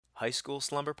High School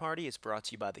Slumber Party is brought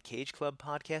to you by the Cage Club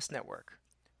Podcast Network.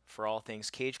 For all things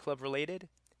Cage Club related,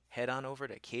 head on over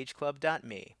to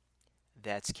cageclub.me.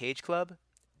 That's cageclub.me.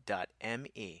 School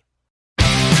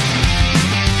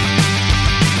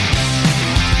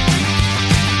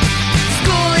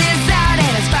is out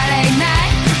and it's Friday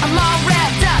night. I'm all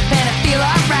wrapped up and I feel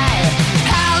alright.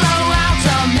 Palo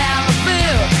Alto, Malibu.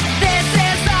 This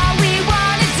is all we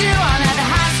wanna do. I'm at the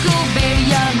high school, baby,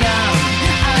 young, young.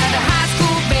 I'm at the high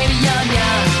school, baby, young,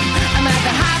 young. I'm at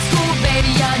the high school, baby,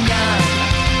 young, young.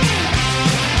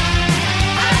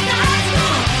 I'm at the high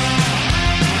school.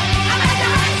 I'm at the high school. I'm at the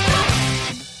high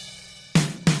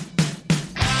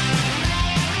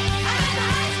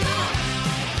school.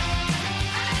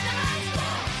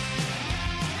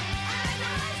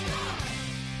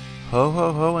 Ho,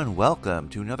 ho, ho, and welcome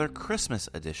to another Christmas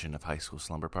edition of High School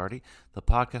Slumber Party, the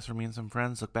podcast where me and some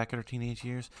friends look back at our teenage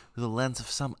years through the lens of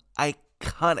some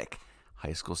iconic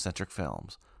high school-centric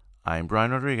films. I'm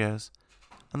Brian Rodriguez,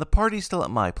 and the party's still at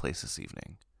my place this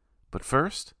evening. But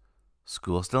first,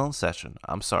 school's still in session.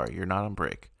 I'm sorry, you're not on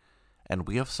break. And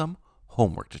we have some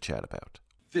homework to chat about.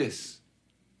 This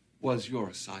was your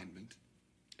assignment,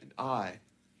 and I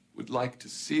would like to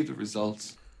see the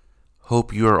results.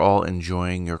 Hope you are all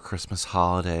enjoying your Christmas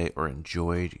holiday or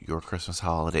enjoyed your Christmas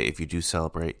holiday if you do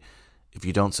celebrate. If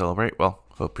you don't celebrate, well,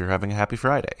 hope you're having a happy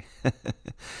Friday.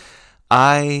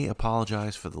 I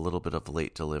apologize for the little bit of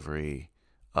late delivery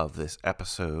of this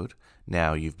episode.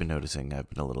 Now, you've been noticing I've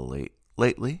been a little late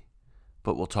lately,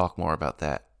 but we'll talk more about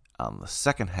that on the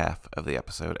second half of the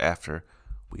episode after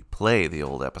we play the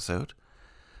old episode.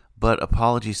 But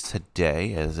apologies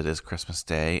today, as it is Christmas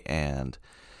Day, and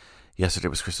yesterday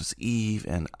was Christmas Eve,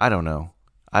 and I don't know.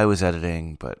 I was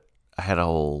editing, but I had a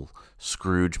whole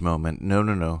Scrooge moment.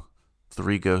 No.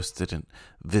 3 ghosts didn't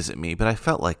visit me, but I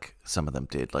felt like some of them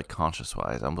did, like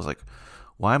conscious-wise. I was like,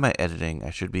 why am I editing?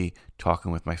 I should be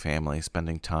talking with my family,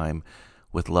 spending time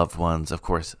with loved ones, of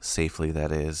course, safely,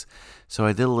 that is. So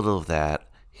I did a little of that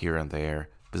here and there,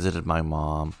 visited my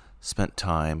mom, spent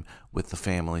time with the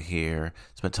family here,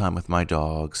 spent time with my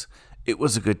dogs. It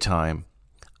was a good time.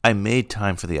 I made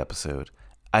time for the episode.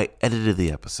 I edited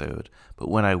the episode. But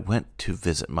when I went to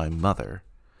visit my mother,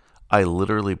 I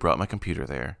literally brought my computer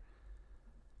there.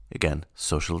 Again,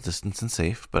 social distance and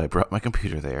safe, but I brought my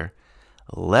computer there,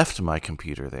 left my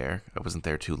computer there. I wasn't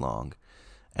there too long.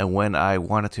 And when I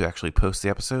wanted to actually post the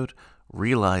episode,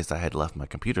 realized I had left my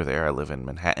computer there. I live in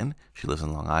Manhattan. She lives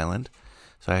in Long Island.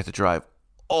 So I had to drive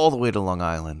all the way to Long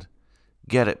Island,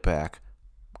 get it back,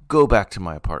 go back to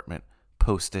my apartment,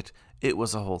 post it. It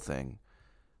was a whole thing.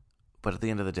 But at the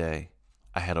end of the day,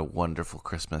 I had a wonderful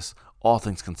Christmas, all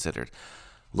things considered.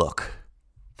 Look,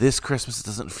 this Christmas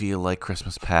doesn't feel like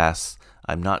Christmas past.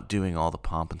 I'm not doing all the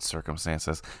pomp and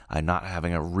circumstances. I'm not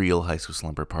having a real High School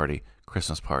Slumber Party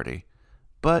Christmas party.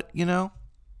 But, you know,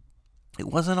 it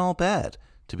wasn't all bad,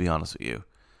 to be honest with you.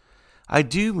 I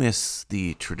do miss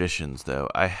the traditions, though.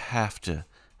 I have to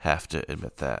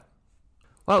admit that.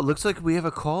 Well, it looks like we have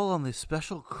a call on the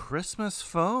special Christmas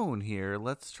phone here.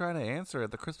 Let's try to answer it.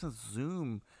 The Christmas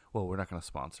Zoom. Well, we're not going to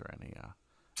sponsor any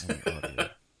audio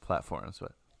platforms,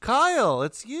 but Kyle,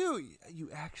 it's you. You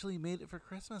actually made it for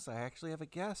Christmas. I actually have a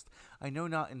guest. I know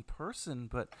not in person,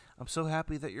 but I'm so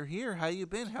happy that you're here. How you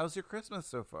been? How's your Christmas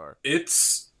so far?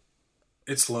 It's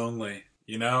lonely.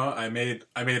 You know, I made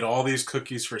all these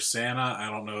cookies for Santa. I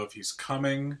don't know if he's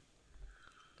coming.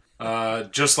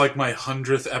 Just like my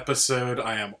 100th episode,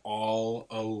 I am all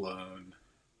alone.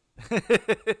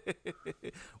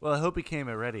 Well, I hope he came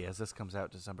already, as this comes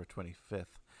out December 25th.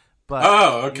 But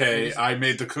oh, okay. I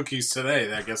made the cookies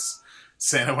today. I guess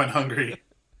Santa went hungry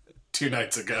 2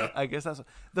 nights ago. I guess that's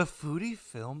the foodie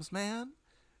films, man.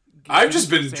 I've just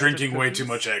been Santa drinking way cookies. too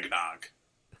much eggnog.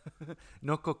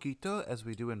 No coquito, as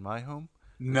we do in my home.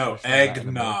 No, American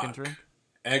eggnog. drink.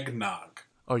 Eggnog.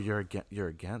 Oh, you're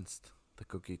against the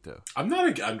coquito.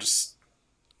 I'm just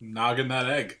nogging that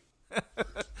egg.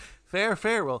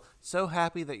 Fair. Well, so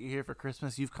happy that you're here for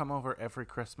Christmas. You've come over every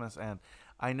Christmas, and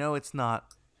I know it's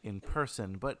not in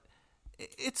person, but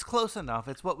it's close enough.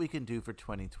 It's what we can do for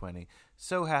 2020.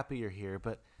 So happy you're here,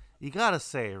 but you gotta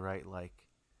say, right, like,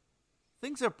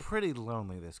 things are pretty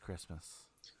lonely this Christmas.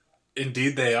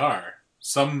 Indeed they are.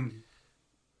 Some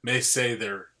may say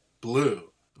they're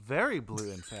blue. Very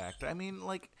blue, in fact. I mean,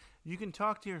 like, you can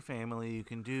talk to your family, you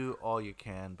can do all you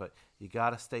can, but you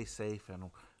gotta stay safe,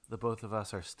 and the both of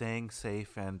us are staying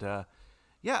safe, and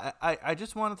yeah, I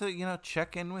just wanted to,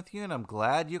 check in with you, and I'm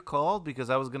glad you called,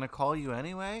 because I was going to call you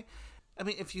anyway. I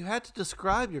mean, if you had to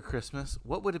describe your Christmas,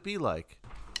 what would it be like?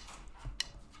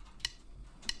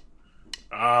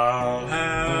 I'll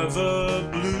have a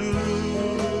blue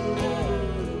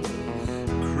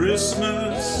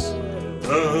Christmas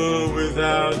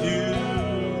without you.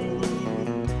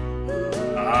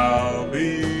 I'll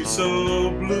be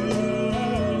so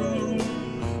blue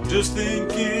just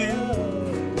thinking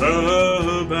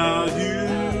about you.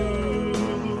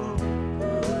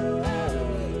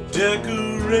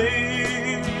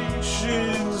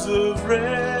 Decorations of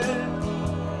red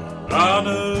on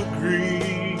a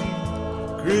green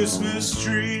Christmas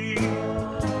tree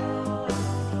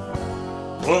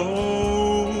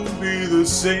won't be the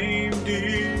same,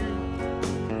 dear,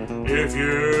 if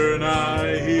you're not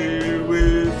here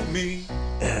with me.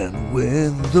 And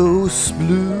when those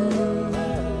blue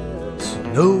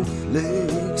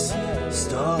snowflakes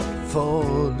start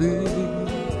falling,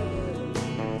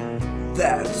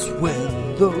 that's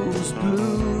when those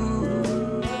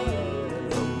blue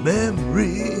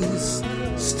memories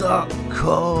start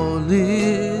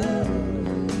calling.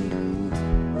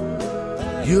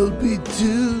 You'll be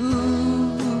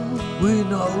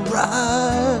doing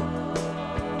alright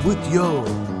with your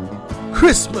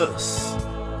Christmas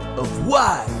of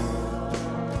white.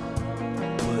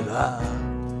 But I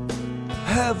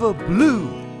have a blue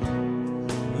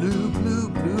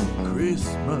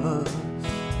Christmas.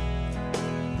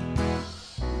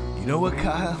 You know what,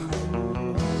 Kyle?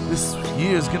 This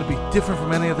year is going to be different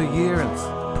from any other year, and it's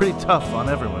pretty tough on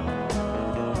everyone.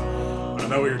 I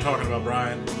know what you're talking about,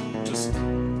 Brian. Just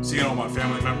seeing all my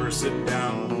family members sitting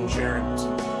down, sharing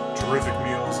some terrific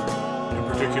meals, and in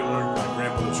particular, my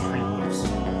grandmother's cream puffs.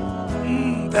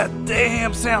 That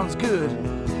damn sounds good.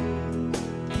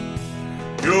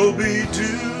 You'll be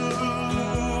doing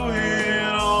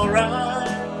alright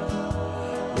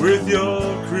with your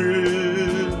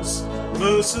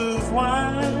Christmas of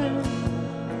wine,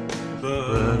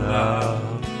 but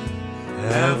I'll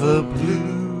have a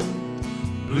blue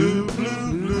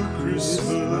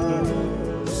Christmas.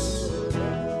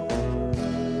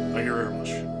 Thank you very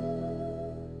much.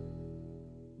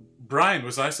 Brian,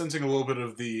 was I sensing a little bit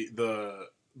of the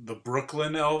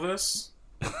Brooklyn Elvis?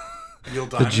 Neil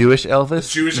The Diamond? Jewish Elvis?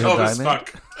 The Jewish Neil Elvis, Diamond?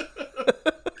 fuck.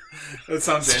 That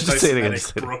sounds Just say it again, anti-Semitic. just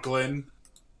say it. Brooklyn.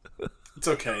 It's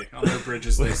okay. On their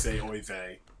bridges they say oy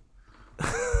vey.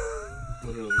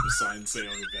 Literally the signs say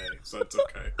oy vey, so it's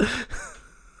okay.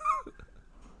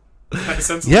 I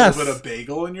sense a Yes. little bit of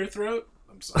bagel in your throat.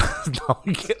 I'm sorry. No,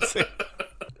 you can't say.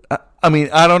 I mean,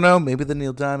 I don't know. Maybe the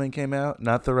Neil Diamond came out.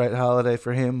 Not the right holiday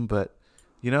for him, but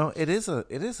you know, it is a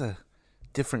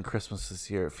different Christmas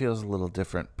this year. It feels a little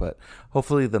different, but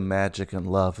hopefully the magic and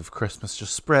love of Christmas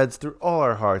just spreads through all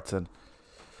our hearts. And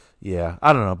yeah,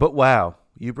 I don't know, but wow,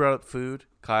 you brought up food,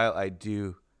 Kyle. I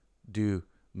do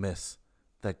miss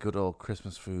that good old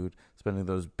Christmas food. Spending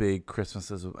those big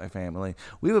Christmases with my family.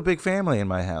 We have a big family in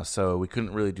my house, so we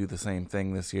couldn't really do the same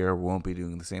thing this year. We won't be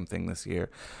doing the same thing this year.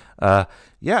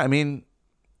 Yeah, I mean,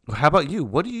 how about you?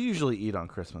 What do you usually eat on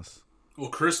Christmas?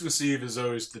 Well, Christmas Eve is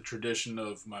always the tradition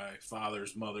of my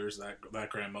father's mother's, that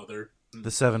grandmother. The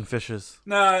 7 fishes.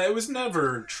 Nah, it was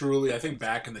never truly. I think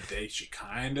back in the day she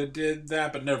kind of did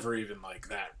that, but never even like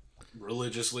that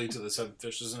religiously to the 7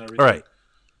 fishes and everything. All right,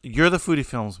 you're the Foodie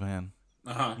Films man.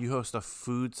 Uh-huh. You host a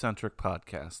food-centric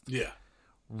podcast. Yeah.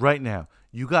 Right now,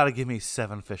 you got to give me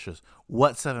 7 fishes.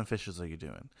 What 7 fishes are you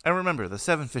doing? And remember, the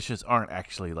 7 fishes aren't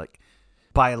actually like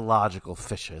biological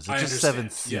fishes. It's I just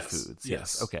understand. 7 seafoods.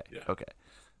 Yes. Okay. Yeah. Okay.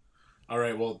 All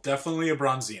right. Well, definitely a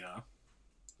bronzina.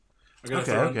 I'm gonna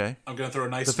throw a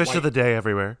nice. The fish white... of the day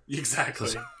everywhere.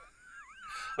 Exactly.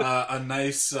 A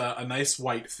nice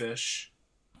white fish.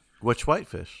 Which white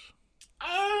fish?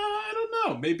 I don't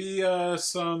know. Maybe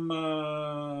some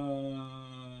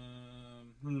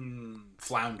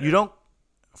flounder. You don't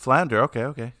flounder.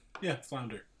 Okay. Yeah,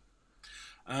 flounder.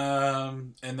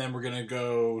 And then we're gonna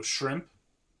go shrimp.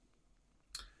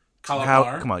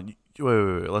 Calamar. Come on.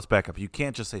 Wait. Let's back up. You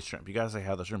can't just say shrimp. You got to say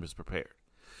how the shrimp is prepared.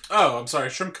 Oh, I'm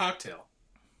sorry. Shrimp cocktail.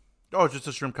 Oh, just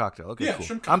a shrimp cocktail. Okay, Yeah, cool.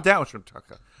 shrimp I'm down with shrimp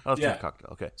cocktail. I love Yeah. shrimp cocktail.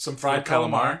 Okay. Some fried So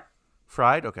calamar.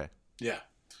 Fried? Okay. Yeah.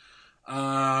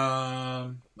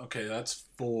 Okay, that's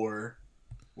 4.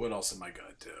 What else am I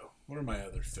gonna do? What are my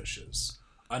other fishes?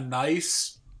 A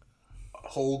nice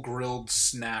whole grilled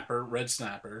snapper, red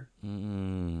snapper.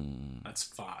 That's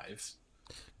 5.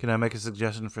 Can I make a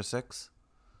suggestion for 6?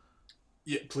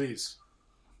 Yeah, please.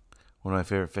 One of my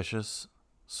favorite fishes,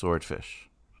 swordfish.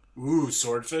 Ooh,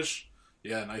 swordfish.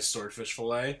 Yeah, nice swordfish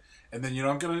fillet. And then you know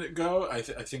I'm gonna go. I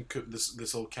think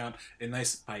this will count. A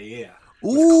nice paella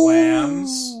with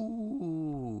clams.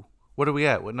 Ooh. What are we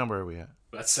at? What number are we at?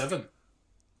 That's 7.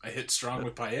 I hit strong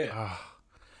with paella.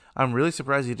 I'm really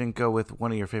surprised you didn't go with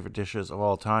one of your favorite dishes of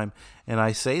all time. And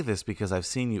I say this because I've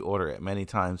seen you order it many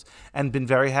times and been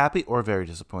very happy or very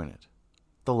disappointed.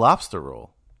 The lobster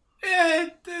roll.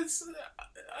 It's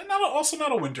also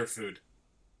not a winter food.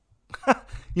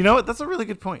 You know what? That's a really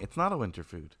good point. It's not a winter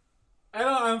food. I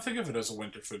don't think of it as a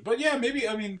winter food, but yeah, maybe.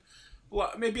 I mean,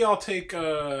 maybe I'll take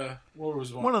what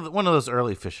was One of those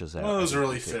early fishes. one of those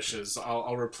early fishes.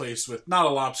 I'll replace with not a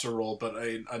lobster roll, but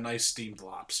a nice steamed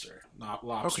lobster, not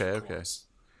lobster. Okay. claws.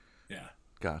 Yeah.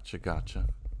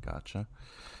 Gotcha.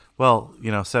 Well,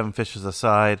 7 fishes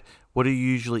aside, what do you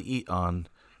usually eat on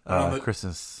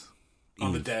Christmas Eve?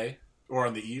 On the day or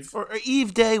on the eve or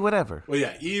Eve day, whatever? Well,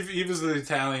 yeah, Eve is the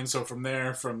Italian. So from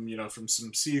there, from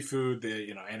some seafood, the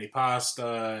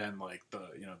antipasta and like the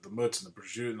mozz and the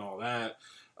prosciutto and all that.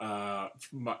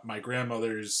 My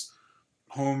grandmother's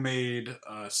homemade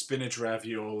spinach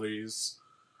raviolis.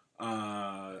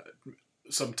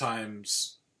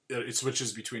 Sometimes it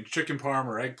switches between chicken parm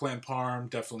or eggplant parm.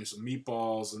 Definitely some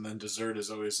meatballs, and then dessert is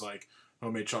always like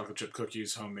homemade chocolate chip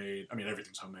cookies.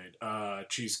 Everything's homemade.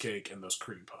 Cheesecake and those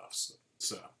cream puffs.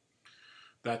 So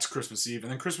that's Christmas Eve,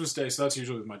 and then Christmas Day. So that's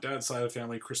usually with my dad's side of the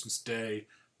family. Christmas Day,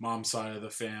 mom's side of the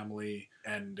family,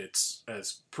 and it's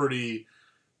as pretty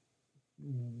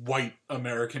white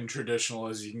American traditional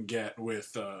as you can get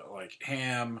with like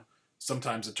ham,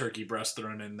 sometimes a turkey breast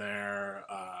thrown in there,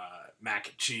 mac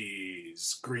and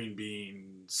cheese, green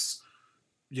beans,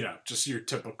 just your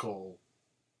typical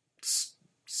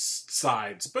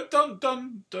sides, but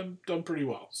done pretty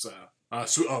well. So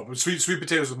sweet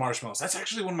potatoes with marshmallows. That's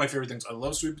actually one of my favorite things. I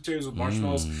love sweet potatoes with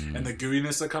marshmallows and the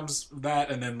gooiness that comes with that,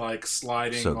 and then like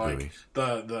sliding like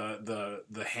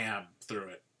the ham through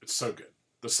it. It's so good.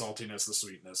 The saltiness, the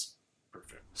sweetness,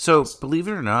 perfect. So believe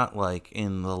it or not, like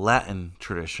in the Latin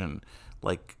tradition,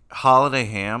 like holiday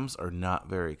hams are not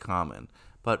very common.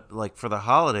 But like for the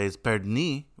holidays,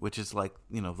 pernil, which is like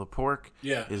the pork,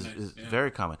 is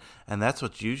very common, and that's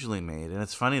what's usually made. And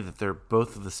it's funny that they're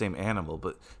both of the same animal,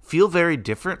 but feel very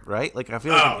different, right? Like I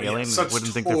feel like an alien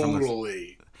wouldn't think they're from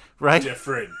totally right?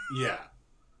 Different, yeah,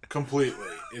 completely.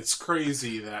 It's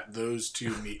crazy that those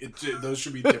two those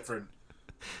should be different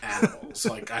animals.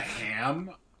 Like a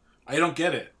ham, I don't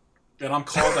get it. And I'm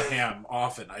called a ham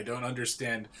often. I don't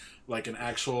understand like an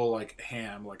actual like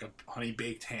ham, like a honey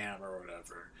baked ham or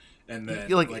whatever. And then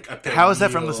like a how is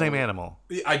that from the same animal?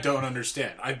 I don't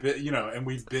understand. I've been, and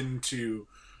we've been to,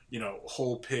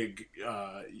 whole pig,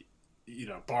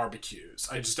 barbecues.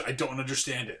 I don't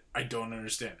understand it.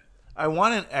 I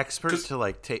want an expert to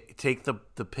like take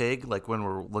the pig, like when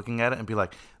we're looking at it, and be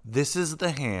like, "This is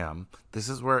the ham. This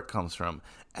is where it comes from,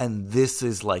 and this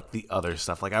is like the other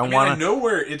stuff." Like I know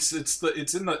where it's in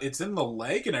the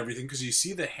leg and everything, because you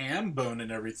see the ham bone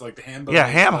and everything, like the ham bone. Yeah, a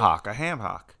ham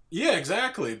hock. Yeah,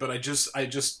 exactly. But I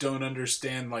just don't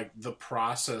understand like the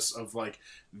process of like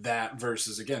that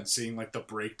versus again seeing like the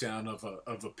breakdown of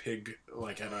a pig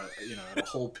like at a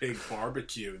whole pig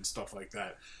barbecue and stuff like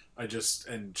that. Just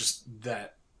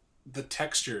that the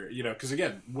texture, because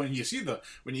again, when you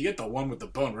get the one with the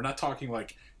bone, we're not talking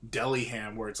like deli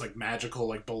ham where it's like magical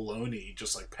like bologna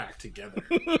just like packed together.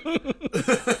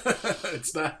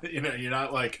 It's not, you're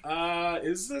not like,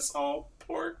 is this all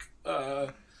pork?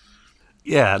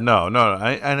 Yeah, no,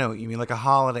 I know what you mean, like a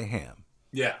holiday ham.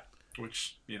 Yeah,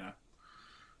 which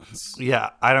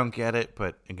yeah, I don't get it,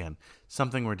 but again,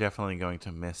 something we're definitely going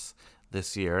to miss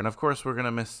this year, and of course we're gonna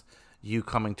miss you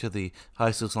coming to the High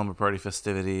School Slumber Party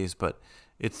festivities, but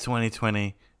it's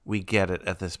 2020. We get it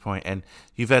at this point. And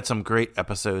you've had some great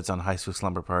episodes on High School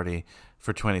Slumber Party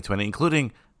for 2020,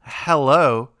 including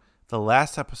Hello, the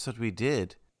last episode we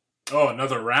did. Oh,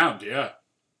 another round, yeah.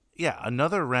 Yeah,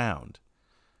 another round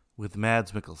with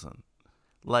Mads Mikkelsen.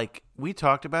 Like, we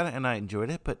talked about it and I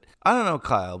enjoyed it, but I don't know,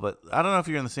 Kyle, but I don't know if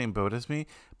you're in the same boat as me,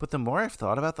 but the more I've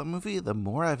thought about the movie, the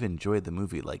more I've enjoyed the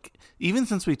movie. Like, even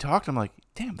since we talked, I'm like,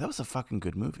 damn, that was a fucking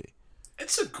good movie.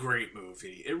 It's a great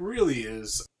movie. It really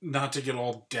is. Not to get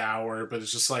all dour, but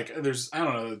it's just like, I don't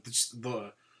know,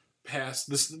 the past,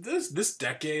 this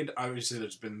decade, obviously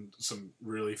there's been some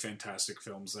really fantastic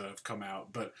films that have come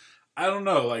out, but I don't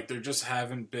know, like, there just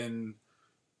haven't been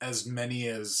as many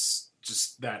as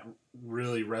just that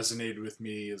really resonated with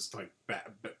me as like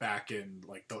back in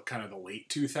like the kind of the late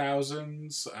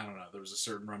 2000s. I don't know. There was a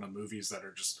certain run of movies that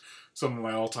are just some of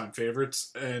my all-time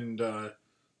favorites. And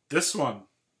this one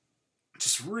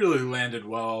just really landed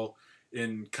well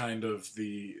in kind of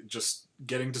the just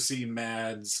getting to see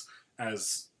Mads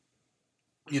as,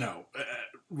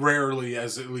 rarely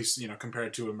as at least,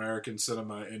 compared to American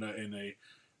cinema in a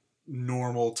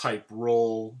normal type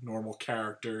role, normal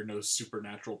character, no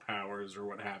supernatural powers or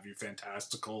what have you,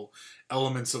 fantastical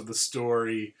elements of the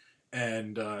story.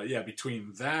 And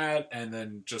between that and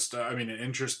then just, an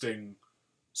interesting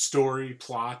story,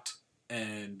 plot,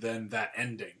 and then that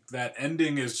ending. That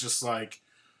ending is just like,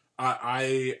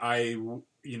 I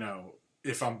you know,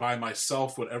 if I'm by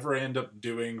myself, whatever I end up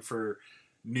doing for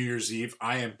New Year's Eve,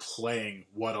 I am playing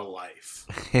What a Life,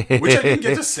 which I didn't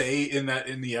get to say in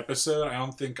the episode. I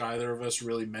don't think either of us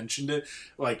really mentioned it,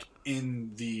 like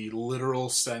in the literal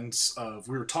sense of,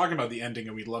 we were talking about the ending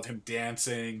and we love him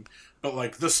dancing, but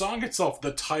like the song itself,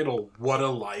 the title "What a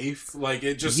Life," like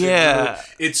it just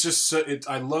it's just so,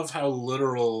 I love how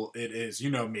literal it is. You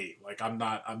know me, like I'm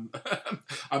not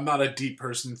a deep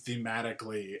person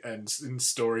thematically and in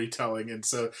storytelling, and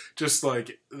so just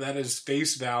like that is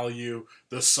face value.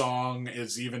 The song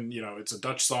is even, you know, it's a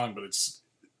Dutch song, but it's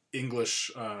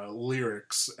English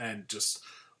lyrics, and just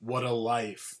what a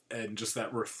life, and just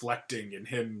that reflecting in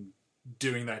him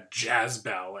doing that jazz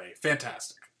ballet,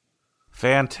 fantastic.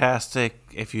 Fantastic.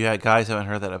 If you guys haven't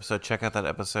heard that episode, check out that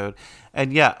episode.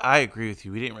 And yeah, I agree with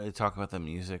you. We didn't really talk about the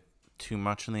music too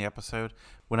much in the episode.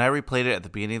 When I replayed it at the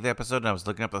beginning of the episode and I was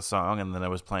looking up the song and then I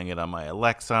was playing it on my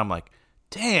Alexa, I'm like,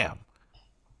 damn,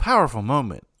 powerful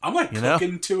moment. I'm like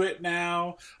cooking to it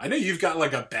now. I know you've got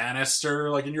like a banister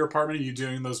like in your apartment. Are you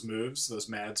doing those moves, those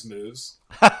Mads moves?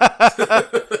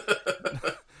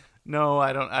 No,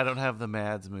 I don't have the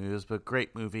Mads moves, but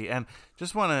great movie. And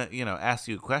just want to, ask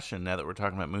you a question now that we're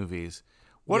talking about movies.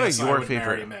 What are your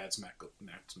favorite? Mads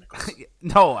Mikkelsen.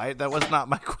 No, that was not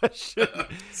my question.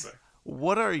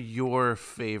 What are your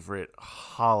favorite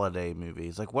holiday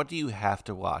movies? Like, what do you have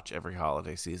to watch every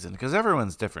holiday season? Because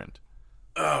everyone's different.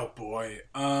 Oh boy,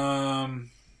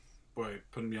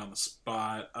 putting me on the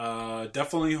spot.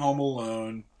 Definitely Home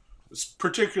Alone.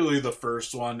 Particularly the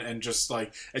first one, and just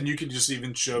like, and you can just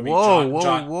even show me.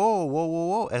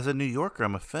 Whoa! As a New Yorker,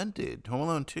 I'm offended. Home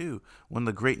Alone 2, one of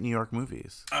the great New York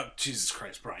movies. Oh, Jesus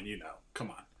Christ, Brian! You know,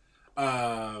 come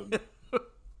on.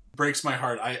 Breaks my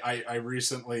heart. I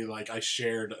recently, like, I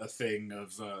shared a thing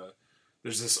of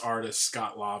there's this artist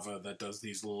Scott Lava that does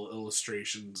these little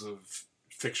illustrations of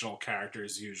fictional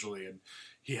characters usually, and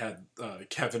he had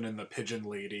Kevin and the Pigeon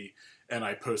Lady. And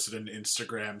I posted an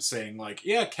Instagram saying, like,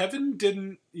 yeah, Kevin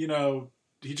didn't,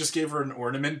 he just gave her an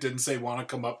ornament, didn't say, want to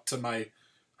come up to my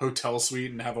hotel suite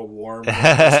and have a warm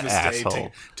Christmas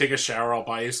day, take a shower, I'll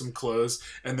buy you some clothes.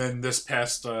 And then this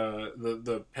past,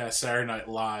 the past Saturday Night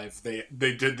Live, they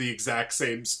did the exact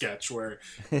same sketch where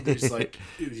he's like,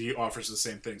 he offers the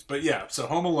same things. But yeah, so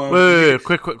Home Alone. Wait,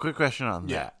 quick question on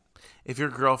that. If your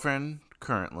girlfriend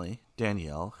currently,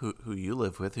 Danielle, who you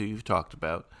live with, who you've talked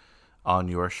about, on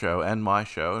your show and my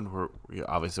show, and we're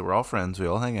all friends, we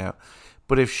all hang out.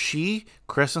 But if she,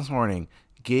 Christmas morning,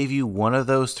 gave you one of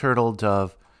those turtle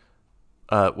dove,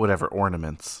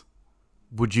 ornaments,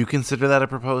 would you consider that a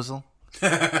proposal?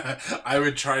 I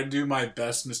would try to do my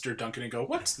best, Mr. Duncan, and go,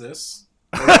 "What's this?"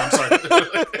 Or, no, I'm sorry.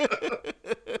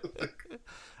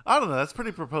 I don't know. That's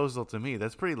pretty proposal to me.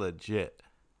 That's pretty legit.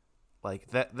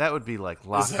 Like that would be like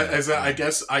locked. I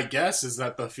guess is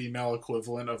that the female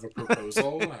equivalent of a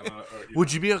proposal?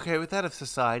 Would you be okay with that if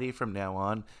society from now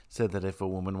on said that if a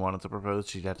woman wanted to propose,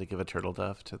 she'd have to give a turtle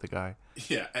dove to the guy?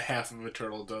 Yeah, a half of a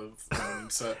turtle dove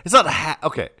set. It's not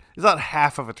okay. It's not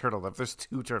half of a turtle dove. There's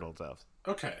two turtle doves.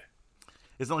 Okay.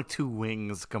 It's not like two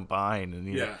wings combined,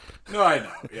 and yeah. No, I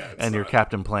know. Yeah, and you're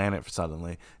Captain Planet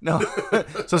suddenly. No.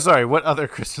 So sorry. What other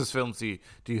Christmas films do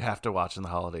you have to watch in the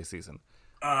holiday season?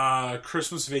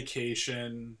 Christmas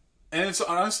Vacation, and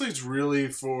it's really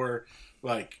for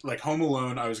like Home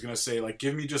Alone. I was gonna say, like,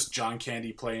 give me just John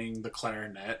Candy playing the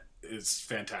clarinet is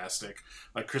fantastic.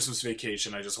 Like Christmas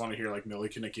Vacation, I just want to hear like Millie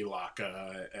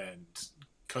Kanicki-Laka and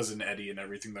Cousin Eddie and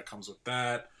everything that comes with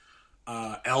that.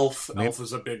 Elf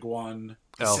is a big one.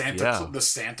 The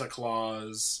Santa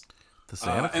Claus.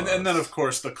 And then of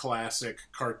course the classic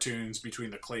cartoons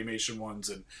between the claymation ones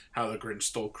and How the Grinch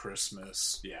Stole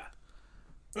Christmas. Yeah.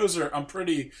 Those are, I'm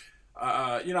pretty,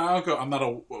 I don't go, I'm not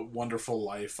a Wonderful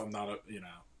Life. I'm not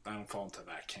I don't fall into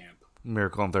that camp.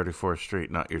 Miracle on 34th Street,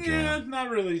 not your jam. Yeah, not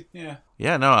really, yeah.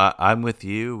 Yeah, no, I'm with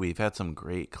you. We've had some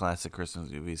great classic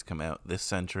Christmas movies come out this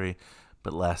century,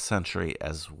 but last century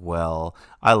as well.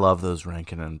 I love those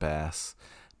Rankin and Bass.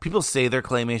 People say they're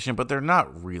claymation, but they're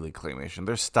not really claymation.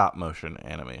 They're stop motion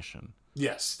animation.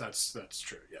 Yes, that's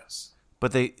true, yes.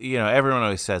 But they, everyone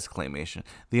always says claymation.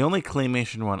 The only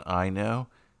claymation one I know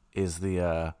is the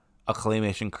A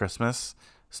Claymation Christmas,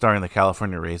 starring the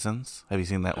California Raisins. Have you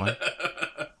seen that one?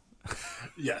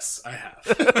 Yes, I have.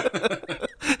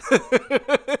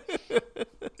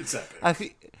 It's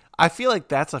epic. I feel like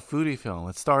that's a foodie film.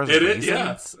 It stars raisins.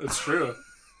 Yeah, it's true.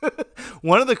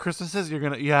 One of the Christmases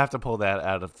you have to pull that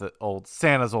out of the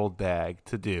Santa's old bag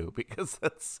to do, because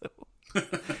that's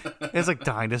There's like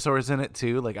dinosaurs in it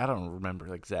too. Like I don't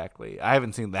remember exactly. I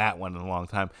haven't seen that one in a long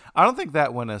time. I don't think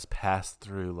that one has passed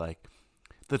through like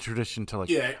the tradition to like.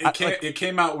 Yeah, it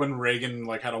came out when Reagan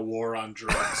like had a war on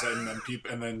drugs,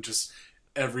 and then just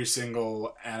every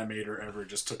single animator ever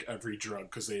just took every drug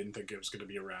because they didn't think it was going to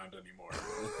be around anymore,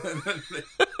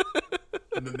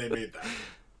 and then they made that.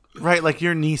 Right, like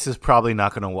your niece is probably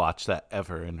not going to watch that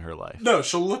ever in her life. No,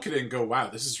 she'll look at it and go, "Wow,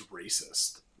 this is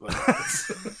racist." Like,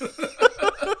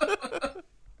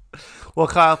 well,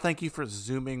 Kyle, thank you for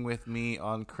Zooming with me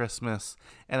on Christmas,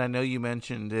 and I know you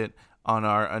mentioned it on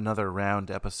our Another Round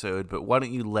episode, but why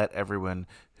don't you let everyone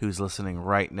who's listening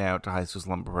right now to High School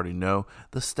Slumber Party know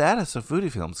the status of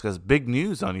Foodie Films, because big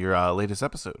news on your latest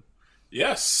episode.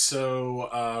 Yes, so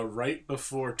right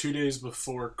before, 2 days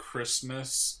before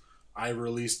Christmas, I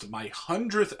released my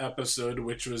 100th episode,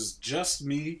 which was just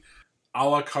me, a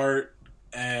la carte,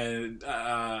 and,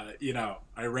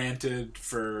 I ranted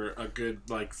for a good,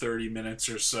 30 minutes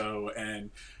or so,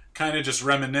 and kind of just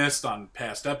reminisced on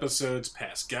past episodes,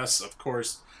 past guests, of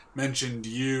course, mentioned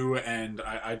you, and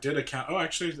I did account. Oh,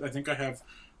 actually, I think I have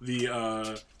the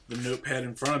notepad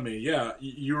in front of me. Yeah,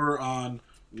 you were on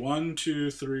 1, 2,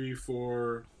 3,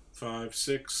 4, 5,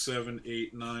 6, 7,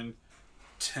 8, 9,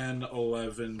 10,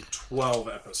 11, 12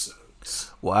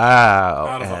 episodes. Wow.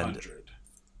 Out of and 100.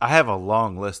 I have a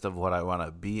long list of what I want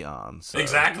to be on. So.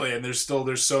 Exactly, and there's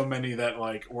so many that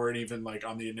weren't even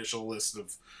on the initial list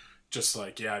of just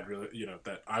I'd really,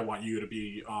 that I want you to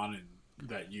be on and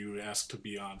that you asked to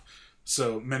be on.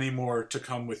 So many more to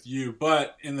come with you.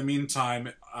 But in the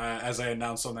meantime, as I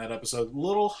announced on that episode,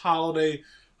 little holiday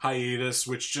hiatus,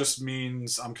 which just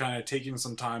means I'm kind of taking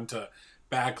some time to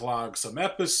backlog some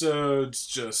episodes,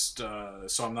 just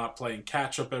so I'm not playing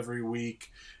catch up every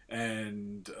week.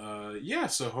 And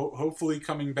so hopefully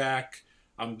coming back,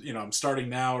 I'm starting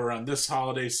now around this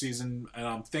holiday season, and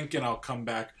I'm thinking I'll come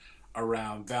back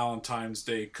around Valentine's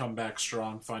Day, come back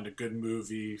strong, find a good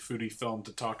movie, foodie film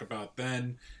to talk about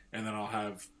then, and then I'll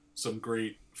have some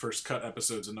great first cut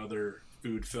episodes and other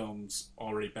food films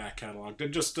already back cataloged.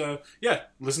 And just,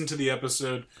 listen to the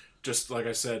episode, just like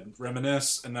I said,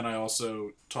 reminisce, and then I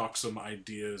also talk some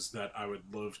ideas that I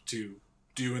would love to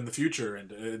do in the future,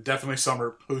 and definitely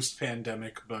summer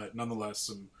post-pandemic, but nonetheless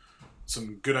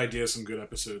some good ideas, some good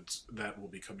episodes that will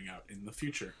be coming out in the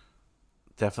future.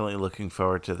 Definitely looking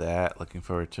forward to that. Looking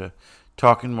forward to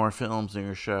talking more films in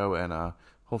your show, and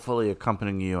hopefully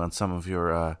accompanying you on some of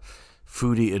your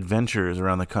foodie adventures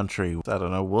around the country. I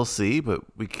don't know. We'll see, but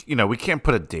we can't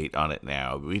put a date on it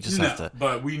now. We just have to.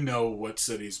 But we know what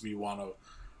cities we want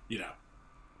to,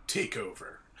 take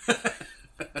over.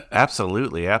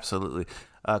 Absolutely.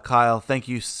 Kyle, thank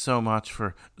you so much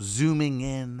for zooming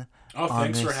in. Oh,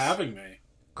 thanks for having me.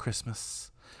 Christmas.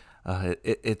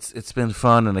 It's been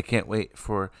fun, and I can't wait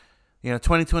for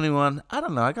 2021. I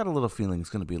don't know. I got a little feeling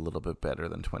it's going to be a little bit better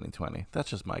than 2020.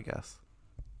 That's just my guess.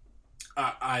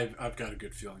 I've got a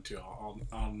good feeling too.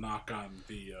 I'll knock on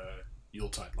the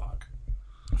Yuletide log.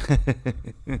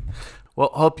 Well,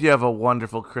 hope you have a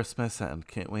wonderful Christmas, and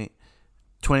can't wait.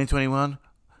 2021.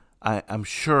 I'm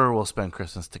sure we'll spend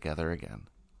Christmas together again.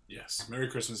 Yes. Merry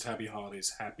Christmas, Happy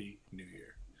Holidays, Happy New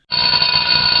Year.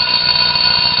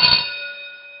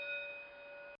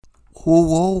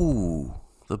 Whoa.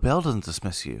 The bell doesn't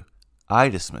dismiss you. I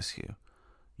dismiss you.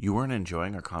 You weren't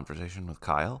enjoying our conversation with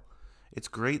Kyle? It's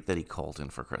great that he called in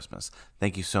for Christmas.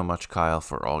 Thank you so much, Kyle,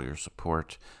 for all your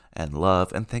support and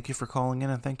love. And thank you for calling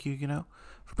in. And thank you,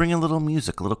 for bringing a little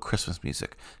music, a little Christmas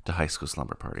music to High School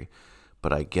Slumber Party.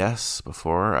 But I guess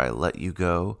before I let you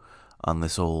go on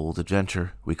this old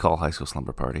adventure we call High School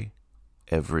Slumber Party,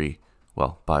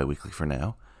 bi-weekly for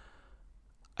now,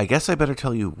 I guess I better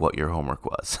tell you what your homework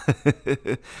was.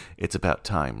 It's about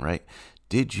time, right?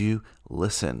 Did you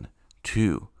listen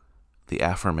to the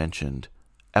aforementioned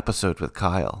episode with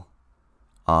Kyle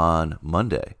on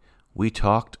Monday? We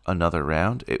talked Another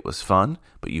Round. It was fun,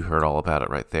 but you heard all about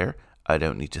it right there. I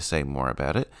don't need to say more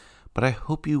about it, but I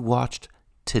hope you watched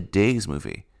today's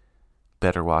movie,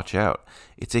 Better Watch Out.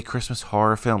 It's a Christmas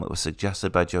horror film. It was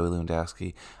suggested by Joey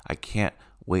Lewandowski. I can't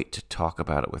wait to talk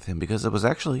about it with him because it was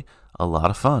actually a lot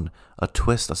of fun. A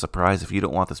twist, a surprise. If you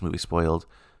don't want this movie spoiled,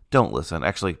 don't listen.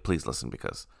 Actually, please listen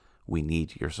because we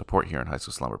need your support here on High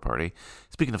School Slumber Party.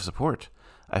 Speaking of support,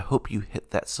 I hope you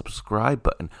hit that subscribe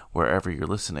button wherever you're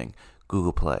listening.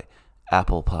 Google Play,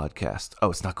 Apple Podcast. Oh,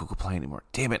 it's not Google Play anymore.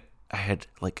 Damn it. I had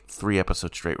 3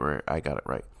 episodes straight where I got it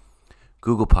right.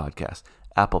 Google Podcast,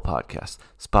 Apple Podcast,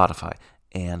 Spotify,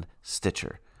 and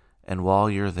Stitcher. And while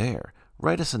you're there,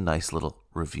 write us a nice little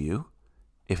review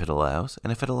if it allows.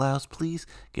 And if it allows, please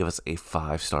give us a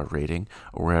 5-star rating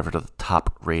or wherever the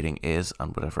top rating is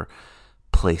on whatever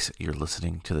place you're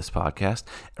listening to this podcast.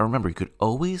 And remember, you could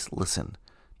always listen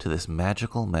to this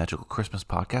magical Christmas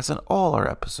podcast and all our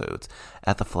episodes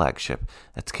at the flagship.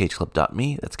 That's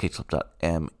cageclub.me. That's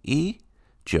cageclub.me.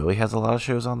 Joey has a lot of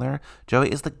shows on there.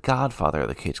 Joey is the godfather of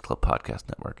the Cage Club Podcast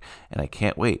Network. And I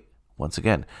can't wait, once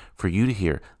again, for you to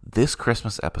hear this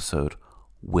Christmas episode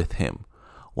with him.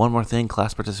 One more thing,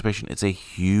 class participation is a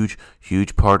huge,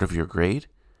 huge part of your grade.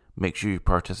 Make sure you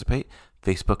participate.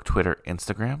 Facebook, Twitter,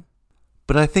 Instagram.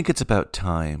 But I think it's about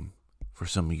time for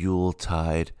some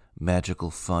Yuletide magical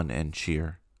fun and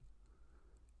cheer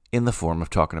in the form of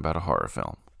talking about a horror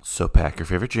film. So pack your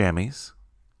favorite jammies,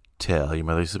 tell your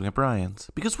mother you're sleeping at Brian's,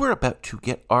 because we're about to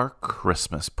get our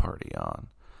Christmas party on.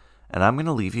 And I'm going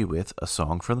to leave you with a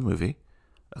song from the movie,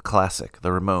 a classic, the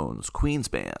Ramones, Queen's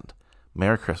Band,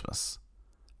 Merry Christmas.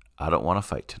 I don't want to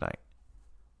fight tonight.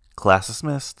 Class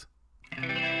dismissed.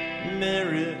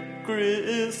 Merry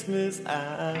Christmas,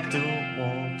 I don't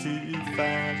want to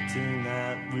fight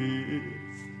tonight with.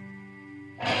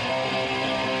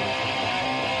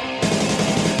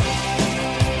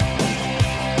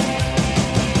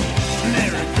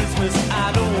 Merry Christmas,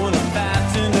 I don't want to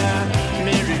fight tonight.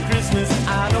 Merry Christmas,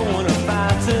 I don't want to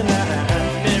fight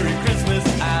tonight. Merry Christmas,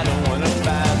 I don't want to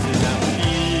fight tonight with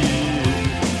you.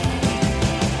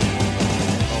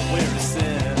 Where is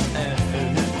Santa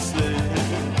and his sleigh?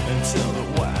 And tell me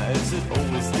why is it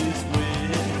always this way?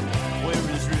 Where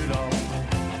is Rudolph?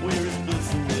 Where is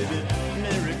Blitzen, baby?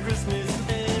 Merry Christmas,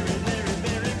 Merry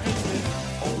Christmas.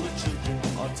 All the children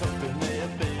are tucked in their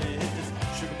beds.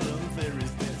 Sugar plum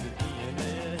fairies dancing in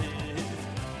their heads.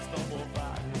 Snowball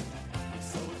fighting, it's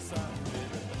so exciting,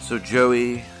 baby. So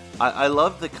Joey, I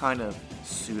love the kind of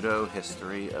pseudo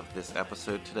history of this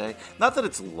episode today. Not that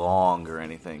it's long or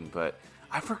anything, but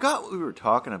I forgot what we were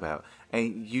talking about.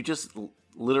 And you just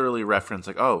literally referenced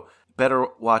like, oh, Better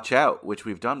Watch Out, which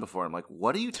we've done before. I'm like,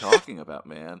 what are you talking about,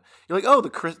 man? You're like, oh,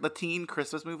 the teen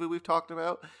Christmas movie we've talked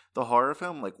about, the horror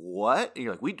film. I'm like, what? And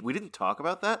you're like, we didn't talk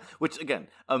about that? Which, again,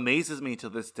 amazes me to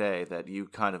this day that you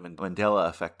kind of Mandela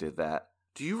affected that.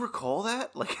 Do you recall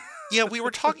that? Like, Yeah, we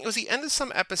were talking, it was the end of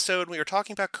some episode, we were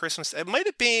talking about Christmas. It might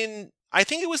have been, I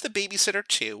think it was The Babysitter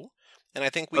 2. And I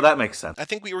think that makes sense. I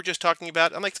think we were just talking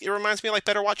about, I'm like, it reminds me of like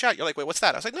Better Watch Out. You're like, wait, what's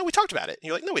that? I was like, no, we talked about it. And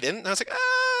you're like, no, we didn't. And I was like,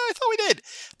 I thought we did.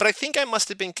 But I think I must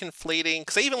have been conflating,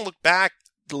 because I even looked back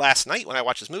last night when I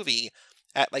watched this movie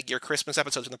at like your Christmas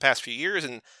episodes in the past few years.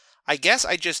 And I guess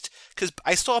I just, because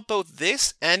I saw both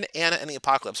this and Anna and the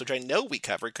Apocalypse, which I know we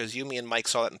covered because you, me, and Mike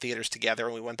saw that in theaters together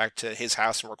and we went back to his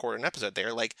house and recorded an episode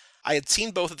there. Like, I had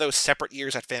seen both of those separate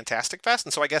years at Fantastic Fest.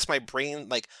 And so I guess my brain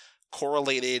like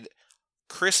correlated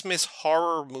Christmas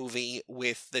horror movie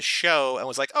with the show and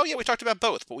was like, oh yeah, we talked about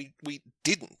both, but we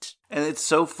didn't. And it's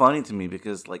so funny to me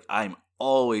because like I'm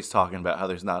always talking about how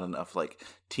there's not enough like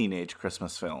teenage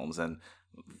Christmas films, and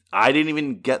I didn't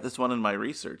even get this one in my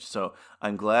research. So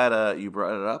I'm glad you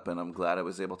brought it up, and I'm glad I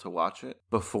was able to watch it.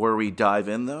 Before we dive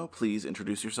in, though, please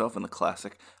introduce yourself in the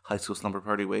classic high school slumber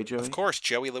party way, Joey. Of course,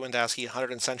 Joey Lewandowski,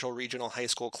 100 Central Regional High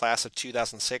School class of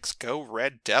 2006. Go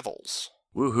Red Devils.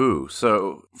 Woohoo.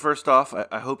 So, first off,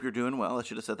 I hope you're doing well. I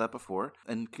should have said that before.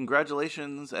 And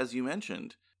congratulations, as you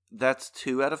mentioned. That's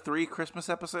 2 out of 3 Christmas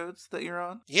episodes that you're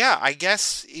on? Yeah, I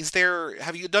guess,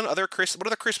 have you done other what are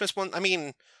the Christmas ones? I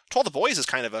mean, To All the Boys is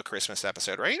kind of a Christmas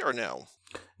episode, right? Or no?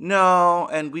 No,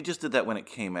 and we just did that when it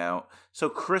came out. So,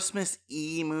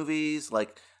 Christmas-y movies,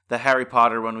 like the Harry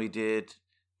Potter one we did,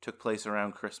 took place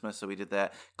around Christmas, so we did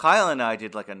that. Kyle and I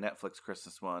did like a Netflix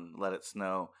Christmas one, Let It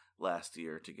Snow, last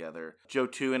year together. Joe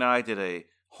 2 and I did a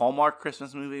Hallmark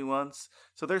Christmas movie once,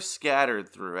 so they're scattered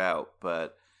throughout,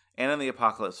 but Anna and the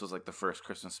Apocalypse was like the first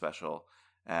Christmas special,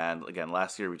 and again,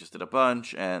 last year we just did a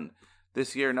bunch, and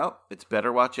this year, nope, it's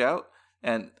Better Watch Out,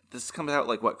 and this comes out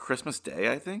like, what, Christmas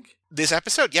Day, I think? This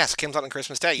episode, yes, it comes out on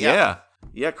Christmas Day, yeah.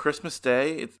 Yeah, Christmas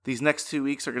Day. These next 2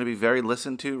 weeks are going to be very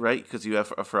listened to, right? Because you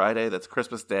have a Friday that's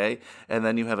Christmas Day, and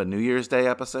then you have a New Year's Day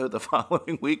episode the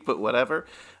following week, but whatever.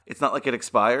 It's not like it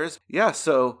expires. Yeah,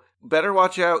 so Better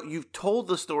Watch Out. You've told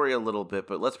the story a little bit,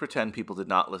 but let's pretend people did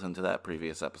not listen to that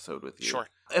previous episode with you. Sure.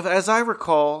 As I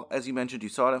recall, as you mentioned, you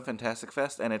saw it on Fantastic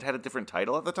Fest, and it had a different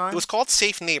title at the time? It was called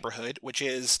Safe Neighborhood, which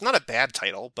is not a bad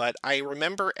title, but I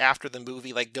remember after the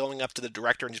movie, like, going up to the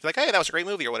director and just be like, hey, that was a great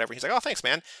movie, or whatever. He's like, oh, thanks,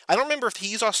 man. I don't remember if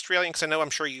he's Australian, because I know I'm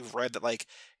sure you've read that, like,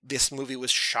 this movie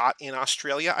was shot in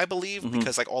Australia, I believe,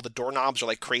 because, like, all the doorknobs are,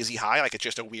 like, crazy high, like, it's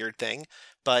just a weird thing.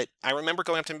 But I remember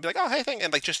going up to him and be like, oh, hey, thing,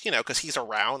 and, like, just, you know, because he's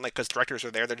around, like, because directors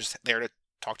are there, they're just there to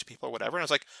talk to people or whatever. And I was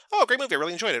like, oh, great movie, I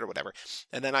really enjoyed it or whatever.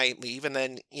 And then I leave, and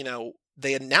then, you know,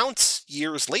 they announce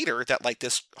years later that like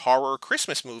this horror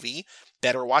Christmas movie,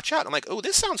 Better Watch Out. I'm like, oh,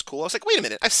 this sounds cool. I was like, wait a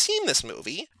minute, I've seen this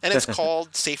movie, and it's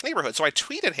called Safe Neighborhood. So I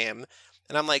tweeted him,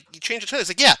 and I'm like, you changed it to this?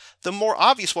 Like, yeah, the more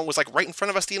obvious one was like right in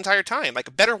front of us the entire time.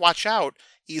 Like, Better Watch Out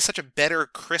is such a better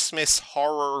Christmas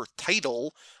horror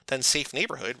title than Safe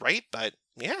Neighborhood, right? But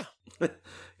yeah.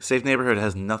 Safe Neighborhood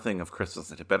has nothing of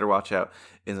Christmas in it. Better Watch Out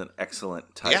is an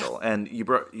excellent title. Yeah. And you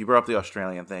brought up the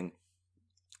Australian thing.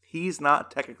 He's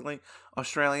not technically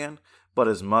Australian, but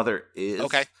his mother is.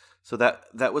 Okay. So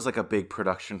that was like a big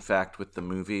production fact with the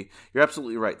movie. You're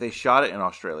absolutely right. They shot it in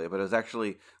Australia, but it was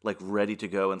actually like ready to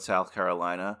go in South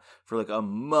Carolina for like a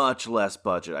much less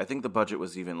budget. I think the budget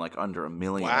was even like under $1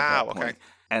 million at that point. Okay.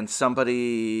 And a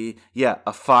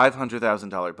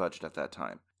 $500,000 budget at that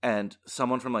time. And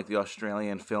someone from like the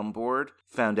Australian Film Board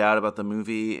found out about the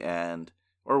movie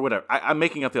or whatever. I'm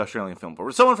making up the Australian Film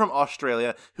Board. Someone from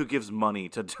Australia who gives money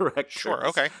to directors. Sure,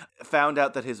 okay. Found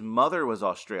out that his mother was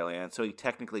Australian, so he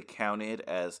technically counted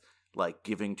as like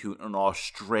giving to an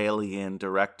Australian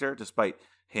director, despite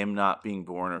him not being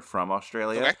born or from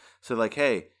Australia. Okay. So like,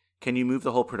 hey, can you move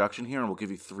the whole production here and we'll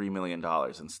give you $3 million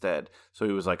instead? So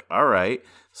he was like, all right.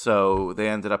 So they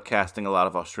ended up casting a lot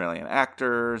of Australian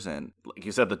actors. And like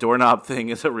you said, the doorknob thing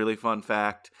is a really fun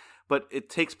fact. But it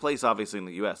takes place, obviously, in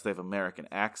the U.S. They have American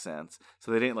accents, so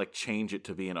they didn't, like, change it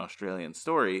to be an Australian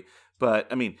story.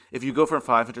 But, I mean, if you go from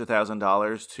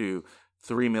 $500,000 to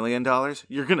 $3 million,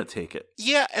 you're going to take it.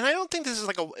 Yeah, and I don't think this is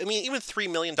like even $3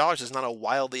 million is not a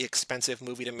wildly expensive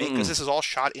movie to make, because this is all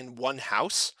shot in one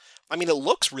house. I mean, it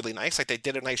looks really nice. Like, they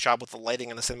did a nice job with the lighting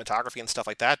and the cinematography and stuff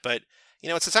like that, but, you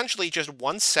know, it's essentially just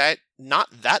one set, not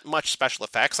that much special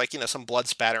effects, like, you know, some blood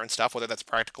spatter and stuff, whether that's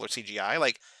practical or CGI,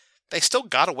 like, they still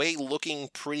got away looking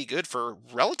pretty good for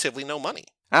relatively no money.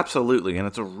 Absolutely, and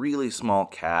it's a really small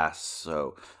cast,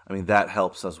 so, I mean, that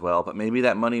helps as well. But maybe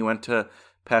that money went to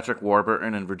Patrick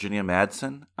Warburton and Virginia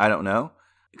Madsen? I don't know.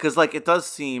 Because, like, it does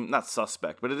seem, not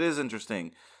suspect, but it is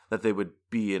interesting that they would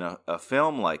be in a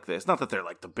film like this. Not that they're,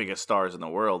 like, the biggest stars in the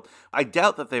world. I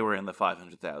doubt that they were in the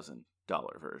 $500,000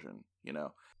 version, you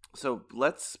know. So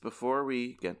let's, before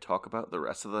we talk about the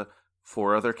rest of the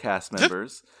 4 other cast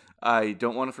members... I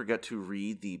don't want to forget to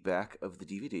read the back of the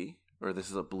DVD, or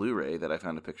this is a Blu-ray that I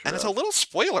found a picture of. And it's a little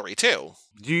spoilery, too.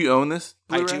 Do you own this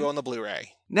Blu-ray? I do own the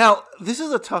Blu-ray. Now, this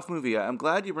is a tough movie. I'm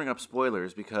glad you bring up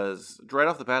spoilers, because right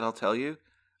off the bat, I'll tell you,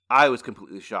 I was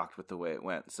completely shocked with the way it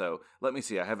went. So, let me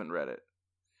see. I haven't read it.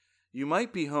 You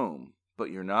might be home,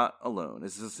 but you're not alone.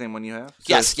 Is this the same one you have? So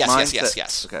Yes.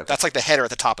 Okay. That's like the header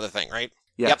at the top of the thing, right?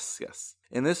 Yes.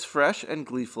 In this fresh and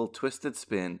gleeful twisted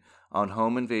spin on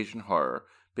home invasion horror,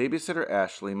 babysitter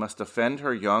Ashley must defend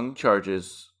her young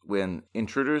charges when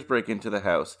intruders break into the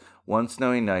house one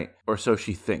snowy night, or so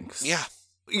she thinks. Yeah.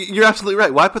 You're absolutely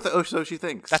right. Why put the "oh, so she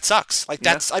thinks"? That sucks. Like,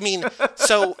 that's, I mean,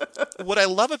 so what I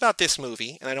love about this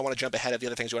movie, and I don't want to jump ahead of the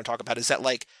other things we want to talk about, is that,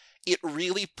 like, it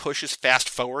really pushes fast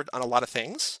forward on a lot of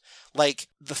things. Like,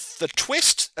 the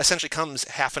twist essentially comes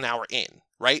half an hour in,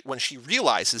 right? When she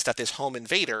realizes that this home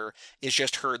invader is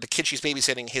just the kid she's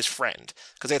babysitting, his friend.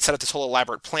 Because they had set up this whole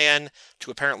elaborate plan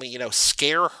to apparently, you know,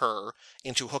 scare her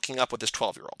into hooking up with this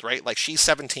 12-year-old, right? Like, she's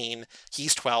 17,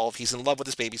 he's 12, he's in love with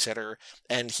his babysitter,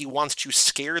 and he wants to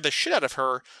scare the shit out of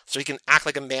her so he can act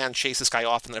like a man, chase this guy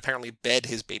off, and then apparently bed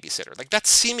his babysitter. Like, that's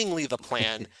seemingly the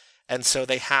plan. And so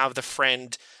they have the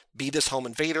friend be this home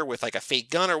invader with like a fake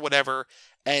gun or whatever,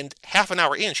 and half an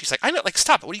hour in, she's like, I know, like,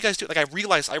 stop it, what do you guys do? Like,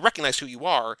 I recognize who you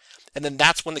are, and then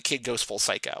that's when the kid goes full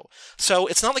psycho. So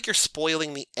it's not like you're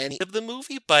spoiling the end of the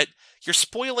movie, but you're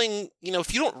spoiling, you know,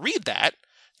 if you don't read that,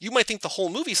 you might think the whole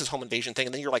movie is this home invasion thing,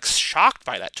 and then you're like shocked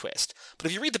by that twist. But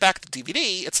if you read the back of the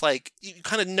DVD, it's like, you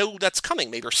kind of know that's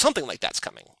coming, maybe, or something like that's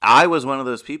coming. I was one of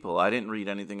those people. I didn't read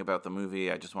anything about the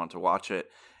movie, I just wanted to watch it.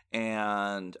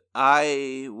 And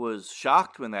I was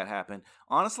shocked when that happened.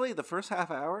 Honestly, the first half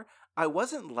hour, I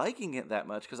wasn't liking it that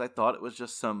much because I thought it was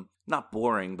just some, not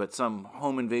boring, but some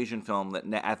home invasion film that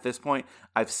at this point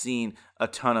I've seen a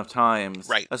ton of times.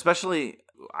 Right. Especially,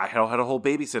 I had a whole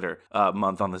babysitter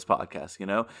month on this podcast, you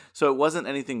know? So it wasn't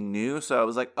anything new. So I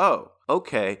was like, oh,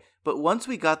 okay. But once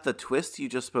we got the twist you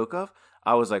just spoke of,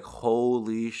 I was like,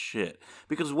 holy shit.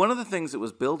 Because one of the things it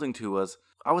was building to was,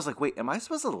 I was like, wait, am I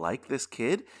supposed to like this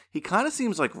kid? He kind of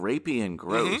seems like rapey and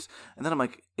gross. Mm-hmm. And then I'm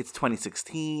like, it's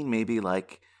 2016. Maybe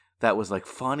like that was like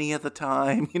funny at the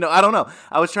time. You know, I don't know.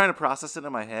 I was trying to process it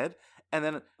in my head. And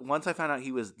then once I found out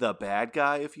he was the bad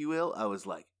guy, if you will, I was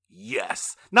like,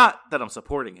 yes. Not that I'm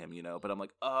supporting him, you know, but I'm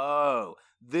like, oh,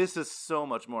 this is so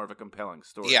much more of a compelling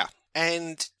story. Yeah.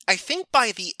 And I think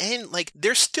by the end, like,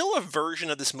 there's still a version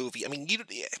of this movie. I mean,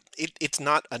 it's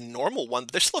not a normal one,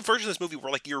 but there's still a version of this movie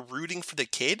where, like, you're rooting for the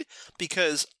kid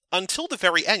because until the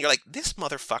very end, you're like, this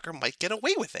motherfucker might get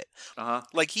away with it. Uh-huh.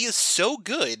 Like, he is so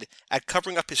good at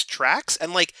covering up his tracks,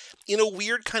 and, like, in a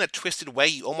weird kind of twisted way,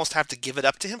 you almost have to give it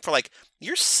up to him for, like,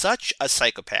 you're such a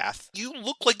psychopath. You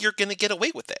look like you're going to get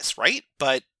away with this, right?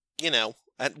 But, you know,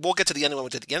 and we'll get to the end when we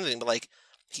get to the end of the thing, but, like,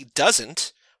 he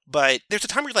doesn't. But there's a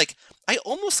time where you're like, I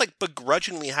almost, like,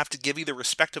 begrudgingly have to give you the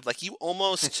respect of, like, you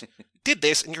almost did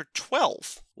this and you're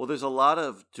 12. Well, there's a lot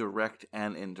of direct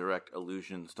and indirect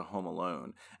allusions to Home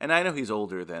Alone. And I know he's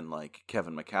older than, like,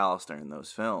 Kevin McAllister in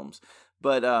those films.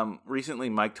 But recently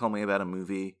Mike told me about a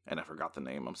movie, and I forgot the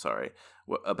name, I'm sorry,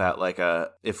 about, like,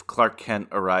 if Clark Kent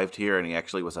arrived here and he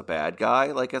actually was a bad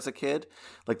guy, like, as a kid.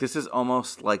 Like, this is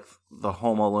almost like the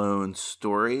Home Alone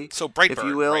story, So Brightburn, if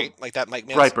you will. right? Like that Mike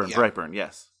Manson. Brightburn,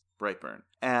 yes. Brightburn.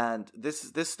 And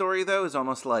this story, though, is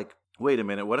almost like, wait a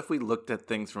minute, what if we looked at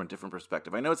things from a different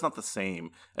perspective? I know it's not the same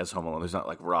as Home Alone. There's not,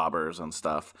 like, robbers and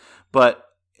stuff. But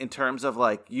in terms of,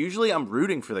 like, usually I'm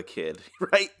rooting for the kid,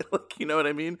 right? Like, you know what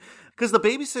I mean? Because the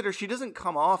babysitter, she doesn't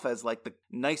come off as, like, the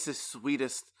nicest,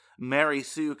 sweetest Mary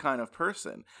Sue kind of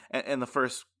person in the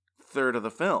first third of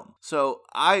the film. So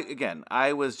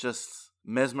I was just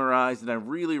mesmerized, and I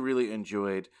really, really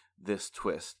enjoyed this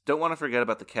twist. Don't want to forget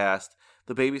about the cast.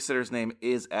 The babysitter's name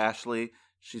is Ashley.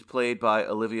 She's played by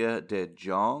Olivia de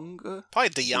Jong. Probably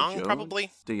DeYoung,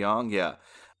 probably. De Jong, yeah.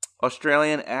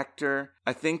 Australian actor.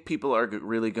 I think people are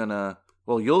really gonna.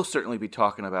 Well, you'll certainly be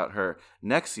talking about her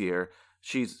next year.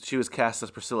 She was cast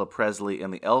as Priscilla Presley in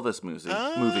the Elvis movie.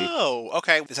 Oh,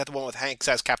 okay. Is that the one with Hanks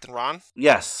as Captain Ron?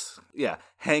 Yes, yeah.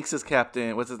 Hanks is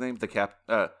Captain. What's his name? Is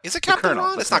it Captain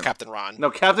Ron? It's not Captain Ron.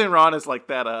 No, Captain Ron is like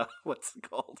that. What's it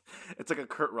called? It's like a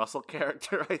Kurt Russell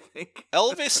character, I think.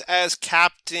 Elvis as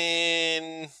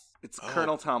Captain. It's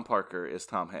Colonel Tom Parker is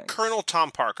Tom Hanks. Colonel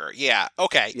Tom Parker. Yeah.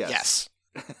 Okay. Yes.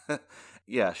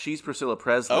 Yeah, she's Priscilla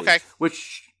Presley. Okay.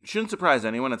 Which shouldn't surprise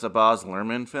anyone. It's a Baz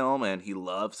Luhrmann film, and he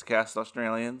loves to cast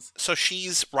Australians. So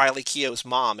she's Riley Keough's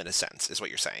mom, in a sense, is what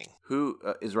you're saying. Who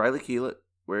is Riley Keough?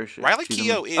 Where is she? Riley She's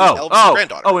Keough is Elvis'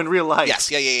 granddaughter. Oh, in real life.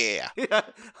 Yes. Yeah. Yeah.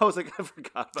 I was like, I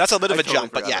forgot. That's a bit of a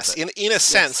jump, but yes, in a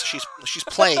sense, she's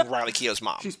playing Riley Keough's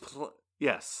mom.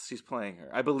 Yes, she's playing her,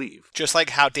 I believe. Just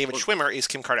like how David Schwimmer is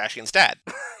Kim Kardashian's dad.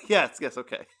 Yes,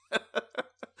 okay.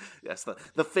 Yes,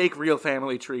 the fake real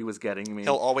family tree was getting me.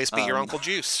 He'll always be your Uncle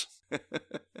Juice.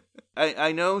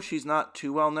 I know she's not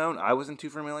too well known. I wasn't too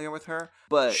familiar with her,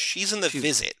 but she's in The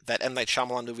Visit, that M. Night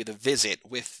Shyamalan movie, The Visit,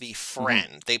 with the friend.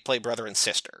 Mm-hmm. They play brother and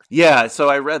sister. Yeah, so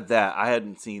I read that. I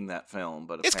hadn't seen that film,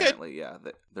 but it's apparently, good. Yeah,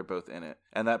 they're both in it.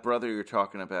 And that brother you're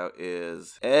talking about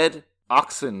is Ed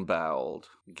Oxenbould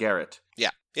Garrett.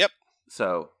 Yeah. Yep.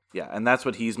 So, yeah, and that's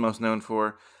what he's most known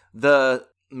for. The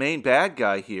main bad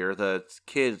guy here, the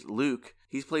kid Luke,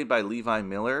 he's played by Levi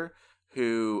Miller,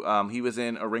 who he was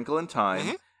in A Wrinkle in Time,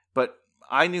 mm-hmm. but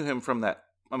I knew him from that.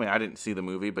 I mean, I didn't see the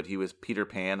movie, but he was Peter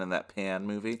Pan in that Pan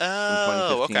movie from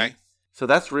 2015. Okay. So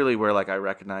that's really where, like, I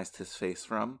recognized his face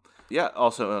from. Yeah,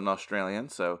 also an Australian,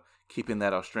 so keeping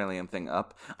that Australian thing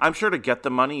up. I'm sure to get the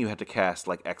money, you had to cast,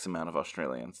 like, X amount of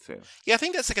Australians, too. Yeah, I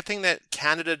think that's, like, a thing that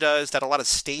Canada does, that a lot of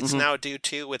states mm-hmm. now do,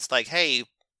 too. It's like, hey,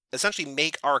 essentially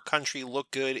make our country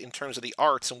look good in terms of the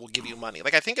arts, and we'll give you money.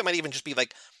 Like, I think it might even just be,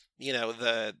 like, you know,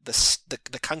 the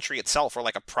country itself, or,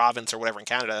 like, a province or whatever in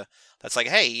Canada, that's like,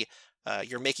 hey,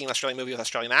 you're making an Australian movie with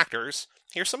Australian actors.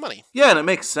 Here's some money. Yeah, and it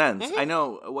makes sense. Mm-hmm. I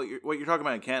know what you're talking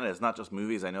about in Canada is not just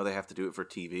movies. I know they have to do it for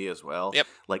TV as well. Yep.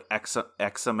 Like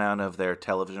X amount of their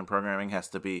television programming has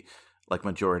to be like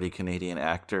majority Canadian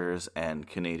actors and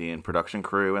Canadian production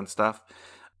crew and stuff.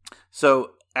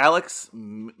 So Alex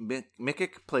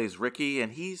Mikic plays Ricky,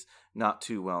 and he's not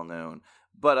too well known.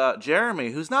 But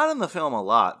Jeremy, who's not in the film a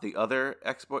lot, the other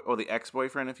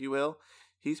ex-boyfriend, if you will,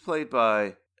 he's played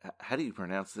by, how do you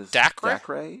pronounce this?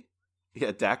 Dacre?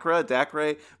 Yeah,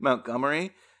 Dacre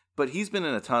Montgomery. But he's been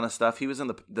in a ton of stuff. He was in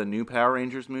the new Power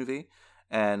Rangers movie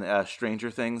and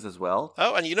Stranger Things as well.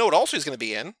 Oh, and you know what also he's going to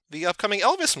be in? The upcoming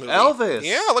Elvis movie. Elvis!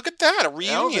 Yeah, look at that, a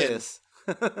reunion.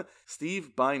 Elvis.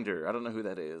 Steve Binder. I don't know who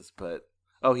that is, but...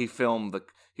 Oh, he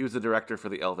was the director for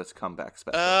the Elvis comeback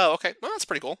special. Oh, okay. Well, that's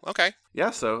pretty cool. Okay. Yeah,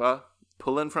 so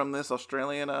pulling from this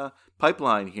Australian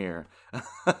pipeline here.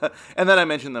 And then I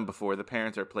mentioned them before. The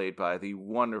parents are played by the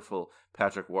wonderful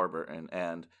Patrick Warburton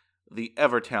and the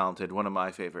ever-talented, one of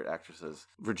my favorite actresses,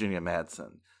 Virginia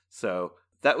Madsen. So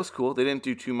that was cool. They didn't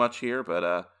do too much here,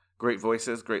 but great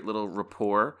voices, great little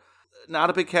rapport.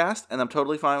 Not a big cast, and I'm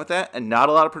totally fine with that. And not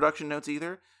a lot of production notes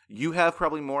either. You have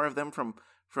probably more of them from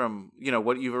you know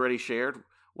what you've already shared.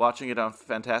 watching it on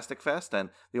Fantastic Fest, and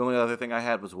the only other thing I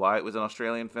had was why it was an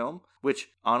Australian film, which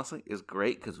honestly is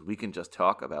great because we can just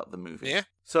talk about the movie. Yeah.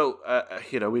 So,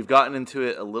 we've gotten into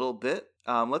it a little bit.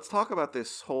 Let's talk about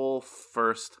this whole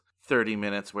first 30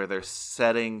 minutes where they're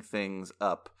setting things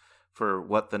up for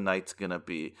what the night's gonna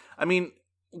be. I mean,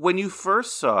 when you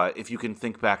first saw it, if you can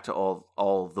think back to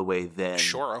all the way then.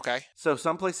 Sure, okay. So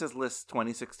some places list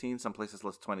 2016, some places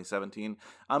list 2017.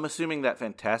 I'm assuming that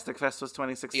Fantastic Fest was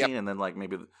 2016, Yep. and then like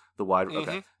maybe the wide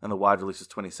okay, and the wide release is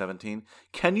 2017.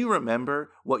 Can you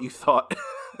remember what you thought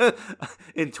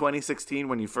in 2016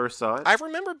 when you first saw it? I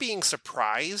remember being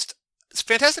surprised.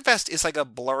 Fantastic Fest is like a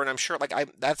blur, and I'm sure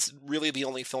that's really the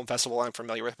only film festival I'm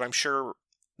familiar with, but I'm sure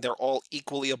they're all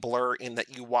equally a blur in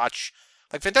that you watch.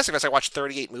 Like Fantastic Fest, I watched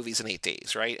 38 movies in 8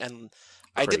 days, right? And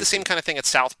I did the same kind of thing at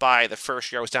South by the first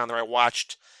year I was down there. I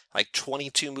watched like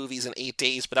 22 movies in 8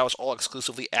 days, but that was all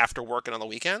exclusively after work and on the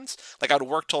weekends. Like I would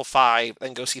work till 5,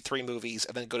 then go see 3 movies,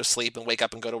 and then go to sleep and wake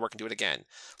up and go to work and do it again.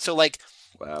 So like,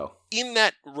 wow. In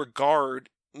that regard,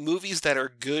 movies that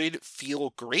are good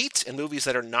feel great, and movies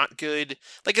that are not good,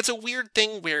 like it's a weird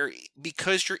thing where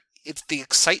because it's the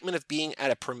excitement of being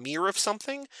at a premiere of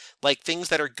something, like things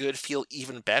that are good feel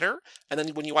even better. And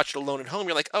then when you watch it alone at home,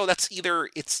 you're like, oh,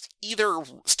 it's either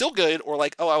still good or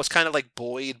like, oh, I was kind of like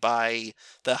buoyed by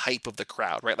the hype of the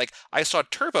crowd, right? Like I saw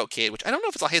Turbo Kid, which I don't know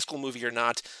if it's a high school movie or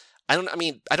not. I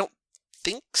don't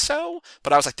think so,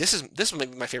 but I was like, this is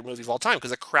maybe my favorite movie of all time because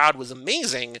the crowd was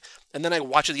amazing. And then I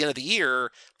watched it at the end of the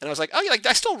year and I was like, oh yeah, like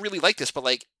I still really like this, but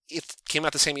like it came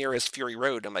out the same year as Fury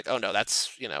Road. I'm like, oh no,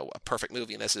 that's, a perfect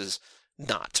movie and this is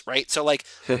not, right? So like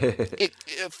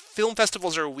film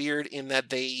festivals are weird in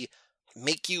that they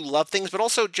make you love things, but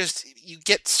also just you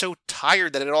get so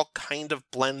tired that it all kind of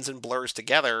blends and blurs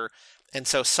together. And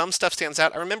so some stuff stands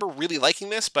out. I remember really liking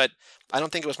this, but I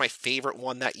don't think it was my favorite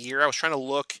one that year. I was trying to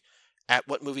look at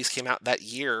what movies came out that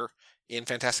year in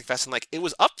Fantastic Fest, and like it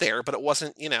was up there, but it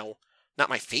wasn't, not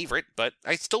my favorite, but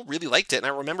I still really liked it. And I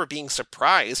remember being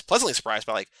pleasantly surprised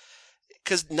by like,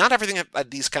 because not everything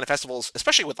at these kind of festivals,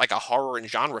 especially with like a horror and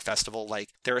genre festival, like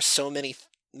there are so many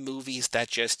movies that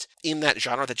just in that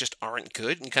genre that just aren't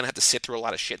good, and you kind of have to sit through a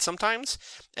lot of shit sometimes.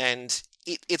 And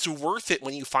it's worth it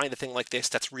when you find a thing like this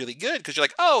that's really good, because you're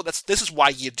like, oh, this is why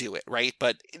you do it, right?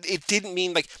 But it didn't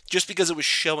mean like just because it was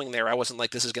showing there, I wasn't like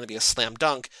this is going to be a slam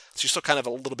dunk. So you're still kind of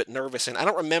a little bit nervous. And I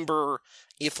don't remember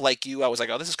if like you, I was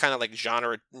like, oh, this is kind of like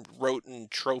genre rote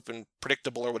and trope and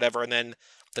predictable or whatever, and then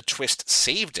the twist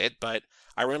saved it. But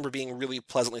I remember being really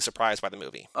pleasantly surprised by the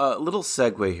movie. A little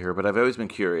segue here, but I've always been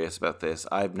curious about this.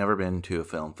 I've never been to a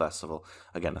film festival,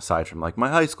 again, aside from like my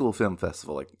high school film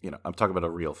festival. Like, I'm talking about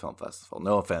a real film festival.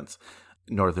 No offense,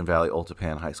 Northern Valley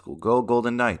Oltapan High School. Go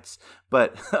Golden Knights.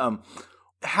 But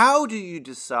how do you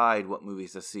decide what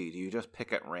movies to see? Do you just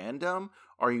pick at random?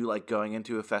 Are you like going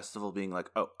into a festival being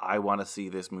like, oh, I want to see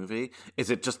this movie?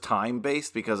 Is it just time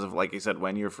based because of, like you said,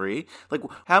 when you're free? Like,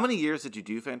 how many years did you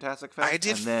do Fantastic Fest? I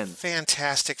did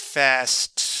Fantastic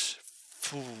Fest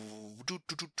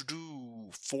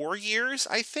 4 years,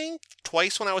 I think.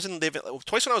 Twice when I was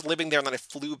living there, and then I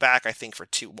flew back, I think, for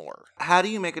 2 more. How do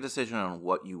you make a decision on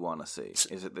what you want to see?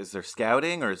 Is there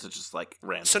scouting, or is it just like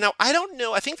random? So now I don't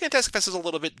know. I think Fantastic Fest is a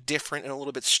little bit different and a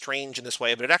little bit strange in this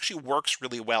way, but it actually works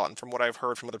really well. And from what I've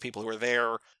heard from other people who were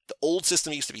there, the old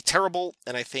system used to be terrible,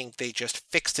 and I think they just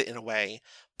fixed it in a way.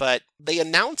 But they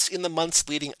announce in the months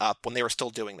leading up when they were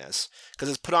still doing this, because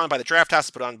it's put on by the Draft House,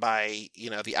 it's put on by,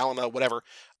 the Alamo, whatever.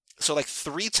 So like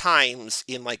 3 times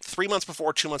in like 3 months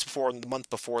before, 2 months before, and the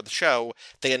month before the show,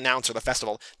 they announce, or the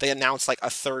festival, they announce like a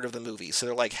third of the movies. So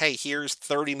they're like, hey, here's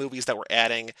 30 movies that we're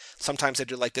adding. Sometimes they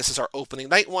do like, this is our opening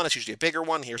night one. It's usually a bigger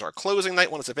one. Here's our closing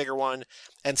night one. It's a bigger one.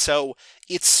 And so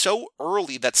it's so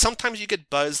early that sometimes you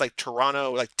get buzz, like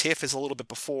Toronto, like TIFF is a little bit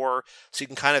before. So you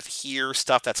can kind of hear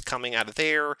stuff that's coming out of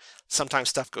there. Sometimes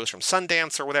stuff goes from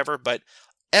Sundance or whatever, but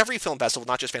every film festival,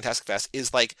 not just Fantastic Fest,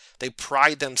 is like they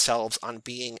pride themselves on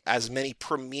being as many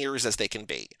premieres as they can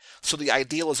be. So the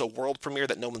ideal is a world premiere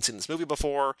that no one's seen this movie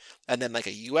before, and then like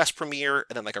a US premiere,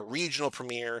 and then like a regional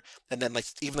premiere, and then like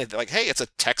even like they're like, hey, it's a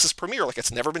Texas premiere, like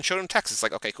it's never been shown in Texas.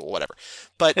 Like, okay, cool, whatever.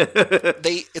 But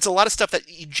it's a lot of stuff that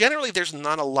generally there's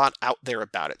not a lot out there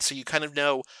about it. So you kind of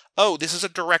know, oh, this is a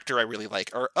director I really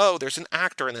like, or oh, there's an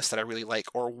actor in this that I really like,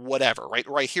 or whatever, right?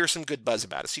 Or I hear some good buzz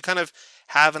about it. So you kind of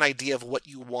have an idea of what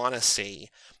you want to see.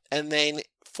 And then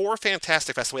for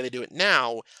Fantastic Fest, the way they do it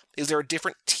now is there are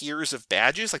different tiers of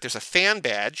badges. Like there's a fan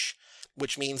badge,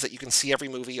 which means that you can see every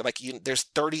movie. Like there's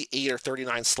 38 or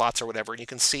 39 slots or whatever, and you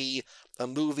can see a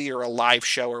movie or a live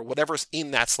show or whatever's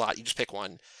in that slot. You just pick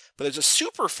one. But there's a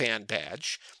super fan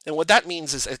badge, and what that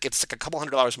means is it's like a couple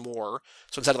 $100 more.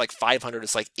 So instead of like $500,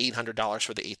 it's like $800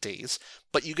 for the 8 days.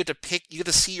 But you get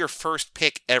to see your first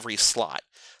pick every slot.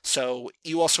 So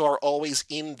you also are always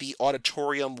in the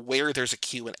auditorium where there's a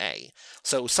Q&A.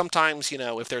 So sometimes,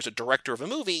 if there's a director of a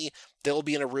movie, they'll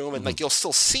be in a room and like you'll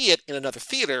still see it in another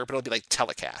theater, but it'll be like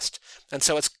telecast. And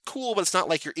so it's cool, but it's not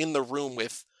like you're in the room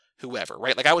with whoever,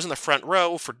 right? Like I was in the front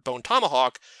row for Bone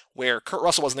Tomahawk, where Kurt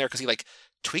Russell wasn't there because he like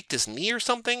tweaked his knee or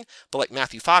something, but like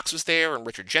Matthew Fox was there and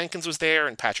Richard Jenkins was there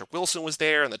and Patrick Wilson was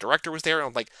there and the director was there, and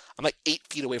I'm like 8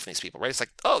 feet away from these people, right? It's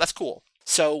like, oh, that's cool.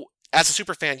 So as a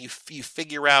super fan, you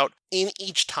figure out in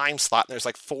each time slot, and there's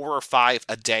like 4 or 5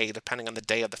 a day depending on the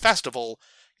day of the festival,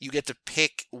 you get to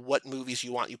pick what movies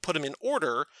you want. You put them in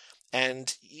order,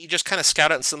 and you just kind of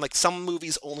scout out. And some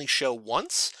movies only show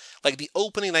once. Like the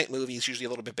opening night movie is usually a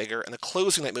little bit bigger, and the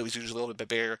closing night movie is usually a little bit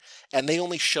bigger, and they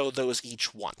only show those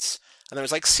each once. And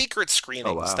there's like secret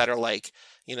screenings that are like,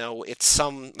 it's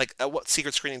some, like, what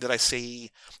secret screening did I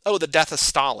see? Oh, The Death of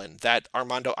Stalin, that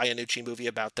Armando Iannucci movie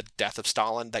about the death of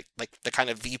Stalin, that like the kind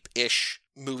of Veep-ish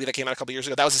movie that came out a couple years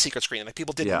ago. That was a secret screening. Like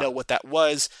people didn't know what that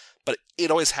was, but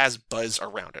it always has buzz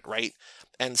around it, right?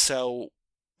 And so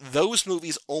those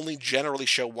movies only generally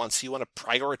show once. You want to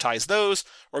prioritize those,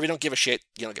 or if you don't give a shit,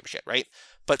 you don't give a shit, right?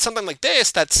 But something like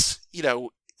this, that's,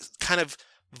 kind of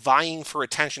vying for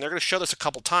attention. They're going to show this a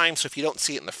couple times, so if you don't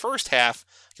see it in the first half,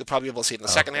 you'll probably be able to see it in the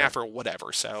second half or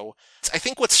whatever. So I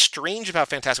think what's strange about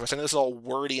Fantastic West, I know this is all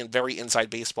wordy and very inside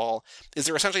baseball, is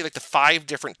there are essentially like the 5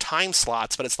 different time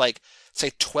slots, but it's like,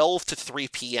 say 12 to 3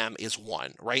 p.m. is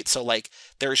one, right? So like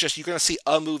there's just, you're going to see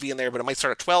a movie in there, but it might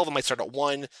start at 12, it might start at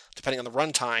 1, depending on the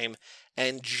runtime.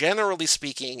 And generally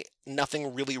speaking,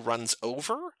 nothing really runs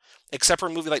over, except for a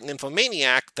movie like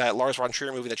Nymphomaniac, that Lars von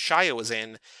Trier movie that Shia was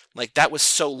in. Like that was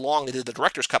so long, they did the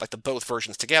director's cut, like the both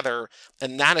versions together.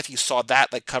 And that, if you saw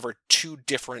that, like covered 2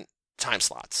 different time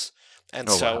slots. And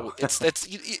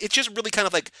it's just really kind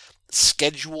of like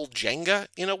schedule Jenga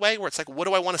in a way, where it's like, what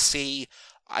do I want to see?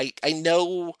 I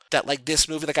know that like this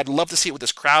movie, like I'd love to see it with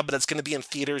this crowd, but it's going to be in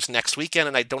theaters next weekend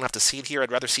and I don't have to see it here. I'd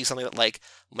rather see something that like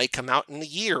might come out in a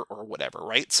year or whatever,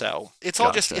 right? So it's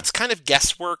all just, it's kind of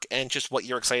guesswork and just what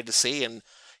you're excited to see. And,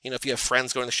 if you have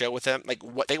friends going to the show with them, like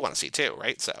what they want to see too,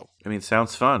 right? So, I mean,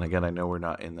 sounds fun. Again, I know we're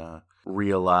not in the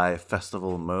real live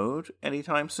festival mode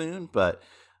anytime soon, but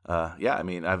I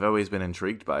mean, I've always been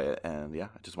intrigued by it, and I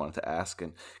just wanted to ask,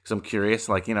 and because I'm curious,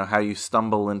 like, how you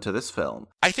stumble into this film.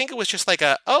 I think it was just like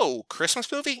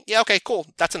Christmas movie? Yeah, okay, cool.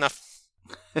 That's enough.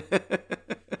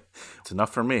 It's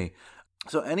enough for me.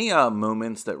 So any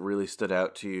moments that really stood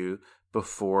out to you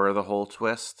before the whole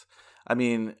twist? I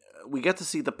mean, we get to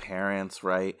see the parents,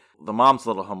 right? The mom's a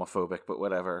little homophobic, but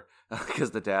whatever, because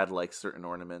the dad likes certain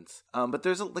ornaments. But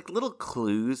there's like little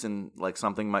clues, and like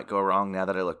something might go wrong now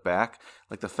that I look back.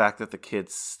 Like the fact that the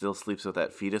kid still sleeps with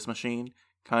that fetus machine,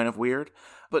 kind of weird.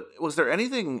 But was there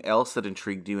anything else that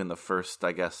intrigued you in the first,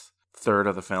 I guess, third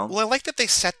of the film? Well, I like that they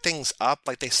set things up.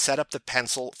 Like they set up the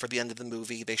pencil for the end of the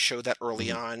movie. They showed that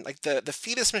early on. Like the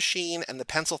fetus machine and the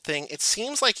pencil thing, it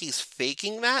seems like he's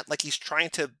faking that. Like he's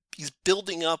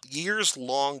building up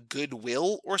years-long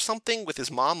goodwill or something with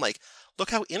his mom. Like, look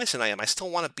how innocent I am. I still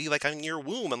want to be like in your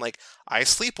womb. And like, I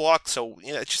sleepwalk. So,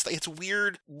 it's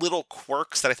weird little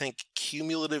quirks that I think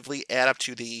cumulatively add up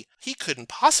to he couldn't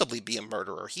possibly be a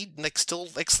murderer. He still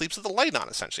sleeps with the light on,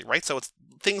 essentially, right? So it's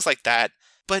things like that.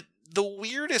 But the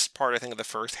weirdest part, I think, of the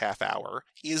first half hour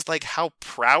is like how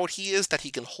proud he is that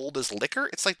he can hold his liquor.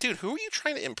 It's like, dude, who are you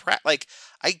trying to impress? Like,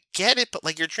 I get it, but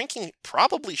like you're drinking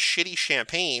probably shitty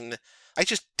champagne. I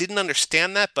just didn't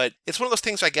understand that, but it's one of those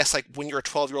things, I guess, like when you're a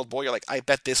 12-year-old boy, you're like, I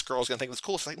bet this girl's gonna think it's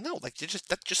cool. It's like, no, like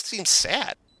that just seems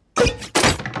sad.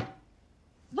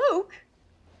 Luke?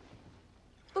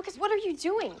 Lucas, what are you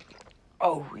doing?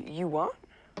 Oh, you what?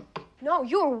 No,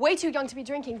 you are way too young to be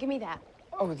drinking. Give me that.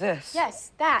 Oh, this?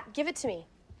 Yes, that. Give it to me.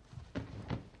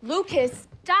 Lucas,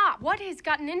 stop. What has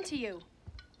gotten into you?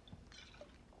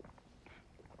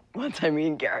 One time me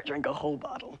and Garrett drank a whole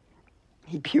bottle.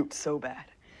 He puked so bad.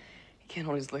 He can't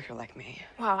hold his liquor like me.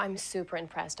 Wow, I'm super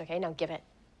impressed, okay? Now give it.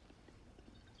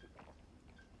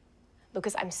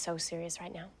 Lucas, I'm so serious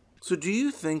right now. So do you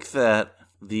think that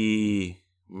the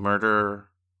murder,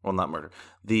 well, not murder,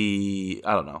 I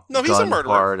don't know. No, he's a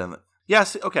murderer.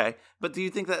 Yes, okay. But do you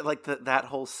think that like that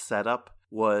whole setup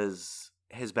was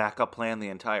his backup plan the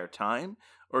entire time?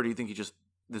 Or do you think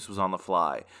this was on the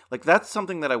fly? Like, that's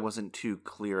something that I wasn't too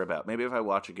clear about. Maybe if I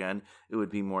watch again, it would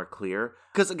be more clear.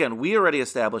 Because, again, we already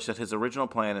established that his original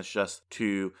plan is just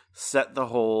to set the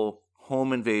whole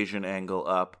home invasion angle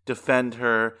up, defend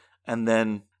her, and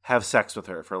then have sex with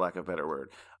her, for lack of a better word.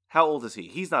 How old is he?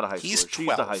 He's not a high schooler. He's She's the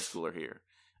 12. high schooler here.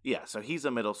 Yeah, so he's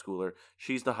a middle schooler.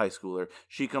 She's the high schooler.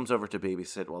 She comes over to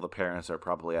babysit while the parents are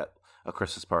probably at a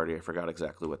Christmas party. I forgot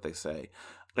exactly what they say.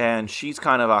 And she's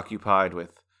kind of occupied with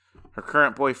her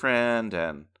current boyfriend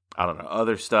and, I don't know,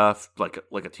 other stuff like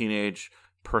a teenage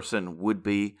person would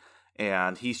be.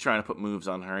 And he's trying to put moves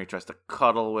on her. He tries to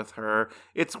cuddle with her.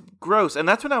 It's gross. And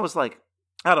that's when I was like,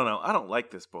 I don't know. I don't like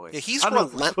this boy. Yeah, he's I don't know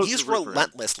if we're supposed he's to root for him.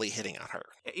 relentlessly hitting on her.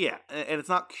 Yeah, and it's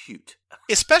not cute.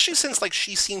 Especially since, like,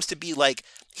 she seems to be, like,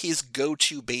 his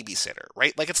go-to babysitter,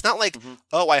 right? Like, it's not like,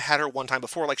 oh, I had her one time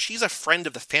before. Like, she's a friend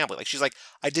of the family. Like, she's like,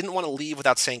 I didn't want to leave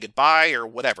without saying goodbye or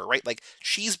whatever, right? Like,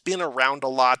 she's been around a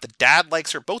lot. The dad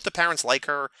likes her. Both the parents like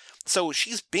her. So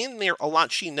she's been there a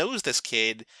lot. She knows this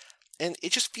kid. And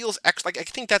it just feels like, I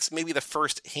think that's maybe the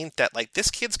first hint that, like, this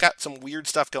kid's got some weird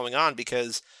stuff going on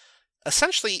because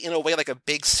essentially, in a way, like a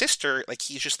big sister, like,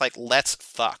 he's just like, let's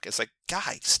fuck. It's like,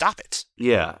 guy, stop it.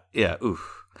 Yeah,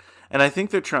 oof. And I think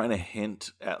they're trying to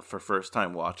hint at, for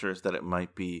first-time watchers, that it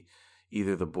might be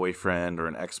either the boyfriend or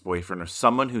an ex-boyfriend or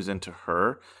someone who's into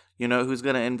her, who's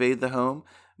going to invade the home.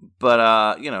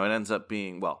 But, it ends up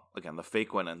being, well, again, the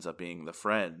fake one ends up being the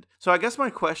friend. So I guess my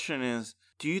question is,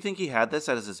 do you think he had this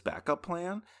as his backup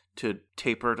plan to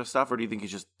tape her to stuff, or do you think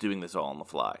he's just doing this all on the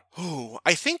fly? Ooh,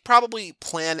 I think probably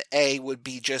plan A would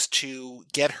be just to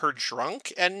get her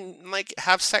drunk and, like,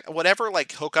 have sex, whatever,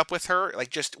 like, hook up with her, like,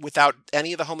 just without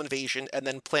any of the home invasion. And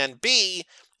then plan B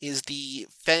is the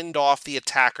fend off the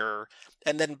attacker.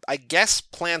 And then I guess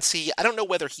plan C, I don't know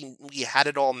whether he had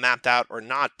it all mapped out or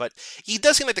not, but he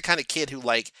does seem like the kind of kid who,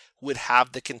 like, would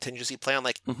have the contingency plan.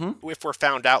 Like, if we're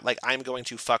found out, like, I'm going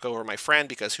to fuck over my friend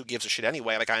because who gives a shit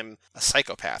anyway? Like, I'm a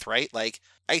psychopath, right? Like,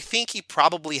 I think he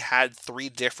probably had 3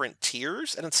 different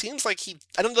tiers, and it seems like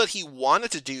I don't know that he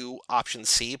wanted to do option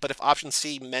C, but if option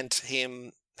C meant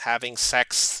him having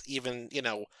sex, even,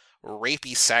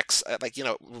 rapey sex, like,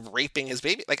 raping his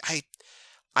baby, like,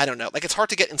 I don't know. Like, it's hard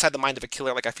to get inside the mind of a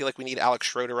killer. Like, I feel like we need Alex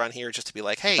Schroeder on here just to be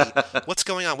like, hey, what's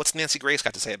going on? What's Nancy Grace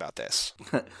got to say about this?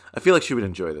 I feel like she would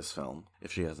enjoy this film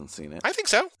if she hasn't seen it. I think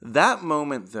so. That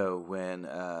moment, though, when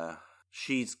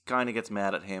she's kind of gets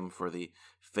mad at him for the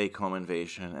fake home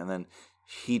invasion, and then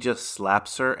he just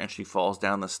slaps her and she falls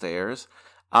down the stairs,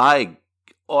 I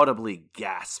audibly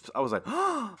gasped. I was like,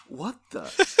 oh, what the?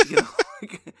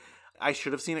 I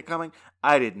should have seen it coming.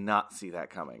 I did not see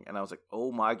that coming. And I was like,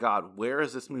 oh my God, where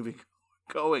is this movie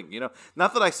going?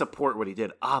 Not that I support what he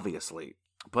did, obviously,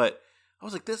 but I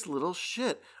was like, this little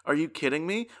shit. Are you kidding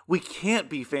me? We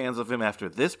can't be fans of him after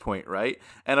this point, right?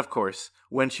 And of course,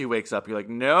 when she wakes up, you're like,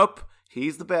 nope,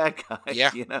 he's the bad guy.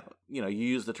 Yeah. You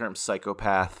use the term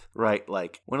psychopath, right?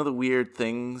 Like, one of the weird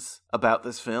things about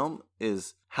this film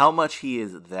is how much he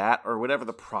is that, or whatever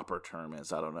the proper term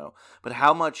is, I don't know, but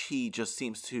how much he just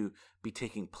seems to be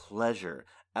taking pleasure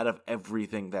out of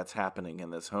everything that's happening in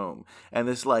this home. And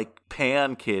this, like,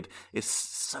 Pan kid is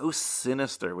so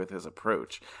sinister with his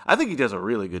approach. I think he does a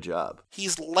really good job.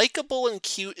 He's likable and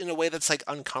cute in a way that's, like,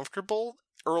 uncomfortable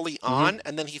early on,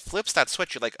 and then he flips that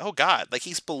switch. You're like, oh God, like,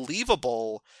 he's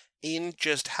believable in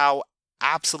just how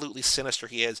absolutely sinister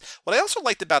he is. What I also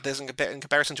liked about this in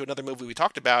comparison to another movie we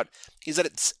talked about is that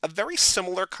it's a very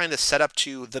similar kind of setup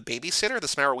to The Babysitter, the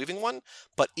Samara Weaving one,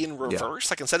 but in reverse.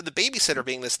 Like, instead of the babysitter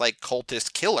being this, like,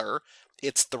 cultist killer,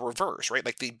 it's the reverse, right?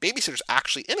 Like, the babysitter's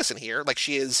actually innocent here. Like,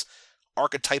 she is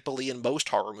archetypally in most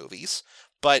horror movies,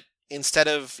 but instead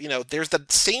of, there's the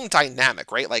same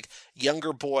dynamic, right? Like,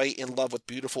 younger boy in love with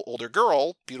beautiful older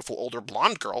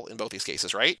blonde girl in both these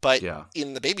cases, right? But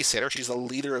in The Babysitter, she's the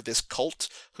leader of this cult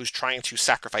who's trying to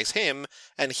sacrifice him.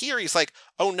 And here he's like,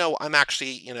 oh no, I'm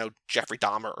actually, Jeffrey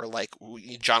Dahmer or, like,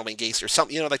 John Wayne Gacy or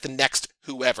something, like the next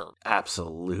whoever.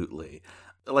 Absolutely.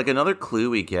 Like, another clue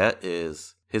we get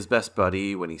is his best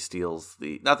buddy when he steals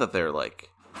not that they're, like,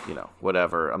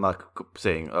 whatever. I'm not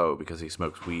saying, oh, because he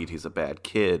smokes weed, he's a bad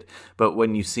kid. But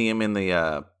when you see him in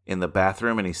the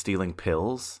bathroom and he's stealing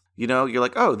pills, you're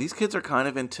like, oh, these kids are kind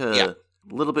of into a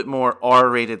little bit more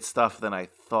R-rated stuff than I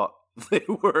thought they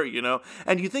were,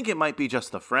 And you think it might be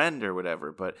just a friend or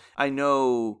whatever, but I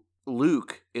know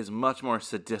Luke is much more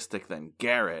sadistic than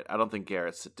Garrett. I don't think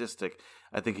Garrett's sadistic.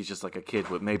 I think he's just like a kid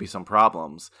with maybe some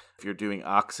problems. If you're doing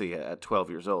Oxy at 12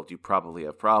 years old, you probably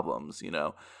have problems,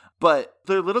 But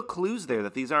there are little clues there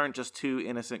that these aren't just 2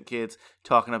 innocent kids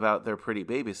talking about their pretty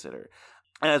babysitter.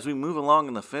 And as we move along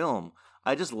in the film,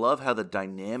 I just love how the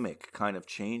dynamic kind of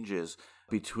changes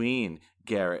between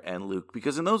Garrett and Luke,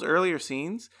 because in those earlier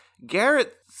scenes,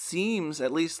 Garrett seems,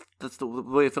 at least that's the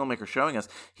way the filmmaker's showing us,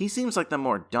 he seems like the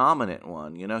more dominant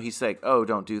one. You know, he's like, oh,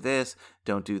 don't do this,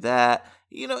 don't do that.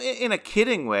 You know, in a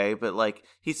kidding way, but like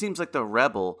he seems like the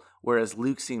rebel, whereas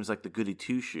Luke seems like the goody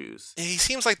two-shoes. He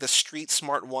seems like the street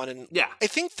smart one, and Yeah. I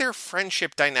think their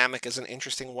friendship dynamic is an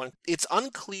interesting one. It's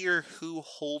unclear who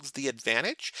holds the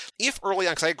advantage. If early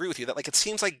on, because I agree with you, that like it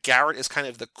seems like Garrett is kind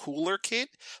of the cooler kid,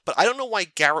 but I don't know why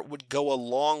Garrett would go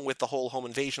along with the whole home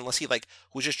invasion unless he like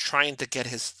was just trying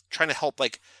to help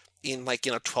like in like,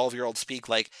 you know, 12-year-old speak,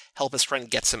 like help his friend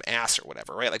get some ass or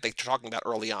whatever, right? Like they're talking about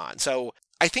early on. So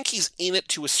I think he's in it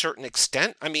to a certain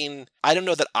extent. I mean, I don't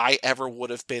know that I ever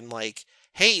would have been like,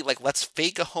 hey, like, let's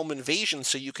fake a home invasion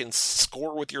so you can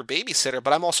score with your babysitter,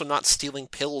 but I'm also not stealing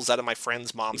pills out of my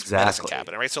friend's mom's medicine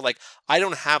cabinet, right? So, like, I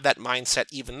don't have that mindset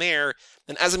even there.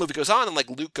 And as the movie goes on, and, like,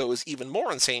 Luke goes even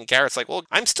more insane, Garrett's like, well,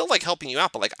 I'm still, like, helping you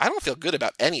out, but, like, I don't feel good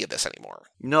about any of this anymore.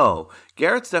 No,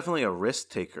 Garrett's definitely a risk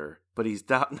taker, but he's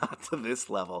not to this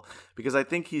level, because I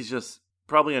think he's just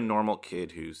probably a normal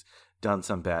kid who's done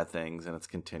some bad things and it's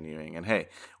continuing. And hey,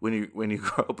 when you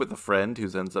grow up with a friend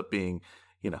who ends up being,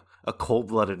 you know, a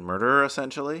cold-blooded murderer,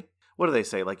 essentially, what do they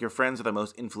say? Like, your friends are the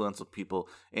most influential people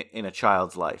in a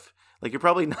child's life. Like, you're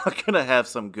probably not going to have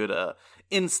some good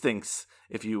instincts,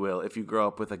 if you will, if you grow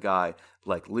up with a guy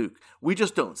like Luke. We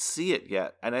just don't see it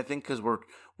yet. And I think because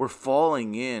we're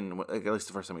falling in, like, at least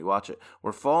the first time we watch it,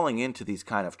 we're falling into these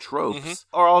kind of tropes.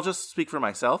 Mm-hmm. Or I'll just speak for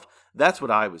myself. That's what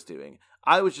I was doing.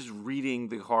 I was just reading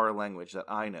the horror language that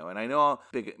I know. And I know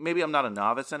maybe I'm not a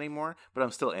novice anymore, but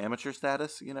I'm still amateur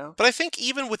status, you know? But I think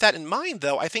even with that in mind,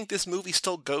 though, I think this movie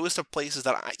still goes to places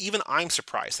that I'm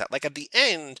surprised at. Like, at the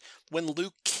end, when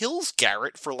Luke kills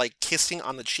Garrett for, like, kissing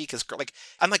on the cheek, like,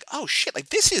 I'm like, oh, shit, like,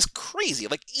 this is crazy.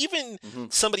 Like, even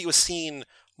somebody who has seen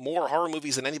more horror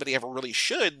movies than anybody ever really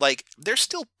should, like, there's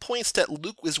still points that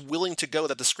Luke is willing to go,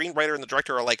 that the screenwriter and the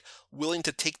director are, like, willing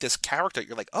to take this character.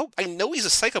 You're like, oh, I know he's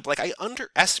a psycho, but, like, I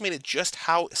underestimated just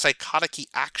how psychotic he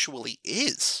actually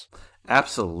is.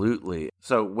 Absolutely.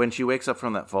 So when she wakes up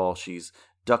from that fall, she's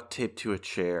duct taped to a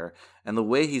chair, and the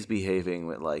way he's behaving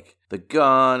with, like, the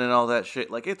gun and all that shit,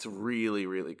 like, it's really,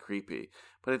 really creepy.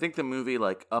 But I think the movie,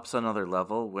 like, ups another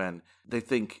level when they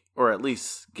think, or at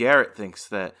least Garrett thinks,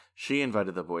 that she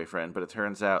invited the boyfriend, but it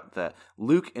turns out that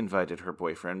Luke invited her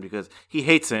boyfriend because he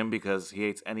hates him, because he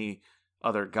hates any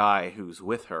other guy who's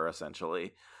with her,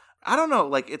 essentially. I don't know,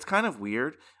 like, it's kind of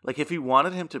weird. Like, if he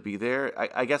wanted him to be there,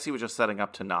 I guess he was just setting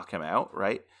up to knock him out,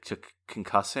 right? To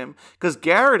concuss him. Because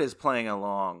Garrett is playing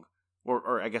along,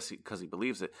 or I guess because he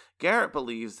believes it. Garrett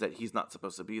believes that he's not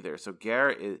supposed to be there. So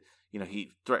Garrett is, you know,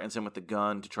 he threatens him with the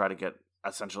gun to try to get,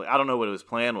 essentially, I don't know what his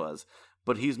plan was,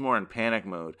 but he's more in panic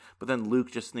mode. But then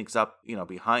Luke just sneaks up, you know,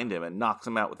 behind him and knocks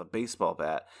him out with a baseball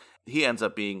bat. He ends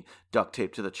up being duct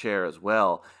taped to the chair as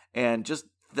well. And just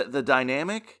the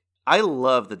dynamic, I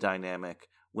love the dynamic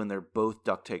when they're both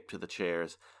duct taped to the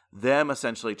chairs. Them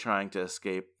essentially trying to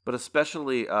escape, but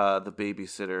especially the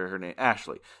babysitter, her name,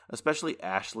 Ashley. Especially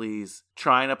Ashley's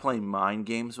trying to play mind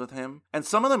games with him. And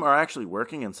some of them are actually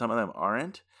working and some of them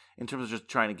aren't, in terms of just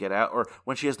trying to get out. Or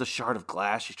when she has the shard of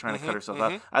glass, she's trying to cut herself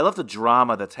out. I love the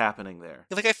drama that's happening there.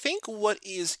 Like, I think what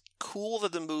is cool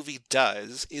that the movie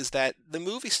does is that the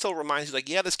movie still reminds you, like,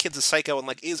 yeah, this kid's a psycho and,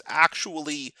 like, is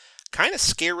actually kind of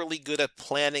scarily good at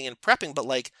planning and prepping, but,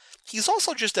 like, he's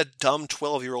also just a dumb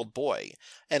 12-year-old boy.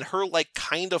 And her, like,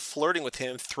 kind of flirting with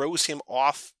him throws him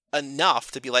off enough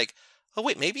to be like, oh,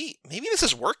 wait, maybe this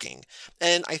is working.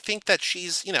 And I think that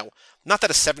she's, you know, not that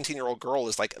a 17-year-old girl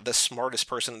is, like, the smartest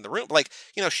person in the room, but, like,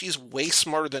 you know, she's way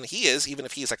smarter than he is, even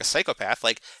if he's, like, a psychopath.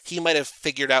 Like, he might have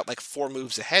figured out, like, 4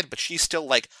 moves ahead, but she's still,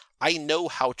 like, I know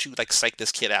how to, like, psych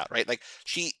this kid out, right? Like,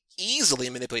 she easily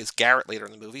manipulates Garrett later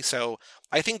in the movie, so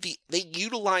I think they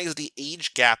utilize the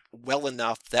age gap well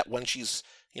enough that when she's,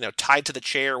 you know, tied to the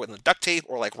chair with the duct tape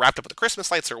or, like, wrapped up with the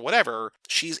Christmas lights or whatever,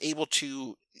 she's able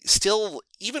to still,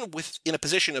 even with in a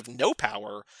position of no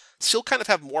power, still kind of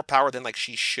have more power than, like,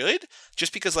 she should,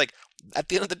 just because, like, at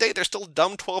the end of the day, they're still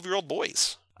dumb 12-year-old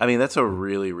boys. I mean, that's a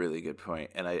really, really good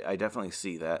point, and I definitely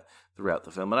see that throughout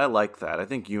the film, and I like that. I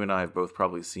think you and I have both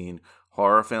probably seen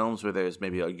horror films where there's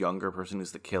maybe a younger person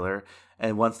who's the killer,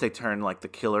 and once they turn, like, the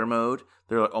killer mode,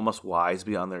 they're, like, almost wise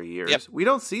beyond their years. Yep. We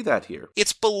don't see that here.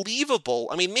 It's believable.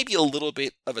 I mean, maybe a little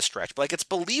bit of a stretch, but, like, it's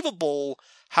believable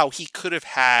how he could have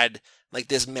had, like,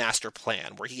 this master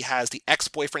plan where he has the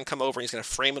ex-boyfriend come over and he's going to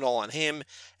frame it all on him,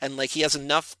 and, like, he has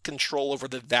enough control over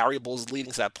the variables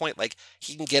leading to that point, like,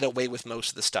 he can get away with most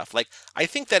of the stuff. Like, I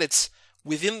think that it's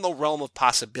within the realm of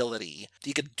possibility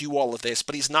he could do all of this,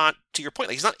 but he's not, to your point,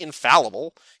 like, he's not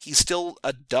infallible. He's still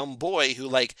a dumb boy who,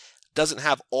 like, doesn't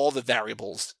have all the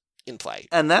variables in play.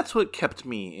 And that's what kept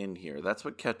me in here. That's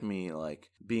what kept me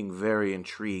like being very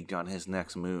intrigued on his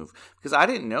next move, because I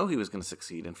didn't know he was going to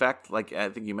succeed. In fact, like I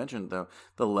think you mentioned, the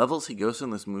levels he goes to in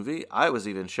this movie, I was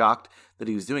even shocked that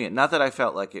he was doing it. Not that I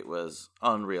felt like it was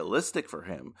unrealistic for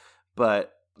him,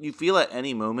 but you feel at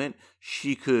any moment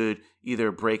she could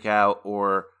either break out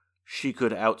or she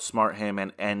could outsmart him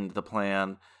and end the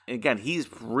plan. And again, he's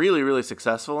really, really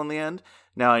successful in the end.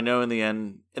 Now I know in the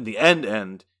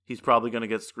end, he's probably going to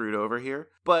get screwed over here,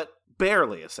 but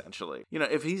barely, essentially. You know,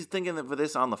 if he's thinking of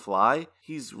this on the fly,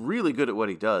 he's really good at what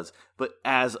he does, but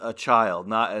as a child,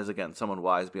 not as, again, someone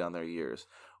wise beyond their years.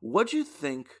 What'd you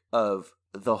think of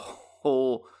the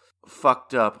whole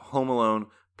fucked up Home Alone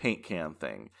paint can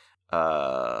thing?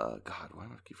 God, why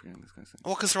do I keep forgetting this guy's name?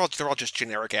 Well, because they're all just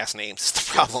generic ass names. It's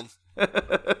the problem.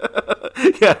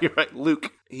 Yeah, you're right.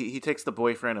 Luke. He takes the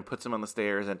boyfriend and puts him on the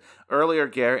stairs. And earlier,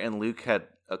 Garrett and Luke had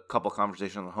a couple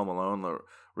conversations on Home Alone, the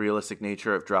realistic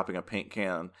nature of dropping a paint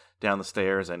can down the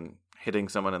stairs and hitting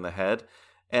someone in the head.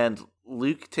 And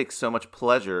Luke takes so much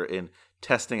pleasure in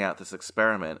testing out this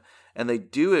experiment. And they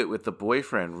do it with the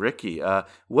boyfriend, Ricky.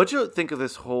 What'd you think of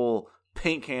this whole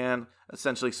paint can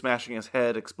essentially smashing his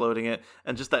head, exploding it,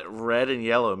 and just that red and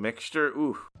yellow mixture?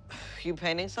 Ooh. You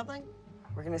painting something?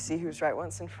 We're gonna see who's right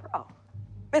once and for all.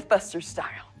 Mythbusters style.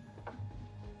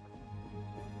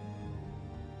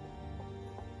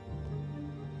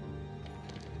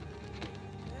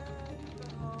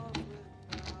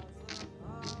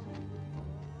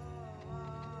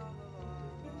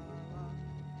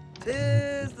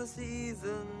 Tis the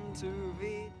season to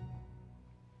be.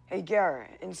 Hey,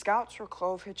 Garrett, in Scouts were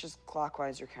clove hitches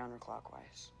clockwise or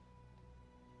counterclockwise?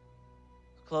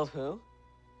 Clove who?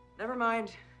 Never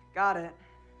mind. Got it.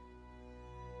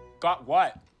 Got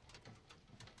what?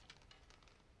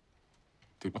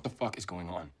 Dude, what the fuck is going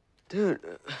on? Dude,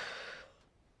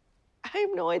 I have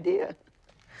no idea.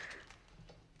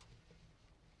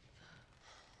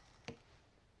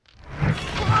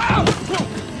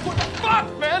 What the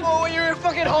fuck, man? Oh, you're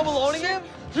fucking Home Alone again?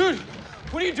 Dude,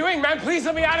 what are you doing, man? Please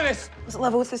let me out of this. Was it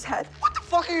level with his head? What the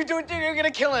fuck are you doing? Dude, you're gonna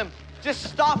kill him. Just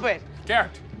stop it.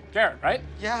 Garrett, right?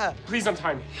 Yeah. Please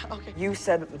untie me. Okay. You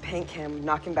said that the paint can would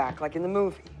knock him back, like in the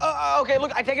movie. Okay,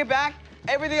 look, I take it back.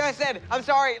 Everything I said. I'm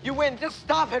sorry. You win. Just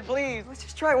stop it, please. Let's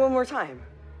just try it one more time.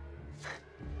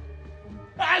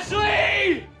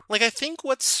 Ashley! Like, I think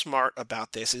what's smart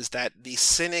about this is that the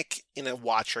cynic in a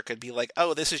watcher could be like,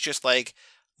 oh, this is just like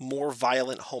more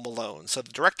violent Home Alone. So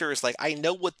the director is like, I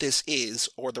know what this is,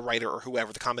 or the writer, or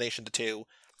whoever, the combination of the two.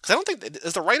 Because I don't think,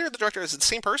 is the writer or the director, is it the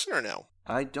same person or no?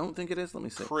 I don't think it is. Let me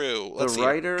see. Crew. The Let's see.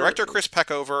 writer... Director Chris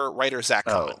Peckover, writer Zach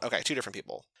Kahn. Oh. Okay, two different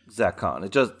people. Zach Kahn.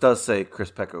 It just does say Chris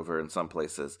Peckover in some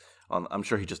places. I'm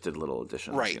sure he just did little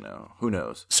additions, Right. you know. Who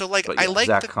knows? So, like, But I yeah, like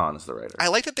Zach that, Kahn is the writer. I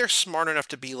like that they're smart enough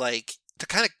to be like, to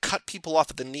kind of cut people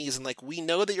off at the knees and like, we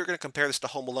know that you're going to compare this to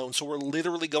Home Alone, so we're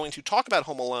literally going to talk about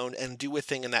Home Alone and do a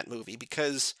thing in that movie,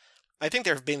 because I think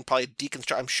there have been probably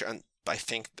I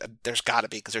think there's got to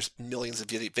be, because there's millions of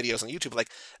videos on YouTube, like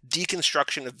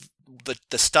deconstruction of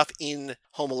the stuff in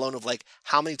Home Alone of like,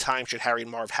 how many times should Harry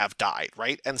and Marv have died,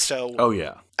 right? And so Oh,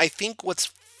 yeah. I think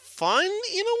what's fun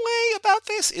in a way about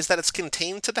this is that it's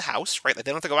contained to the house, right? Like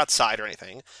they don't have to go outside or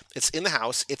anything. It's in the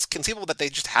house. It's conceivable that they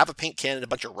just have a paint can and a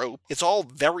bunch of rope. It's all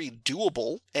very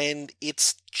doable, and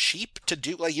it's cheap to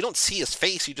do. Like, you don't see his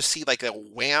face. You just see like a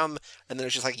wham, and then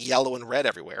there's just like yellow and red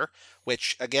everywhere,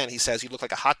 which again, he says you look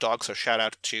like a hot dog. So shout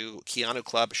out to Keanu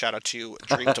Club. Shout out to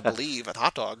Dream to Believe and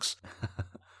hot dogs.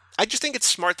 I just think it's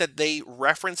smart that they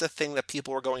reference a thing that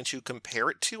people are going to compare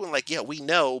it to, and like, yeah, we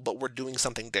know, but we're doing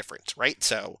something different, right?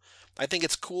 So I think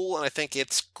it's cool, and I think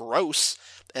it's gross,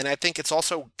 and I think it's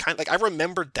also kind of like, I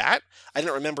remembered that. I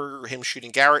didn't remember him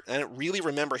shooting Garrett, and I didn't really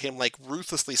remember him like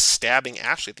ruthlessly stabbing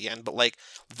Ashley at the end, but like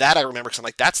that I remember, because I'm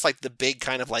like, that's like the big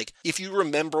kind of like, if you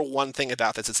remember one thing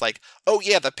about this, it's like, oh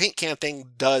yeah, the paint can thing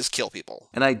does kill people.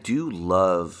 And I do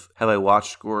love, have I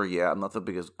watched gore? Yeah, I'm not the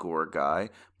biggest gore guy,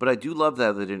 but I do love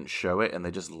that they didn't show it and they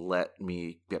just let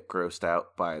me get grossed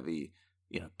out by the,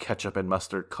 you know, ketchup and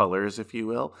mustard colors, if you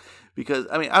will. Because,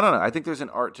 I mean, I don't know. I think there's an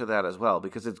art to that as well,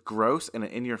 because it's gross and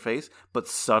in your face, but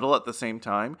subtle at the same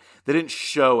time. They didn't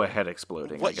show a head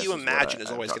exploding. What you imagine is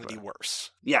always going to be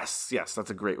worse. Yes, that's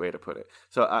a great way to put it.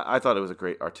 So I thought it was a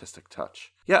great artistic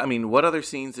touch. Yeah, I mean, what other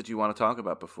scenes did you want to talk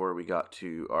about before we got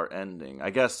to our ending?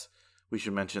 I guess we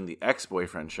should mention the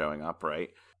ex-boyfriend showing up, right?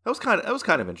 That was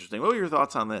kind of interesting. What were your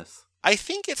thoughts on this? I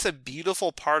think it's a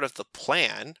beautiful part of the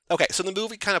plan. Okay, so the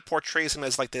movie kind of portrays him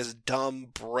as like this dumb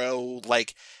bro,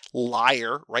 like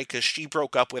liar, right? Because she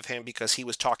broke up with him because he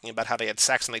was talking about how they had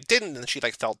sex and they didn't, and she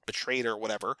like felt betrayed or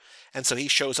whatever. And so he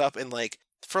shows up and like,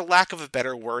 for lack of a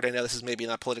better word, I know this is maybe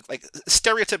not political, like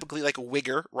stereotypically like a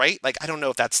wigger, right? Like, I don't know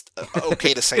if that's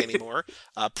okay to say anymore.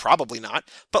 Probably not.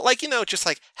 But like, just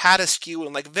like had a skew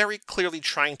and like very clearly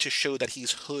trying to show that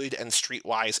he's hood and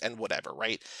streetwise and whatever,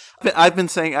 right? I've been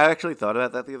saying, I actually thought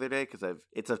about that the other day because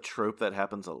it's a trope that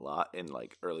happens a lot in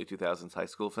like early 2000s high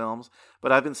school films.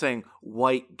 But I've been saying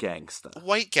white gangsta.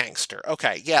 White gangster.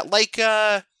 Okay. Yeah. Like,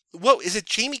 whoa, is it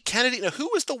Jamie Kennedy? No, who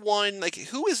was the one, like,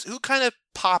 who kind of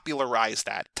popularized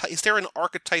that? Is there an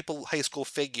archetypal high school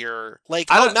figure? Like,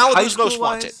 Malibu's Most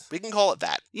Wanted. We can call it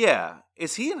that. Yeah.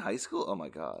 Is he in high school? Oh my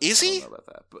God. Is he? I don't know about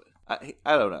that, but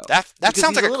I don't know. That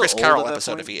sounds like a Chris Carroll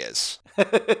episode if he is.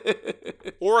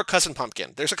 Or a Cousin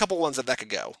Pumpkin. There's a couple ones that could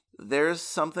go. There's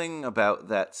something about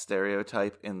that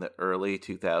stereotype in the early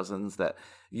 2000s that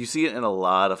you see it in a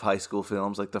lot of high school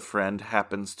films. Like the friend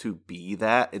happens to be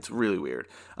that. It's really weird.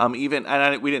 We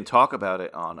didn't talk about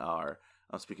it on our.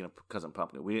 I'm speaking of Cousin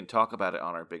Pumpkin. We didn't talk about it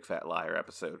on our Big Fat Liar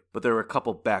episode, but there were a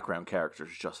couple background characters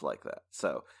just like that.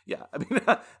 So yeah, I mean,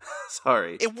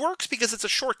 sorry. It works because it's a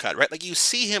shortcut, right? Like you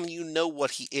see him, you know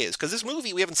what he is. Because this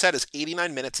movie, we haven't said, is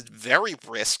 89 minutes. It's very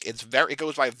brisk. It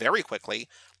goes by very quickly.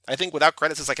 I think without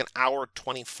credits, it's like an hour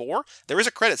 24. There is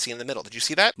a credit scene in the middle. Did you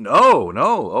see that? No.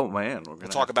 Oh man, we'll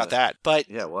talk about that. But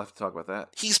yeah, we'll have to talk about that.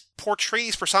 He's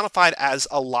personified as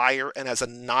a liar and as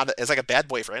like a bad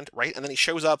boyfriend, right? And then he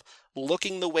shows up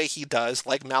looking the way he does,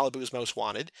 like Malibu's Most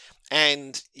Wanted,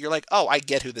 and you're like, oh, I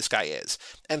get who this guy is.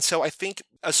 And so I think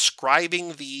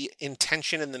ascribing the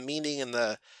intention and the meaning and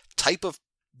the type of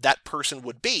that person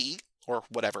would be, or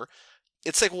whatever.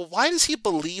 It's like, well, why does he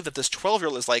believe that this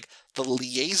 12-year-old is like the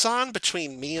liaison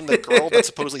between me and the girl that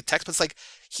supposedly texts? But it's like,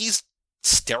 he's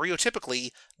stereotypically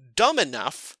dumb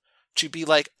enough to be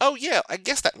like, oh yeah, I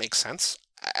guess that makes sense.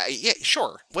 Yeah,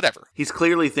 sure, whatever. He's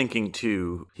clearly thinking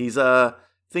too. He's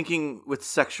thinking with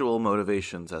sexual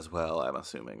motivations as well, I'm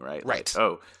assuming, right? Right. Like,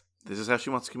 oh, this is how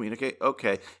she wants to communicate?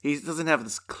 Okay. He doesn't have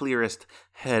this clearest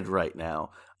head right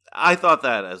now. I thought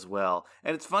that as well.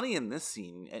 And it's funny in this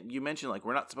scene, and you mentioned, like,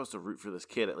 we're not supposed to root for this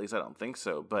kid. At least I don't think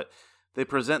so. But they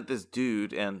present this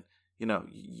dude, and,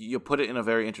 you put it in a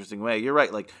very interesting way. You're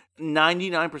right. Like,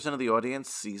 99% of the audience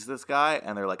sees this guy,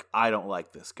 and they're like, I don't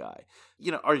like this guy.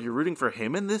 Are you rooting for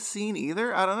him in this scene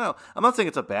either? I don't know. I'm not saying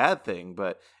it's a bad thing,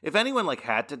 but if anyone, like,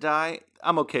 had to die,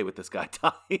 I'm okay with this guy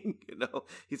dying.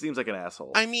 He seems like an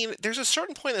asshole. I mean, there's a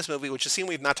certain point in this movie, which is a scene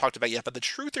we've not talked about yet, but the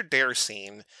Truth or Dare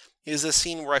scene is a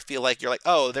scene where I feel like you're like,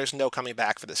 oh, there's no coming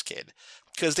back for this kid.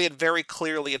 Because they had very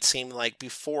clearly, it seemed like,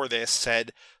 before this,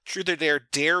 said, Truth or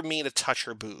dare me to touch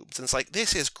her boobs. And it's like,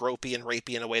 this is gropey and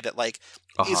rapey in a way that, like,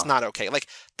 is not okay. Like,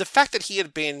 the fact that he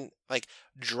had been, like,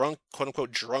 drunk,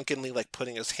 quote-unquote, drunkenly, like,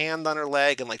 putting his hand on her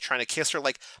leg and, like, trying to kiss her,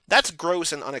 like, that's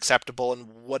gross and unacceptable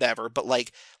and whatever. But,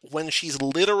 like, when she's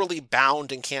literally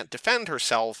bound and can't defend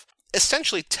herself,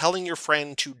 essentially telling your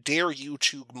friend to dare you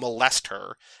to molest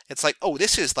her, it's like, oh,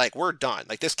 this is like, we're done.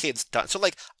 Like, this kid's done. So,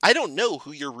 like, I don't know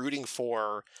who you're rooting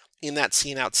for in that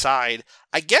scene outside.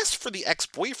 I guess for the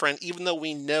ex-boyfriend, even though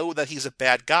we know that he's a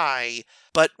bad guy,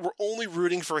 but we're only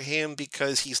rooting for him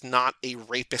because he's not a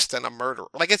rapist and a murderer.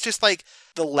 Like, it's just like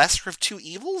the lesser of two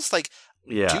evils. Like,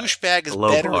 yeah, douchebag is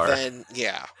better than,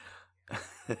 yeah.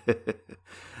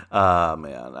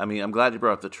 Man. I mean, I'm glad you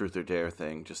brought up the Truth or Dare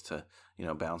thing just to,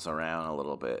 bounce around a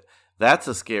little bit. That's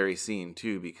a scary scene,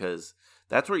 too, because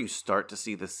that's where you start to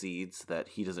see the seeds that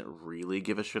he doesn't really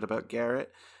give a shit about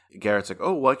Garrett. Garrett's like,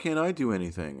 oh, why can't I do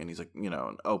anything? And he's like,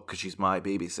 oh, because she's my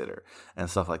babysitter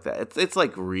and stuff like that. It's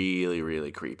like really,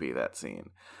 really creepy, that scene.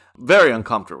 Very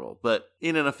uncomfortable, but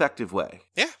in an effective way.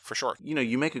 Yeah, for sure.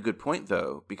 You make a good point,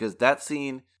 though, because that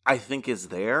scene, I think, is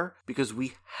there because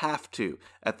we have to,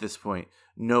 at this point,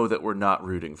 know that we're not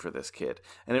rooting for this kid.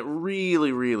 And it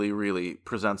really, really, really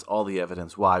presents all the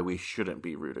evidence why we shouldn't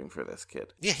be rooting for this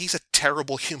kid. Yeah, he's a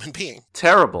terrible human being.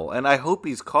 Terrible. And I hope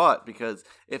he's caught, because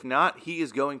if not, he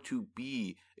is going to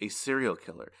be a serial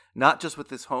killer. Not just with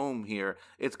this home here.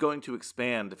 It's going to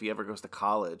expand if he ever goes to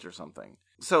college or something.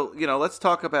 So, let's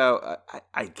talk about,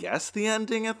 I guess, the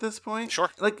ending at this point. Sure.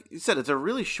 Like you said, it's a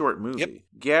really short movie. Yep.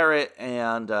 Garrett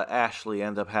and Ashley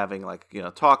end up having,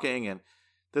 talking, and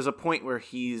there's a point where do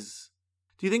you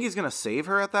think he's going to save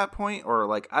her at that point? Or,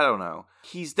 I don't know.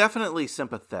 He's definitely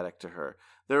sympathetic to her.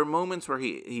 There are moments where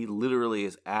he literally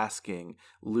is asking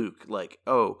Luke,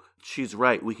 oh, she's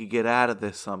right, we could get out of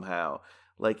this somehow.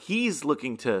 He's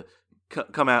looking to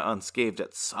come out unscathed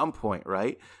at some point,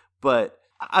 right? But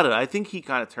I don't know. I think he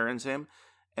kind of turns him,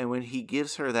 and when he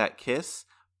gives her that kiss,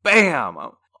 bam!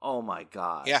 Oh my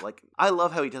god! Yeah. Like, I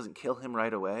love how he doesn't kill him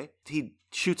right away. He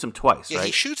shoots him twice, Yeah, right?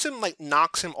 he shoots him, like,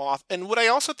 knocks him off. And what I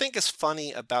also think is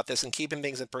funny about this and keeping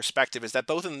things in perspective is that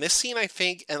both in this scene, I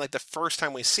think, and, like, the first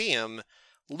time we see him,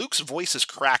 Luke's voice is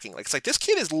cracking. Like, it's like, this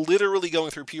kid is literally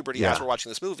going through puberty as we're watching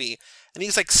this movie, and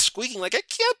he's, like, squeaking, like, I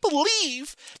can't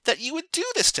believe that you would do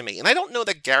this to me. And I don't know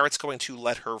that Garrett's going to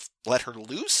let her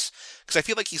loose, because I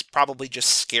feel like he's probably just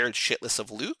scared shitless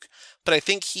of Luke, but I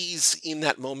think he's, in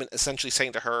that moment, essentially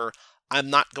saying to her, I'm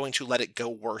not going to let it go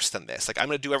worse than this. Like, I'm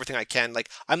going to do everything I can. Like,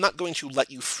 I'm not going to let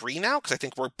you free now, because I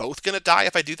think we're both going to die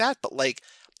if I do that, but, like,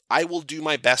 I will do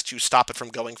my best to stop it from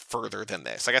going further than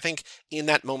this. Like, I think in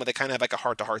that moment, they kind of have, like, a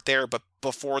heart-to-heart there, but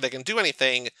before they can do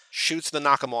anything, shoots the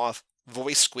knock him off,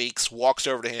 voice squeaks, walks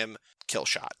over to him, kill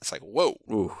shot. It's like, whoa.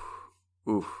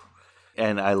 Ooh.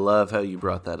 And I love how you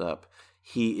brought that up.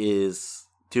 He is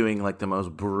doing, like, the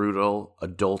most brutal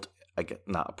adult, I get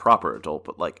not a proper adult,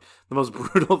 but like the most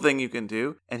brutal thing you can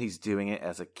do, and he's doing it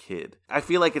as a kid. I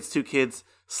feel like it's two kids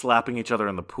slapping each other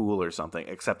in the pool or something,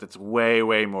 except it's way,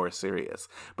 way more serious.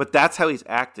 But that's how he's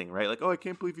acting, right? Like, oh, I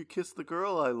can't believe you kissed the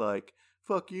girl I like.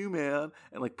 Fuck you, man.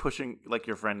 And like pushing like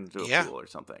your friend into a pool or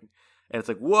something. And it's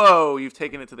like, whoa, you've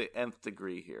taken it to the nth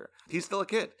degree here. He's still a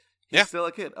kid. He's still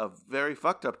a kid, a very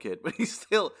fucked up kid, but he's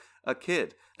still a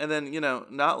kid. And then,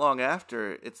 not long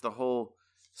after, it's the whole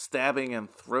stabbing and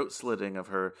throat slitting of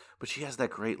her, but she has that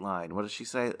great line. What does she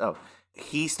say? Oh,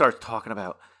 he starts talking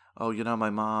about, my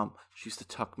mom, she used to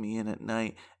tuck me in at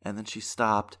night, and then she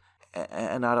stopped,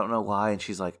 and I don't know why, and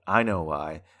she's like, I know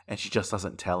why, and she just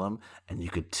doesn't tell him, and you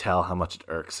could tell how much it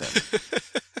irks him.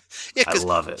 Yeah, I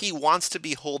love it. He wants to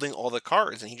be holding all the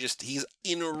cards, and he's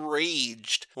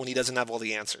enraged when he doesn't have all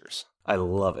the answers. I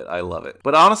love it.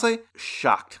 But honestly,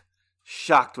 shocked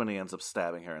when he ends up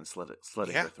stabbing her and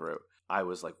slitting her throat. I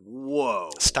was like, whoa.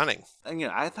 Stunning. And,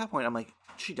 at that point, I'm like,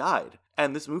 she died.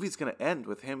 And this movie's going to end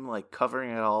with him, like,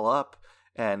 covering it all up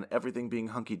and everything being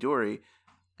hunky-dory.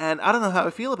 And I don't know how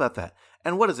I feel about that.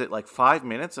 And what is it, like 5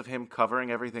 minutes of him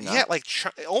covering everything up? Yeah, like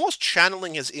almost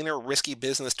channeling his inner risky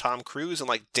business Tom Cruise and,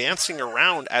 like, dancing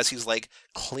around as he's, like,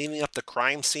 cleaning up the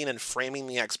crime scene and framing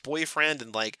the ex-boyfriend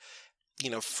and, like,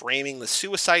 framing the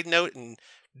suicide note and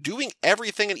doing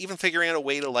everything and even figuring out a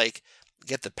way to, like,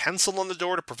 get the pencil on the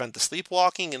door to prevent the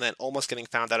sleepwalking and then almost getting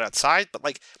found out outside. But,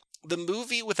 like, the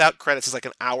movie without credits is like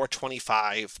an hour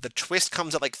 25. The twist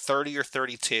comes at like 30 or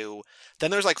 32.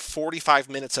 Then there's like 45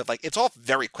 minutes of like, it's all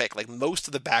very quick. Like most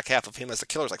of the back half of him as the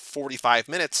killer is like 45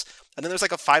 minutes. And then there's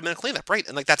like a 5-minute cleanup, right?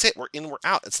 And like, that's it. We're in, we're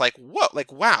out. It's like, whoa,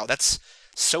 like, wow, that's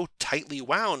so tightly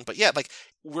wound. But yeah, like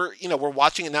we're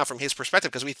watching it now from his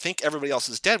perspective because we think everybody else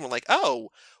is dead. And we're like,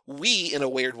 oh, we, in a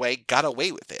weird way, got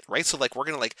away with it, right? So, like, we're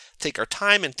going to, like, take our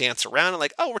time and dance around and,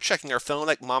 like, oh, we're checking our phone,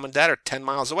 like, mom and dad are 10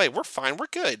 miles away. We're fine. We're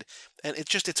good. And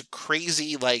it's a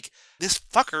crazy, like, this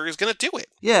fucker is going to do it.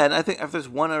 Yeah, and I think if there's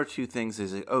one or two things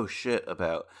he's like, oh, shit,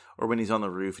 about, or when he's on the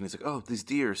roof and he's like, oh, these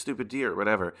deer, stupid deer,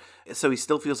 whatever. So he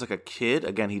still feels like a kid.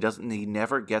 Again, he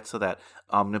never gets to that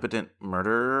omnipotent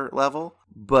murderer level,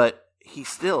 but he's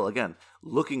still, again,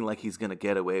 looking like he's going to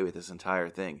get away with this entire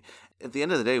thing. At the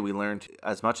end of the day, we learned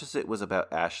as much as it was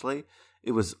about Ashley,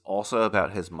 it was also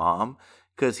about his mom,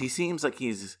 because he seems like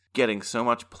he's getting so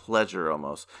much pleasure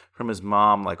almost from his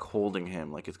mom, like holding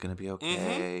him, like it's going to be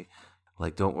okay.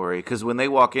 Like, don't worry. Because when they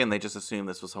walk in, they just assume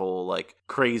this was whole like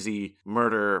crazy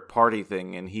murder party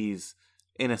thing, and he's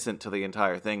innocent to the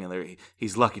entire thing, and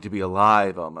he's lucky to be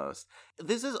alive almost.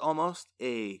 This is almost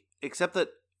except that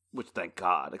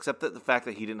the fact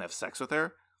that he didn't have sex with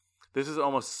her, this is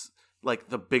almost like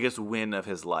the biggest win of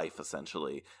his life,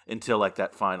 essentially, until like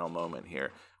that final moment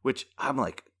here, which I'm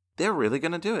like, they're really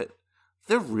going to do it.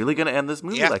 They're really going to end this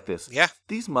movie like this. Yeah.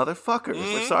 These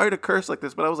motherfuckers. Like, sorry to curse like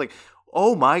this, but I was like,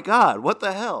 oh my God, what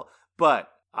the hell? But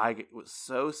I was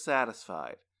so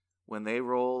satisfied when they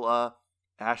roll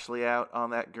Ashley out on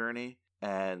that gurney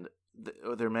and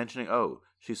they're mentioning, oh,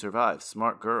 she survived.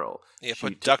 Smart girl. Yeah,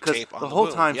 put duct tape on the whole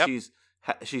wound. time Yep.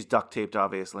 she's duct taped,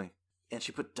 obviously. And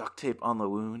she put duct tape on the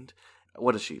wound.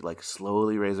 What does she, like,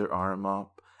 slowly raise her arm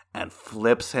up and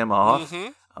flips him off?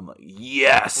 Mm-hmm. I'm like,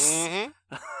 yes! Mm-hmm.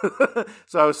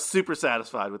 So I was super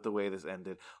satisfied with the way this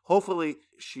ended. Hopefully,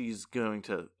 she's going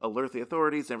to alert the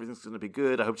authorities. Everything's going to be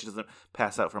good. I hope she doesn't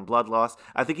pass out from blood loss.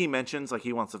 I think he mentions, like,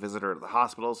 he wants to visit her at the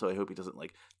hospital, so I hope he doesn't,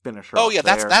 like, finish her off yeah,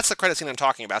 there. that's the credit scene I'm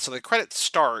talking about. So the credits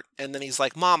start, and then he's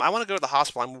like, Mom, I want to go to the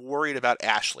hospital. I'm worried about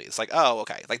Ashley. It's like, oh,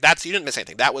 okay. Like, you didn't miss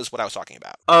anything. That was what I was talking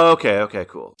about. Oh, okay,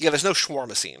 cool. Yeah, there's no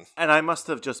shawarma scene. And I must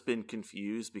have just been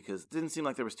confused because it didn't seem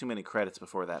like there was too many credits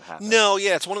before that happened. No,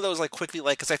 yeah, it's one of those, like, quickly,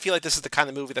 like, because I feel like this is the kind kind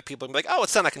of movie that people are like, oh,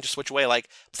 it's done, I can just switch away. Like,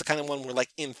 it's the kind of one where, like,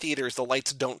 in theaters, the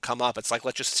lights don't come up. It's like,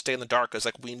 let's just stay in the dark because,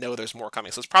 like, we know there's more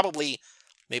coming. So it's probably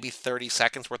maybe 30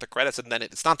 seconds worth of credits, and then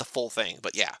it's not the full thing.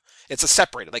 But yeah, it's a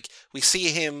separated. Like, we see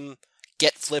him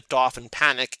get flipped off and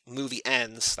panic, movie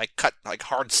ends, like, cut, like,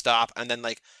 hard stop, and then,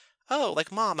 like, oh,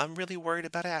 like, Mom, I'm really worried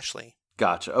about Ashley.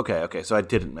 Gotcha. Okay. So I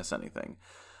didn't miss anything.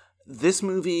 This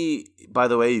movie, by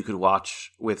the way, you could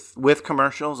watch with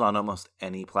commercials on almost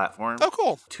any platform. Oh,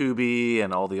 cool. Tubi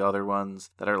and all the other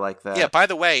ones that are like that. Yeah, by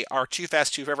the way, our Too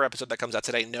Fast, Too Forever episode that comes out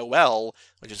today, Noelle,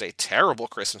 which is a terrible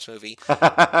Christmas movie,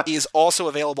 is also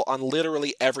available on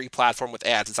literally every platform with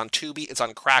ads. It's on Tubi, it's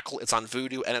on Crackle, it's on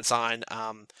Vudu, and it's on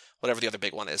whatever the other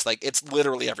big one is. Like, it's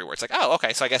literally everywhere. It's like, oh,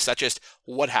 okay, so I guess that's just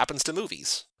what happens to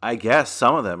movies. I guess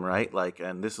some of them, right? Like,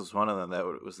 and this was one of them that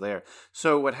was there.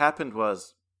 So what happened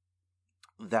was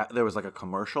that there was like a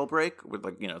commercial break with,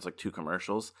 like, it's like 2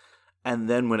 commercials, and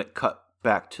then when it cut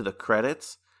back to the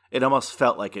credits, it almost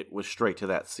felt like it was straight to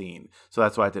that scene. So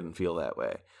that's why I didn't feel that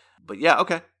way. But yeah,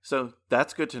 okay, so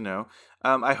that's good to know.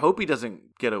 I hope he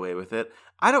doesn't get away with it.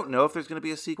 I don't know if there's going to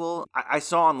be a sequel. I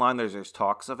saw online there's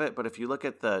talks of it, but if you look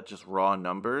at the just raw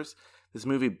numbers, this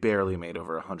movie barely made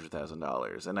over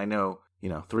 $100,000. And I know,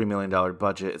 $3 million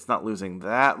budget, it's not losing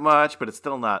that much, but it's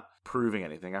still not proving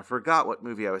anything. I forgot what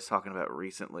movie I was talking about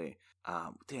recently.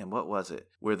 What was it?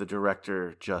 Where the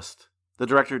director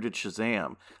did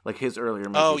Shazam. Like, his earlier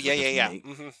movies. Oh, yeah.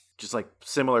 Mm-hmm. Just like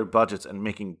similar budgets and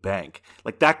making bank.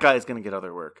 Like, that guy is going to get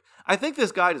other work. I think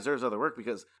this guy deserves other work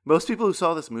because most people who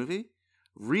saw this movie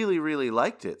really, really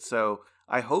liked it. So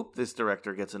I hope this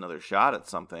director gets another shot at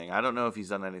something. I don't know if he's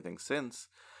done anything since.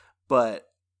 But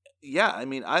yeah, I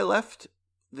mean, I left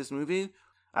this movie,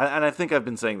 and I think I've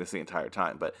been saying this the entire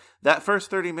time, but that first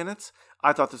 30 minutes,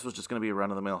 I thought this was just going to be a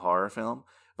run-of-the-mill horror film.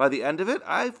 By the end of it,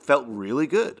 I felt really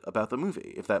good about the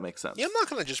movie, if that makes sense. Yeah, I'm not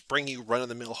going to just bring you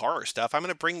run-of-the-mill horror stuff. I'm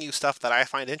going to bring you stuff that I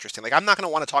find interesting. Like, I'm not going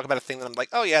to want to talk about a thing that I'm like,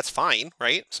 oh, yeah, it's fine,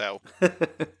 right? So.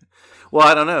 Well,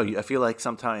 I don't know. I feel like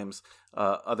sometimes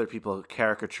other people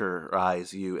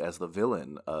caricaturize you as the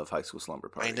villain of High School Slumber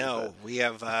Party. I know. We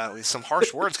have some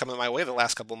harsh words coming my way the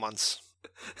last couple of months.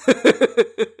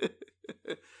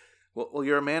 Well,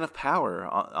 you're a man of power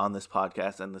on this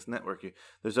podcast and this network.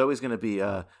 There's always going to be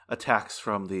attacks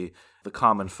from the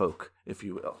common folk, if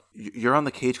you will. You're on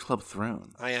the Cage Club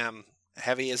throne. I am.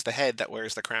 Heavy is the head that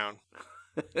wears the crown.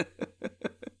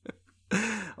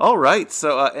 All right.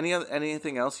 So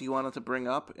anything else you wanted to bring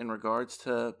up in regards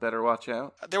to Better Watch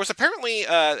Out? There was apparently,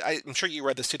 I'm sure you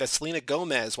read this too, that Selena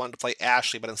Gomez wanted to play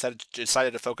Ashley, but instead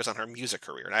decided to focus on her music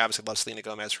career. And I obviously love Selena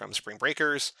Gomez from Spring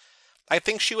Breakers. I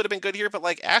think she would have been good here, but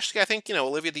like Ashley, I think,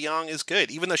 Olivia DeJonge is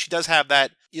good, even though she does have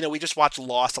that, we just watched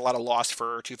Lost, a lot of Lost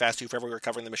for Too Fast, Too Forever. We were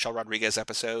covering the Michelle Rodriguez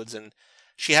episodes, and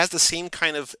she has the same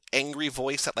kind of angry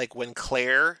voice that, like, when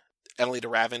Claire, Emily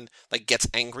DeRavin, like, gets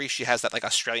angry, she has that, like,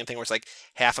 Australian thing where it's, like,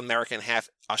 half American, half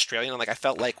Australian, and, like, I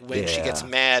felt like when she gets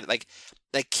mad, like,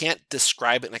 I can't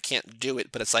describe it and I can't do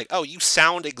it, but it's like, oh, you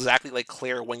sound exactly like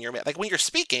Claire when you're mad. Like, when you're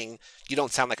speaking, you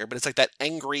don't sound like her, but it's like that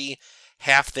angry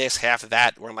half this, half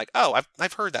that, where I'm like, oh,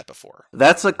 I've heard that before.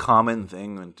 That's a common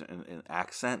thing in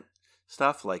accent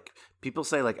stuff. Like, people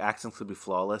say, like, accents could be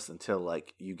flawless until,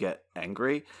 like, you get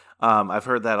angry. I've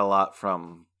heard that a lot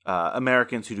from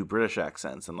Americans who do British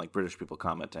accents and, like, British people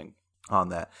commenting on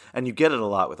that. And you get it a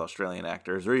lot with Australian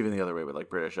actors, or even the other way with,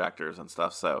 like, British actors and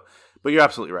stuff. So, but you're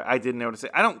absolutely right. I did notice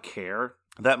it. I don't care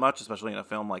that much, especially in a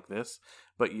film like this.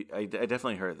 But I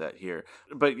definitely heard that here.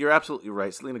 But you're absolutely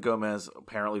right. Selena Gomez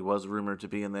apparently was rumored to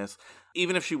be in this.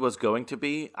 Even if she was going to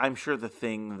be, I'm sure the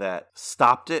thing that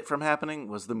stopped it from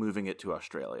happening was the moving it to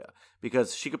Australia.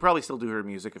 Because she could probably still do her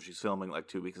music if she's filming like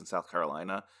 2 weeks in South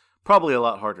Carolina. Probably a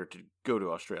lot harder to go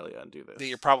to Australia and do this.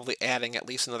 You're probably adding at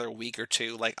least another week or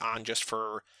two, like, on just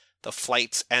for the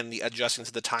flights and the adjusting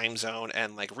to the time zone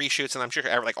and, like, reshoots. And I'm sure,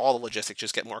 like, all the logistics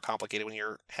just get more complicated when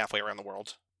you're halfway around the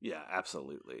world. Yeah,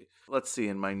 absolutely. Let's see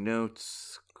in my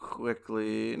notes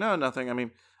quickly. No, nothing. I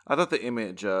mean, I thought the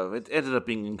image of it ended up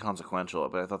being inconsequential,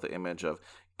 but I thought the image of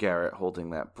Garrett holding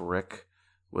that brick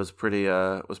was pretty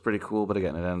cool. But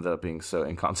again, it ended up being so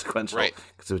inconsequential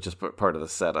because it was just part of the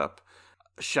setup.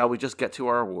 Shall we just get to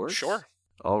our awards? Sure.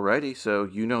 Alrighty, so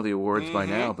you know the awards by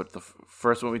now, but the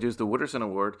first one we do is the Wooderson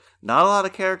Award. Not a lot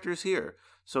of characters here.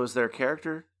 So is there a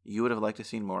character you would have liked to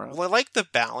see more of? Well, I like the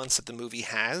balance that the movie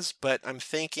has, but I'm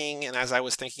thinking, and as I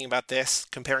was thinking about this,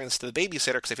 comparing this to The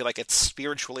Babysitter, because I feel like it's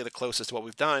spiritually the closest to what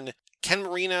we've done, Ken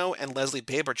Marino and Leslie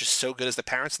Bibb are just so good as the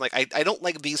parents. Like, I don't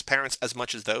like these parents as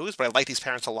much as those, but I like these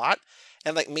parents a lot.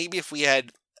 And, like, maybe if we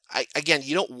had again,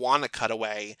 you don't want to cut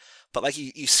away, but like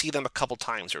you see them a couple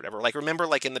times or whatever. Like remember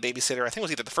like in The Babysitter, I think it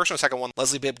was either the first or the second one,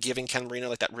 Leslie Bibb giving Ken Marino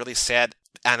like that really sad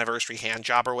anniversary hand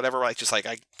job or whatever, like just like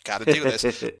I gotta do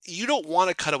this. You don't want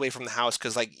to cut away from the house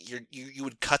because like you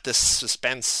would cut this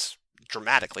suspense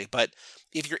dramatically, but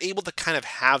if you're able to kind of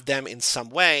have them in some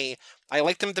way, I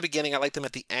like them at the beginning, I like them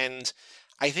at the end.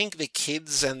 I think the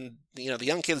kids and, the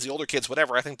young kids, the older kids,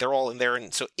 whatever, I think they're all in there.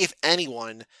 And so if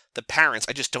anyone, the parents,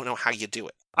 I just don't know how you do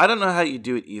it. I don't know how you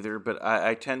do it either, but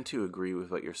I tend to agree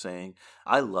with what you're saying.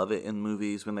 I love it in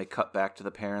movies when they cut back to the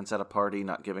parents at a party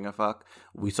not giving a fuck.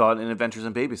 We saw it in Adventures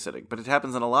in Babysitting, but it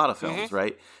happens in a lot of films,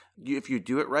 right? If you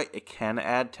do it right, it can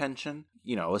add tension.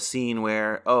 A scene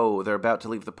where, they're about to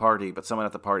leave the party, but someone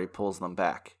at the party pulls them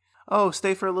back. Oh,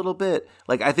 stay for a little bit.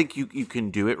 Like, I think you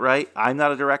can do it right. I'm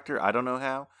not a director. I don't know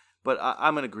how. But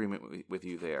I'm in agreement with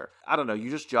you there. I don't know. You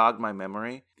just jogged my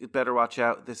memory. You better watch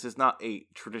out. This is not a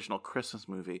traditional Christmas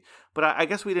movie. But I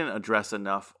guess we didn't address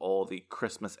enough all the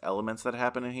Christmas elements that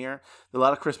happen in here. There's a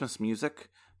lot of Christmas music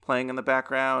playing in the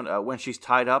background. When she's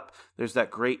tied up, there's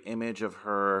that great image of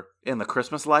her in the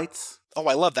Christmas lights. Oh,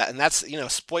 I love that. And that's,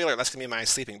 spoiler, that's going to be my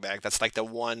sleeping bag. That's like the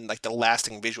one, like the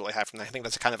lasting visual I have from that. I think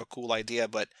that's kind of a cool idea.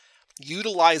 But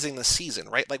utilizing the season,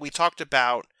 right? Like we talked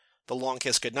about The Long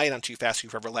Kiss Goodnight on Too Fast, Too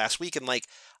Forever last week, and like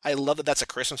I love that that's a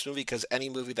Christmas movie because any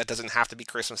movie that doesn't have to be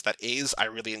Christmas that is, I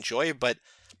really enjoy, but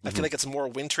I feel like it's more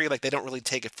wintry, like they don't really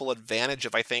take a full advantage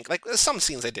of, I think, like some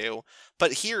scenes they do,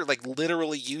 but here, like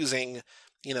literally using,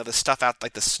 the stuff out,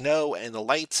 like the snow and the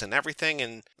lights and everything,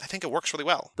 and I think it works really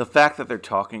well. The fact that they're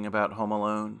talking about Home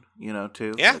Alone,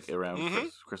 too, yeah. Like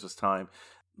around Christmas time.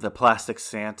 The plastic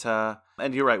Santa.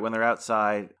 And you're right, when they're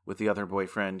outside with the other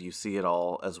boyfriend, you see it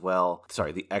all as well.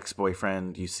 Sorry, the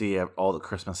ex-boyfriend, you see all the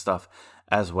Christmas stuff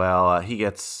as well. He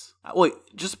gets... Wait,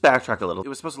 just backtrack a little. It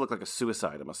was supposed to look like a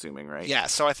suicide, I'm assuming, right? Yeah,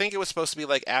 so I think it was supposed to be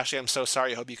like, Ashley, I'm so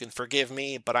sorry, I hope you can forgive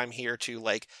me, but I'm here to,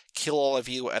 like, kill all of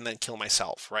you and then kill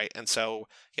myself, right? And so,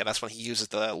 yeah, that's when he uses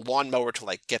the lawnmower to,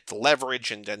 like, get the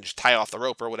leverage and then just tie off the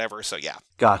rope or whatever, so yeah.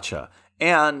 Gotcha.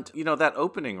 And, that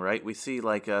opening, right? We see,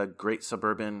 like, a great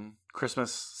suburban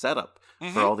Christmas setup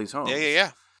for all these homes.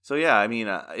 Yeah. So, yeah, I mean,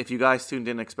 if you guys tuned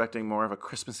in expecting more of a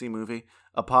Christmassy movie,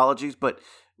 apologies, but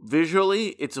visually,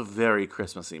 it's a very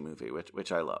Christmassy movie,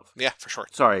 which I love. Yeah, for sure.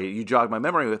 Sorry, you jogged my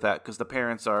memory with that because the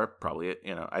parents are probably,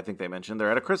 I think they mentioned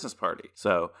they're at a Christmas party.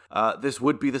 So this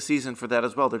would be the season for that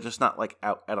as well. They're just not like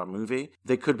out at a movie.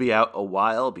 They could be out a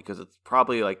while because it's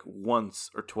probably like once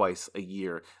or twice a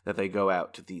year that they go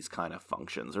out to these kind of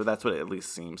functions, or that's what it at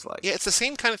least seems like. Yeah, it's the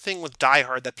same kind of thing with Die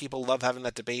Hard that people love having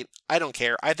that debate. I don't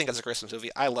care. I think it's a Christmas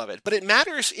movie. I love it. But it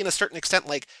matters in a certain extent,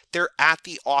 like they're at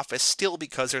the office still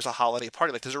because there's a holiday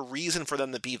party. Like there's a reason for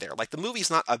them to be there. Like the movie's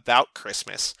not about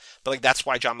Christmas, but like that's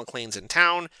why John McClane's in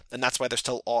town, and that's why they're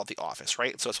still all at the office,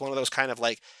 right? So it's one of those kind of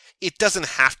like, it doesn't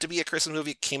have to be a Christmas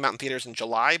movie. It came out in theaters in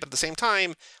July, but at the same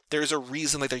time, there's a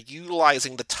reason, like they're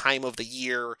utilizing the time of the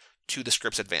year to the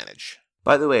script's advantage.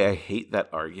 By the way, I hate that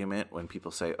argument when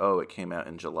people say, oh, it came out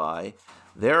in July.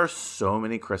 There are so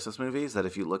many Christmas movies that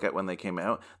if you look at when they came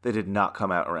out, they did not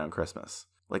come out around Christmas.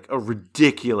 Like a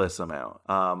ridiculous amount.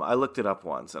 I looked it up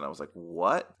once and I was like,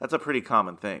 what? That's a pretty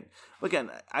common thing. Again,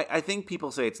 I think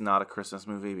people say it's not a Christmas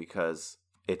movie because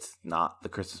it's not the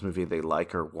Christmas movie they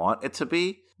like or want it to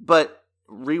be. But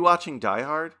rewatching Die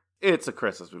Hard, it's a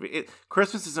Christmas movie.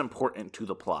 Christmas is important to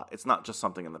the plot. It's not just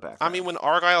something in the background. I mean, when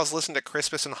Argyle's listening to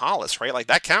Christmas in Hollis, right? Like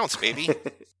that counts, baby.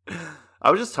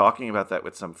 I was just talking about that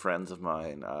with some friends of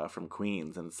mine from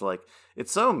Queens. And it's like,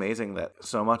 it's so amazing that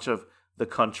so much of the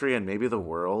country and maybe the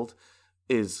world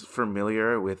is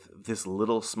familiar with this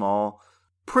little small,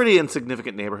 pretty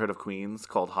insignificant neighborhood of Queens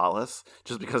called Hollis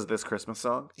just because of this Christmas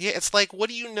song. Yeah, it's like, what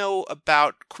do you know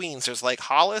about Queens? There's like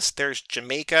Hollis, there's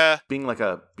Jamaica. Being like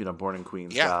a born in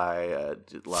Queens guy,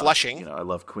 Flushing. I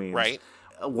love Queens. Right.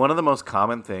 One of the most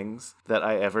common things that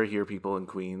I ever hear people in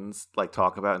Queens like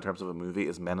talk about in terms of a movie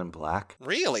is Men in Black.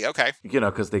 Really? Okay.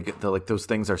 Because they're like those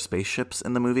things are spaceships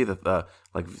in the movie, that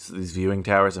like these viewing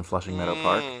towers in Flushing Meadow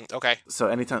Park. Okay. So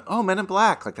anytime, Men in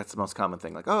Black, like that's the most common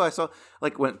thing. Like, I saw,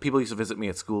 like when people used to visit me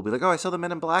at school, be like, I saw the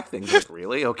Men in Black thing. Like,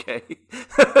 really? Okay.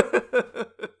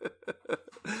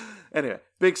 Anyway,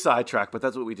 big sidetrack, but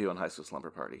that's what we do on High School Slumber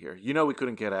Party here. We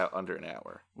couldn't get out under an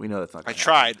hour. We know that's not going to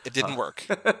happen. I tried. It didn't work.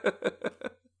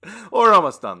 We're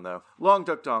almost done, though. Long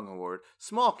Duck Dong Award.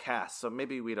 Small cast, so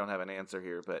maybe we don't have an answer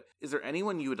here, but is there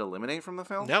anyone you would eliminate from the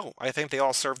film? No, I think they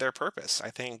all serve their purpose.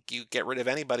 I think you get rid of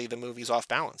anybody, the movie's off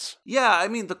balance. Yeah, I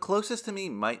mean, the closest to me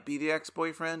might be the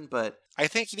ex-boyfriend, but... I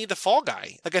think you need the fall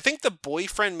guy. Like, I think the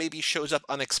boyfriend maybe shows up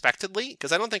unexpectedly,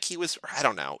 because I don't think he was... I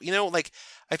don't know. You know, like,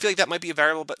 I feel like that might be a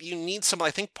variable, but you need someone...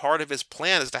 I think part of his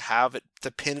plan is to have it...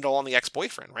 to pin it all on the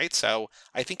ex-boyfriend, right? So,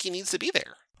 I think he needs to be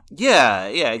there. Yeah,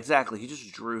 exactly. He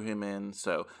just drew him in,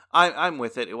 so I'm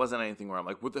with it. It wasn't anything where I'm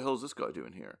like, what the hell is this guy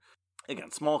doing here? Again,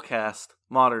 small cast,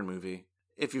 modern movie.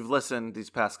 If you've listened these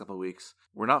past couple of weeks,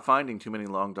 we're not finding too many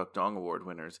Long Duck Dong Award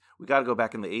winners. We got to go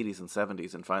back in the 80s and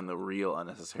 70s and find the real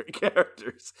unnecessary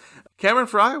characters. Cameron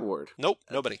Fry Award. Nope,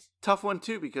 nobody. Tough one,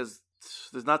 too, because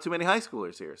there's not too many high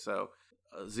schoolers here, so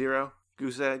 0,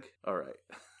 goose egg, all right.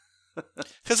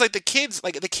 Because the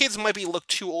kids might be look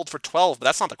too old for 12, but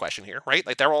that's not the question here, right?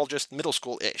 Like, they're all just middle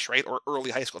school-ish, right? Or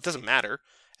early high school. It doesn't matter.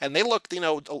 And they look,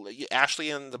 Ashley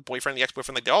and the boyfriend, the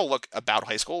ex-boyfriend, like, they all look about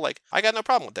high school. Like, I got no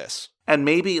problem with this. And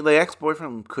maybe the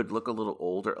ex-boyfriend could look a little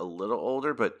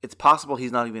older, but it's possible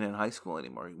he's not even in high school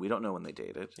anymore. We don't know when they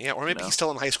dated. Yeah, or maybe he's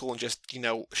still in high school and just,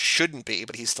 shouldn't be,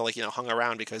 but he's still, hung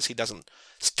around because he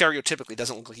stereotypically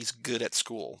doesn't look like he's good at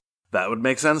school. That would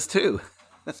make sense, too.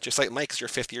 Just like Mike's your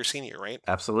fifth-year senior, right?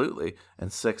 Absolutely. And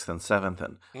 6th and 7th,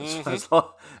 and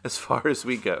as far as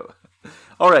we go.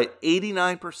 All right,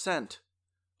 89%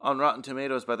 on Rotten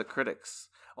Tomatoes by the critics.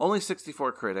 Only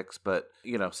 64 critics, but,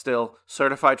 still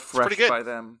certified fresh by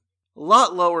them. A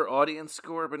lot lower audience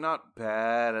score, but not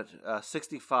bad. At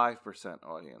 65%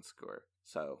 audience score.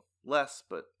 So, less,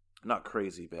 but not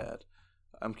crazy bad.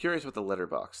 I'm curious what the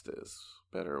Letterboxd is.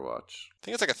 Better watch. I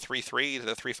think it's like a 3.3 to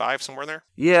 3.5, somewhere in there.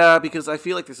 Yeah, because I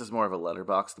feel like this is more of a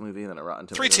Letterboxd movie than a Rotten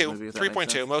Tomatoes movie.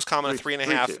 3.2. Most common,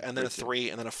 3.5, and then a 3,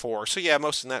 and then a 4. So yeah,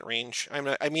 most in that range.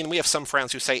 I mean, we have some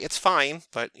friends who say it's fine,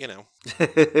 but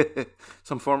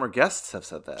Some former guests have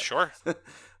said that. Sure.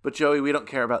 But Joey, we don't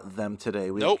care about them today.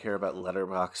 We don't care about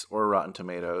Letterboxd or Rotten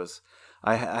Tomatoes.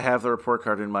 I have the report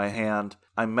card in my hand.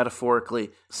 I'm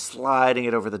metaphorically sliding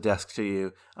it over the desk to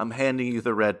you. I'm handing you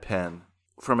the red pen.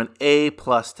 From an A+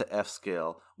 to F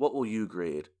scale, what will you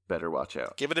grade Better Watch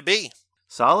Out? Give it a B.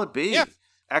 Solid B. Yeah.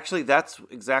 Actually, that's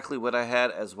exactly what I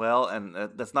had as well, and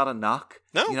that's not a knock.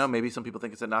 No. Maybe some people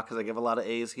think it's a knock because I give a lot of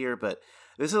A's here, but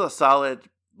this is a solid,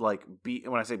 B.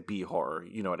 When I say B horror,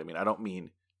 you know what I mean. I don't mean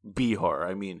B horror.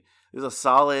 I mean, this is a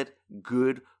solid,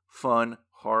 good, fun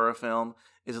horror film.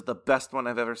 Is it the best one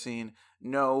I've ever seen?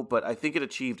 No, but I think it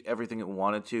achieved everything it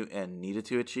wanted to and needed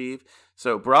to achieve.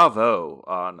 So bravo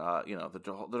on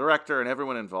the director and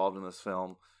everyone involved in this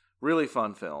film. Really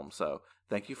fun film. So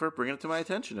thank you for bringing it to my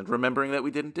attention and remembering that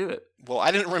we didn't do it. Well,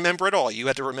 I didn't remember it all. You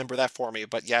had to remember that for me.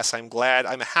 But yes, I'm glad.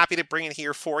 I'm happy to bring it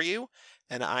here for you,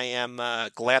 and I am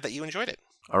glad that you enjoyed it.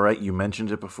 All right, you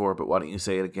mentioned it before, but why don't you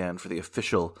say it again for the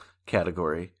official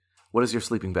category? What does your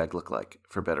sleeping bag look like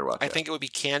for Better Watch Out? I think it would be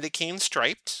candy cane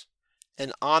striped.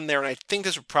 And on there, and I think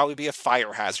this would probably be a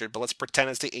fire hazard, but let's pretend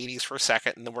it's the 80s for a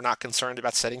second, and then we're not concerned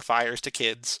about setting fires to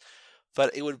kids.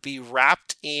 But it would be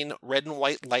wrapped in red and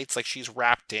white lights like she's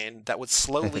wrapped in that would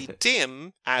slowly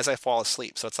dim as I fall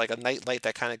asleep. So it's like a night light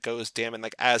that kind of goes dim, and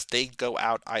like as they go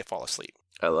out, I fall asleep.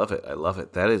 I love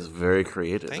it. That is very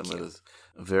creative. Thank you. That is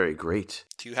very great.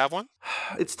 Do you have one?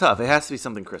 It's tough. It has to be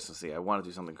something Christmassy. I want to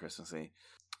do something Christmassy.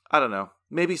 I don't know.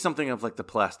 Maybe something of like the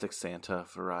plastic Santa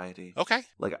variety. Okay.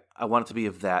 Like I want it to be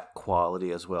of that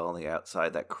quality as well on the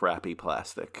outside, that crappy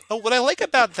plastic. Oh, what I like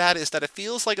about that is that it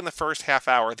feels like in the first half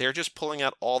hour, they're just pulling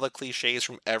out all the cliches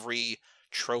from every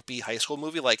tropey high school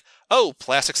movie. Like, oh,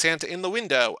 plastic Santa in the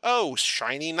window. Oh,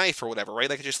 shiny knife or whatever, right?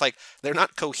 Like, it's just like, they're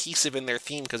not cohesive in their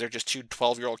theme because they're just two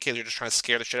 12-year-old kids who are just trying to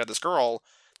scare the shit out of this girl.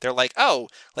 They're like, oh,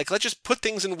 like, let's just put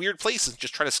things in weird places and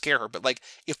just try to scare her. But, like,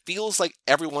 it feels like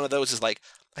every one of those is like,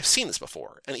 I've seen this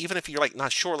before. And even if you're like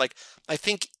not sure, like I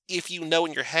think if you know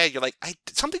in your head, you're like,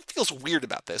 something feels weird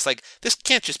about this. Like this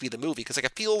can't just be the movie because like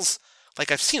it feels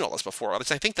like I've seen all this before. I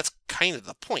think that's kind of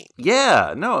the point.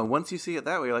 Yeah, no. Once you see it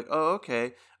that way, you're like, oh,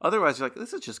 okay. Otherwise, you're like,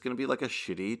 this is just going to be like a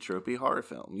shitty, tropey horror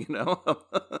film, you know?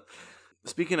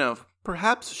 Speaking of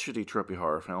perhaps shitty, tropey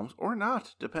horror films or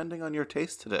not, depending on your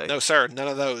taste today. No, sir, none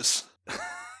of those.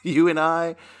 You and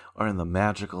I are in the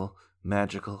magical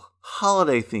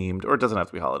holiday themed, or it doesn't have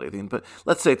to be holiday themed, but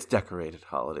let's say it's decorated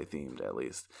holiday themed at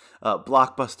least.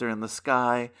 Blockbuster in the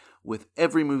sky with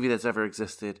every movie that's ever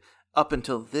existed up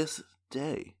until this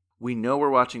day. We know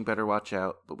we're watching Better Watch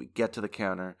Out, but we get to the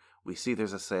counter, we see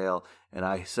there's a sale, and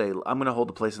I say, I'm going to hold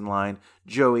the place in line.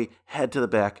 Joey, head to the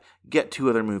back, get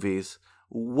 2 other movies.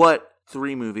 What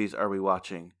 3 movies are we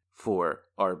watching for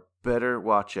our better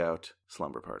watch out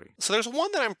Slumber Party. So there's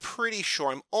one that I'm pretty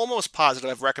sure, I'm almost positive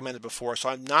I've recommended before, so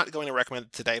I'm not going to recommend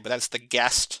it today, but that's The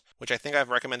Guest, which I think I've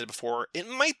recommended before. It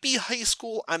might be high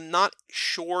school, I'm not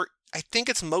sure. I think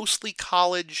it's mostly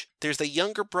college. There's the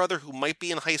younger brother who might be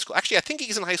in high school. Actually, I think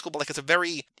he's in high school, but like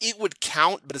it would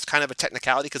count, but it's kind of a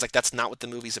technicality because like that's not what the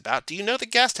movie's about. Do you know The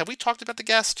Guest? Have we talked about The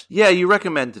Guest? Yeah, you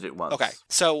recommended it once. Okay,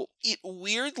 so it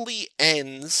weirdly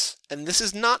ends, and this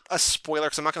is not a spoiler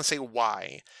because I'm not going to say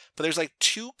why, but there's like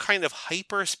two kind of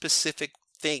hyper-specific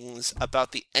things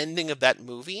about the ending of that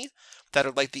movie that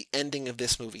are like the ending of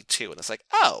this movie too. And it's like,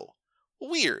 oh,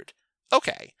 weird.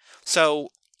 Okay, so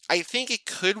I think it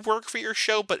could work for your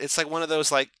show, but it's like one of those,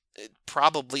 like, it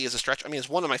probably is a stretch. I mean, it's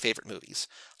one of my favorite movies,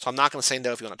 so I'm not going to say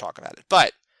no if you want to talk about it.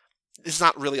 But it's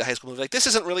not really a high school movie. Like, this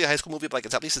isn't really a high school movie, but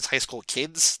like, at least it's high school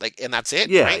kids, like, and that's it,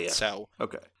 Yeah, right? yeah. So,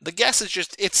 Okay. The Guest is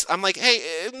just, I'm like, hey,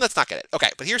 let's not get it.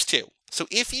 Okay, but here's two. So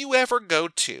if you ever go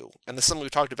to, and this is something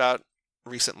we've talked about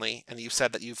recently, and you've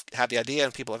said that you've had the idea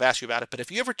and people have asked you about it, but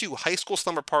if you ever do High School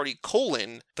Slumber Party :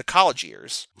 the college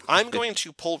years, I'm going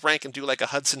to pull rank and do like a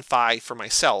Hudson 5 for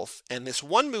myself, and this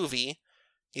one movie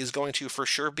is going to for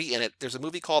sure be in it. There's a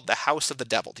movie called The House of the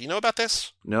Devil. Do you know about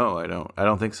this? No, I don't. I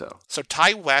don't think so. So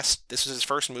Ty West, this was his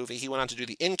first movie. He went on to do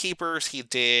The Innkeepers. He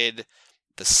did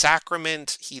The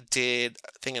Sacrament. He did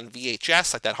a thing in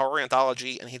VHS, like that horror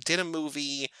anthology, and he did a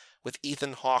movie with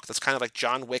Ethan Hawke that's kind of like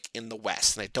John Wick in the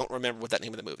West, and I don't remember what that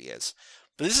name of the movie is.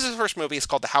 But this is his first movie. It's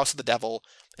called The House of the Devil.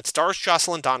 It stars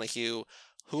Jocelyn Donahue,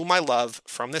 whom I love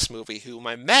from this movie, whom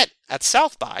I met at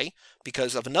South by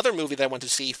because of another movie that I went to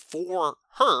see for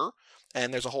her,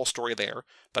 and there's a whole story there,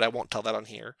 but I won't tell that on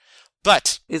here.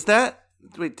 But is that...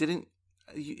 Wait, didn't...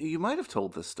 You might have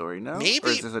told this story, no? Maybe. Or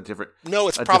is this a different... No,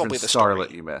 it's probably the story.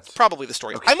 Starlet you met. It's probably the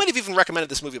story. Okay. I might have even recommended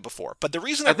this movie before, but the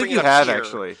reason I think bring you it up have, here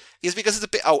actually. is because it's a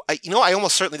bit... I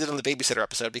almost certainly did it on the Babysitter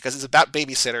episode because it's about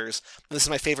babysitters, and this is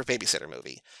my favorite babysitter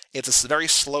movie. It's a very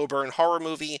slow burn horror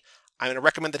movie. I'm going to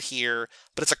recommend it here,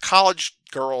 but it's a college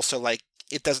girl, so like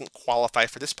it doesn't qualify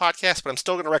for this podcast, but I'm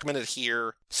still going to recommend it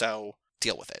here, so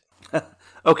deal with it.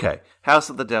 Okay, House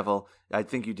of the Devil. I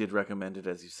think you did recommend it,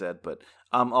 as you said, but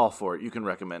I'm all for it. You can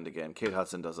recommend again. Kate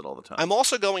Hudson does it all the time. I'm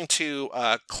also going to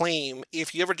claim,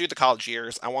 if you ever do the college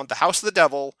years, I want The House of the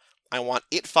Devil, I want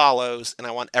It Follows, and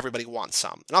I want Everybody Wants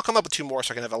Some. And I'll come up with two more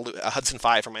so I can have a Hudson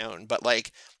 5 for my own, but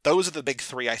like those are the big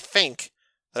three, I think,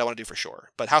 that I want to do for sure.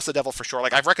 But House of the Devil for sure.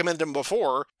 Like, I've recommended them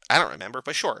before. I don't remember,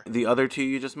 but sure. The other two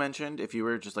you just mentioned, if you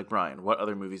were just like, Brian, what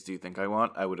other movies do you think I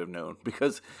want? I would have known.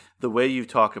 Because the way you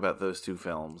talk about those two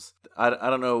films, I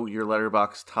don't know your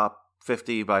Letterboxd top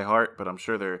 50 by heart, but I'm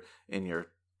sure they're in your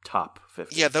top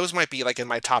 50. Yeah, those might be like in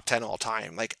my top 10 all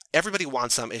time. Like, Everybody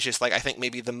Wants Some is just like, I think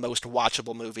maybe the most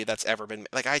watchable movie that's ever been.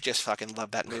 Like, I just fucking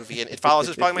love that movie. And It Follows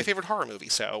is probably my favorite horror movie.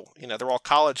 So, they're all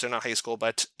college, they're not high school,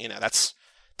 but,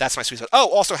 that's my sweet spot. Oh,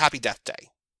 also Happy Death Day.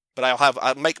 But I'll have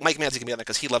Mike Manzi can be on that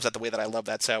because he loves that the way that I love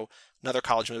that. So another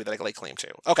college movie that I can lay claim to.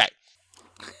 Okay.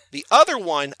 The other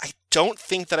one, I don't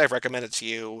think that I've recommended to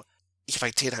you. If I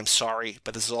did, I'm sorry,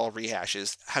 but this is all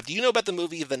rehashes. Do you know about the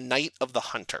movie The Night of the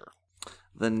Hunter?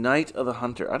 The Night of the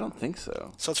Hunter? I don't think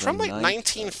so. So it's from like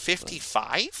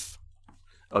 1955?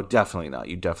 Oh, definitely not.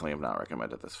 You definitely have not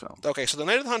recommended this film. Okay, so The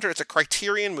Night of the Hunter, it's a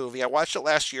Criterion movie. I watched it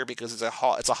last year because it's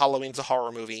a Halloween, it's a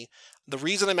horror movie. The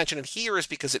reason I mention it here is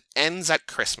because it ends at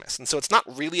Christmas. And so it's not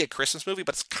really a Christmas movie,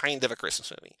 but it's kind of a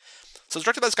Christmas movie. So it's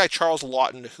directed by this guy, Charles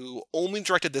Lawton, who only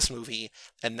directed this movie,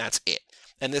 and that's it.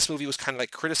 And this movie was kind of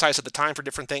like criticized at the time for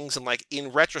different things, and like in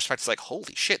retrospect, it's like,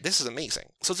 holy shit, this is amazing.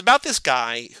 So it's about this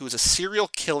guy who's a serial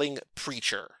killing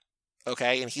preacher.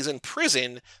 Okay, and he's in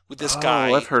prison with this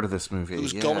guy. Oh, I've heard of this movie.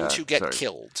 Who's going to get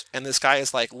killed. And this guy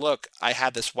is like, look, I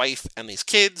had this wife and these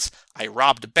kids. I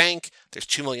robbed a bank. There's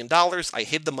 $2 million. I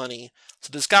hid the money. So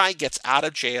this guy gets out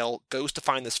of jail, goes to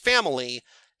find this family,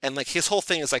 and like his whole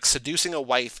thing is like seducing a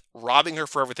wife, robbing her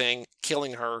for everything,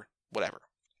 killing her, whatever.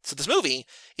 So this movie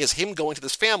is him going to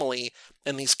this family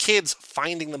and these kids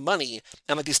finding the money,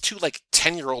 and like these two like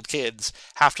 10-year-old kids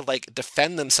have to like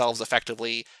defend themselves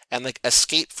effectively and like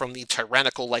escape from the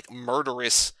tyrannical like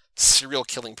murderous serial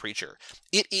killing preacher.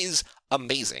 It is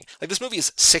amazing. Like this movie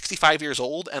is 65 years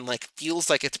old and like feels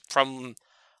like it's from,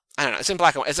 I don't know, it's in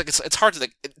black and white. It's like it's hard to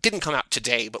like, it didn't come out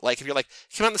today, but like if you're like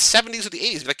it came out in the 70s or the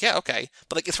 80s, you're like, yeah, okay.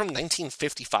 But like it's from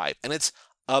 1955 and it's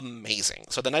amazing.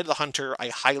 So The Night of the Hunter, I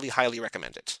highly, highly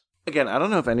recommend it. Again, I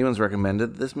don't know if anyone's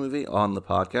recommended this movie on the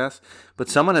podcast, but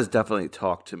someone has definitely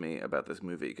talked to me about this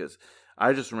movie because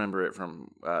I just remember it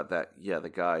from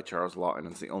the guy, Charles Lawton.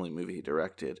 It's the only movie he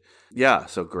directed. Yeah,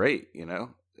 so great,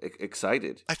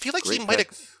 excited. I feel like Great he might have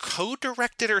picks.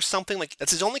 co-directed or something. Like,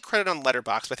 that's his only credit on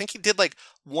Letterboxd, but I think he did like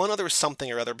one other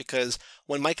something or other, because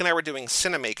when Mike and I were doing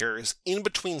Cinemakers, in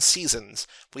between seasons,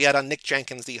 we had on Nick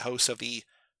Jenkins, the host of the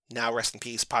now rest in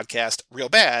peace podcast, Real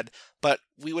Bad, but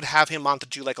we would have him on to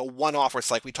do like a one-off where it's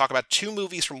like we talk about 2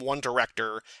 movies from one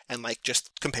director and like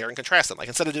just compare and contrast them. Like,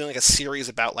 instead of doing like a series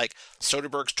about like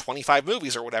Soderbergh's 25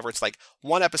 movies or whatever, it's like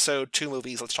 1 episode, 2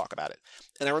 movies, let's talk about it.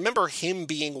 And I remember him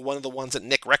being one of the ones that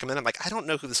Nick recommended. I'm like, I don't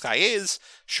know who this guy is,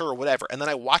 sure, whatever. And then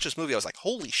I watched this movie, I was like,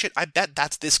 holy shit, I bet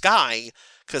that's this guy,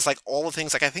 because like all the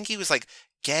things, like I think he was like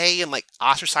gay and like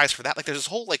ostracized for that. Like, there's this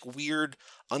whole like weird,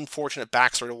 unfortunate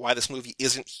backstory to why this movie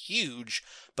isn't huge,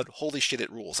 but holy shit,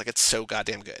 it rules. Like, it's so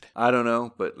goddamn good. I don't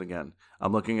know, but again,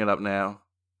 I'm looking it up now.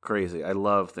 Crazy. I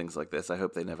love things like this. I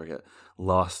hope they never get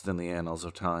lost in the annals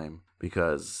of time,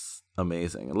 because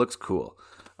amazing. It looks cool.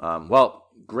 Well,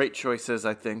 great choices,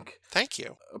 I think. Thank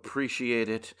you. Appreciate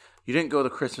it. You didn't go the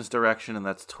Christmas direction, and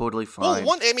that's totally fine.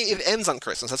 Well, it ends on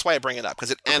Christmas. That's why I bring it up,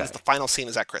 because it ends, the final scene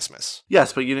is at Christmas.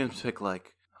 Yes, but you didn't pick,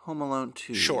 like, Home Alone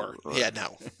 2. Sure. Or, yeah,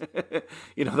 no.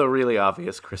 The really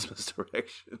obvious Christmas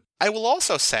direction. I will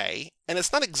also say, and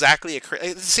it's not exactly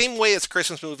the same way as a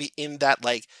Christmas movie in that,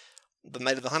 like, The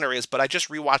Night of the Hunter is, but I just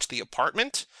rewatched The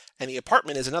Apartment, and The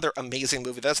Apartment is another amazing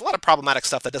movie. There's a lot of problematic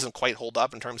stuff that doesn't quite hold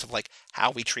up in terms of, like, how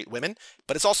we treat women,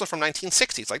 but it's also from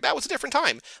 1960s. Like, that was a different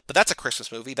time. But that's a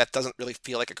Christmas movie. That doesn't really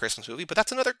feel like a Christmas movie, but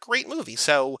that's another great movie.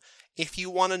 So, if you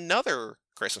want another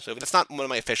Christmas movie, that's not one of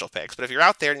my official picks, but if you're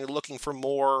out there and you're looking for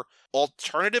more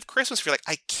alternative Christmas, if you're like,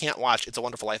 I can't watch It's a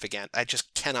Wonderful Life again, I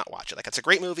just cannot watch it. Like, it's a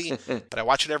great movie, but I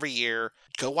watch it every year.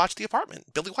 Go watch The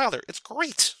Apartment. Billy Wilder. It's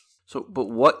great. So, but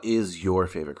what is your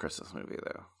favorite Christmas movie,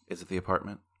 though? Is it The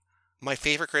Apartment? My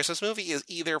favorite Christmas movie is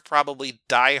either probably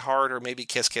Die Hard or maybe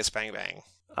Kiss Kiss Bang Bang.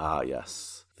 Ah,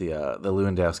 yes. The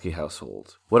Lewandowski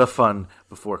household. What a fun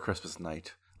before Christmas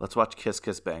night. Let's watch Kiss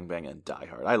Kiss Bang Bang and Die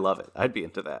Hard. I love it. I'd be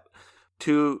into that.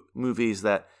 2 movies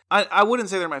that I wouldn't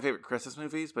say they're my favorite Christmas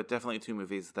movies, but definitely 2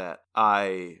 movies that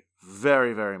I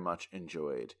very, very much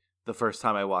enjoyed the first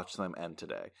time I watched them and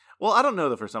today. Well, I don't know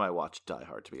the first time I watched Die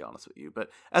Hard, to be honest with you, but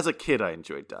as a kid, I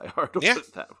enjoyed Die Hard. Yeah.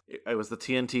 It was the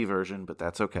TNT version, but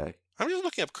that's okay. I'm just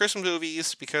looking up Christmas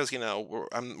movies because, we're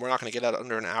not going to get out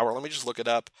under an hour. Let me just look it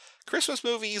up. Christmas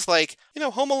movies, like,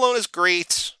 Home Alone is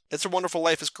great. It's a Wonderful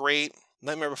Life is great.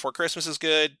 Nightmare Before Christmas is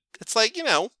good. It's like,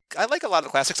 I like a lot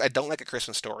of classics. I don't like A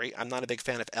Christmas Story. I'm not a big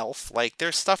fan of Elf. Like,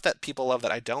 there's stuff that people love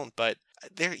that I don't, but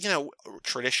they're,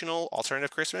 traditional alternative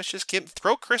Christmas. Just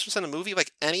throw Christmas in a movie,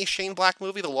 like any Shane Black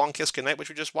movie, The Long Kiss Goodnight, which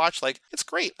we just watched. Like, it's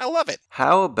great. I love it.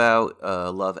 How about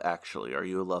Love Actually? Are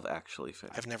you a Love Actually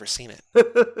fan? I've never seen it.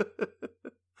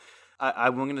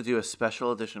 I'm going to do a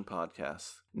special edition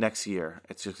podcast next year.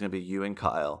 It's just going to be you and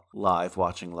Kyle live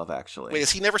watching Love Actually. Wait,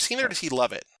 has he never seen it or does he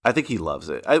love it? I think he loves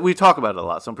it. We talk about it a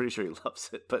lot, so I'm pretty sure he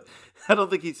loves it. But I don't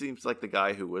think he seems like the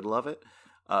guy who would love it.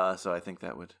 So I think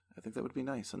that would be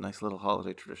nice, a nice little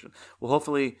holiday tradition. Well,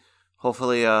 hopefully,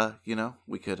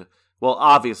 we could. Well,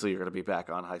 obviously, you're going to be back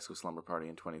on High School Slumber Party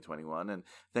in 2021, and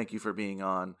thank you for being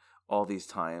on all these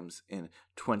times in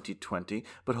 2020.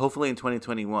 But hopefully, in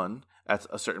 2021, at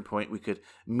a certain point, we could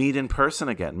meet in person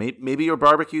again. Maybe your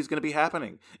barbecue is going to be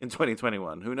happening in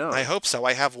 2021. Who knows? I hope so.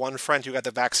 I have one friend who got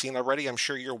the vaccine already. I'm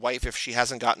sure your wife, if she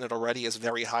hasn't gotten it already, is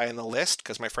very high on the list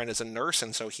because my friend is a nurse,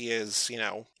 and so he is,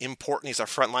 important. He's a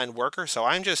frontline worker. So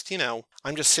I'm just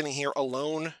sitting here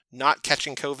alone, not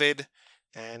catching COVID,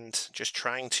 and just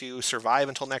trying to survive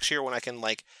until next year when I can,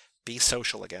 be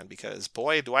social again, because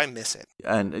boy, do I miss it.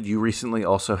 And you recently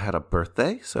also had a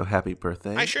birthday, so happy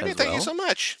birthday. I sure did. Thank you so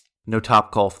much. No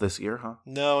Top Golf this year, huh?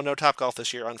 No Top Golf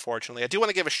this year, unfortunately. I do want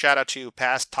to give a shout out to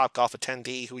past Top Golf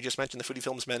attendee, who we just mentioned, the Foodie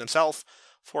Films man himself,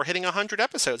 for hitting 100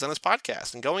 episodes on this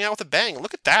podcast and going out with a bang.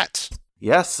 Look at that.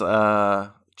 Yes,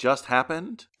 just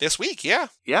happened. This week, yeah.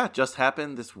 Yeah, just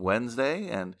happened this Wednesday,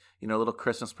 and, a little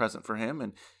Christmas present for him,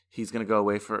 and he's going to go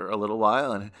away for a little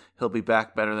while, and he'll be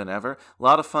back better than ever. A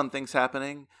lot of fun things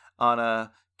happening on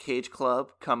a Cage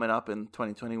Club coming up in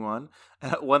 2021.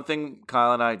 One thing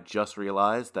Kyle and I just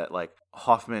realized that,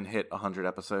 Hoffman hit 100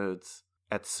 episodes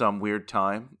at some weird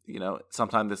time,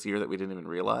 sometime this year that we didn't even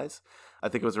realize. I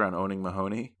think it was around Owning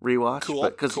Mahoney rewatch. Cool.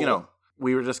 Because, cool.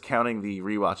 We were just counting the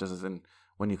rewatches as in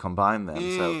when you combine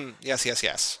them. So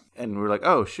Yes. And we were like,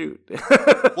 oh, shoot.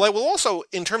 Well, I will also,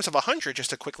 in terms of 100,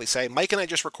 just to quickly say, Mike and I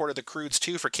just recorded The Croods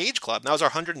 2 for Cage Club. And that was our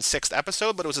 106th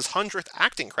episode, but it was his 100th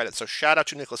acting credit. So shout out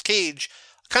to Nicolas Cage.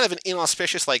 Kind of an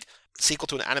inauspicious, sequel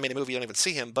to an animated movie. You don't even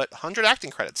see him, but 100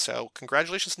 acting credits. So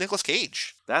congratulations, Nicolas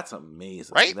Cage. That's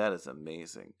amazing. Right? That is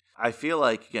amazing. I feel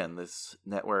like, again, this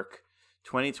network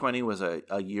 2020 was a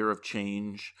year of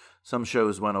change. Some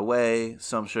shows went away.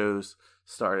 Some shows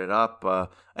started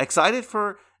up. Excited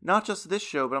for not just this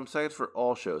show, but I'm excited for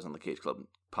all shows on the Cage Club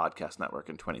Podcast Network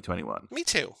in 2021. Me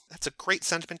too. That's a great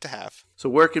sentiment to have. So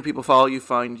where can people follow you,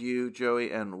 find you,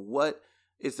 Joey? And what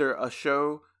is there a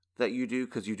show that you do,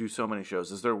 because you do so many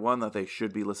shows? Is there one that they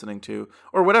should be listening to,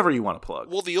 or whatever you want to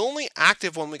plug? Well, the only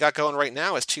active one we got going right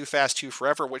now is Too Fast, Too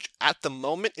Forever, which at the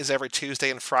moment is every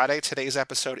Tuesday and Friday. Today's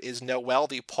episode is Noelle,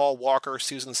 the Paul Walker,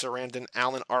 Susan Sarandon,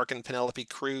 Alan Arkin, Penelope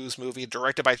Cruz movie,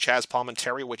 directed by Chaz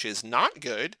Palminteri, which is not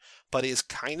good, but is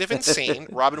kind of insane.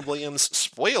 Robin Williams,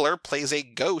 spoiler, plays a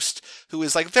ghost who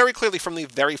is, like, very clearly from the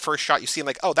very first shot you see him,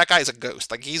 like, oh, that guy's a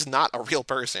ghost. Like, he's not a real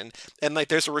person. And, like,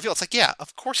 there's a reveal. It's like, yeah,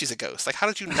 of course he's a ghost. Like, how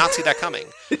did you not see that coming?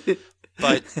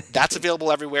 But that's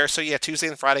available everywhere. So, yeah, Tuesday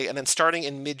and Friday. And then starting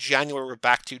in mid-January, we're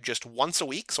back to just once a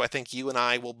week. So I think you and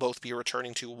I will both be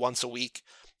returning to once a week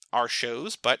our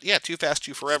shows. But, yeah, Too Fast,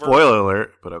 Too Forever. Spoiler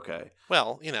alert, but okay.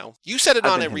 Well, you know, you said it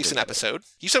on a recent episode.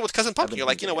 You said it with Cousin Pumpkin. You're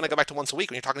like, you know, when I go back to once a week,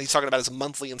 when he's talking about his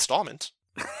monthly installment.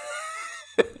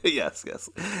 Yes.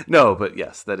 No, but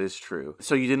yes, that is true.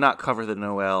 So you did not cover the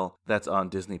Noelle that's on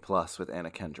Disney Plus with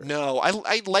Anna Kendrick. No,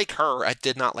 I like her. I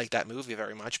did not like that movie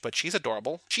very much, but she's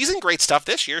adorable. She's in great stuff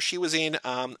this year. She was in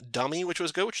Dummy, which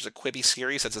was good, which is a Quibi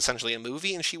series that's essentially a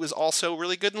movie, and she was also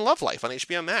really good in Love Life on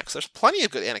HBO Max. There's plenty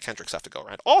of good Anna Kendrick stuff to go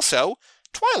around. Also,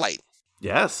 Twilight.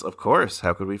 Yes, of course.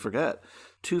 How could we forget?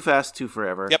 Too Fast, Too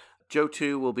Forever. Yep. Joe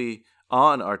 2 will be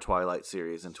on our Twilight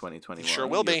series in 2021. Sure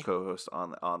will be. Co-host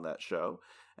on that show.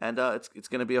 And it's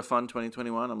going to be a fun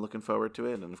 2021. I'm looking forward to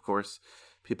it. And, of course,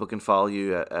 people can follow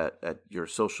you at your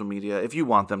social media if you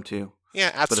want them to.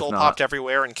 Yeah, at Soul Popped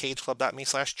everywhere and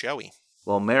cageclub.me/Joey.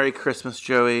 Well, Merry Christmas,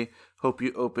 Joey. Hope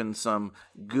you opened some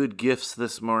good gifts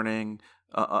this morning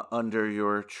under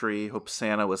your tree. Hope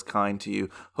Santa was kind to you.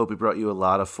 Hope he brought you a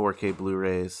lot of 4K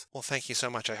Blu-rays. Well, thank you so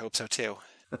much. I hope so, too.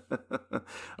 All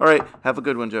right. Have a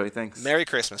good one, Joey. Thanks. Merry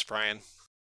Christmas, Brian.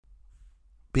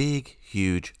 Big,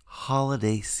 huge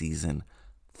holiday season.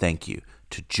 Thank you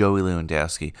to Joey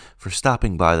Lewandowski for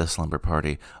stopping by the Slumber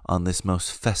Party on this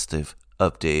most festive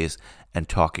of days and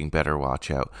talking Better Watch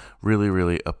Out. Really,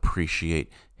 really appreciate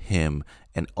him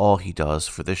and all he does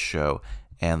for this show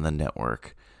and the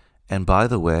network. And by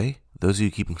the way, those of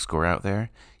you keeping score out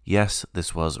there, yes,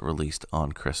 this was released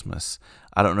on Christmas.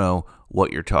 I don't know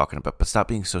what you're talking about, but stop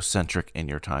being so centric in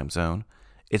your time zone.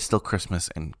 It's still Christmas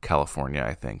in California,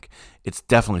 I think. It's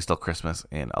definitely still Christmas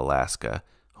in Alaska,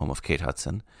 home of Kate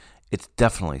Hudson. It's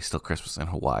definitely still Christmas in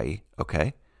Hawaii,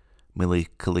 okay? Mili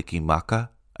Kalikimaka,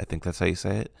 I think that's how you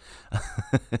say it.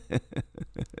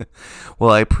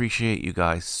 Well, I appreciate you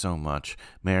guys so much.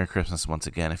 Merry Christmas once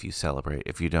again if you celebrate.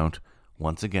 If you don't,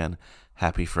 once again,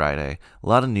 happy Friday. A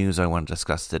lot of news I want to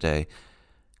discuss today.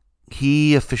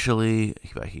 Joey officially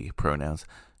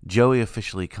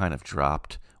kind of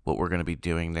dropped what we're going to be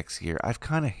doing next year. I've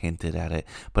kind of hinted at it,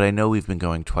 but I know we've been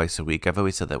going twice a week. I've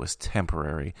always said that was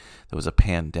temporary. That was a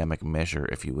pandemic measure,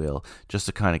 if you will, just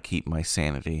to kind of keep my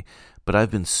sanity. But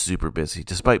I've been super busy,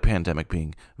 despite pandemic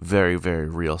being very, very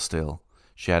real still.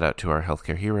 Shout out to our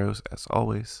healthcare heroes, as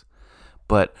always.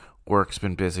 But work's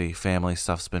been busy, family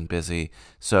stuff's been busy.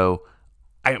 So,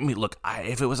 I mean, look,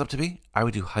 if it was up to me, I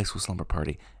would do High School Slumber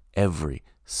Party every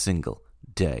single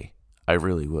day. I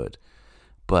really would.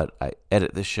 But I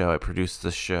edit this show, I produce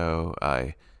this show,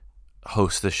 I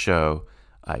host this show,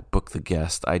 I book the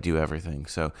guest, I do everything.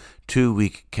 So 2 a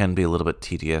week can be a little bit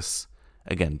tedious.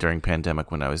 Again, during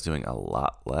pandemic when I was doing a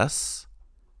lot less,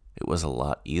 it was a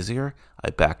lot easier. I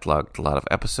backlogged a lot of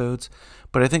episodes,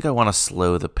 but I think I want to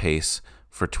slow the pace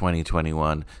for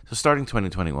 2021. So starting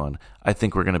 2021, I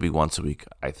think we're going to be once a week.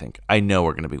 I know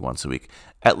we're going to be once a week,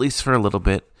 at least for a little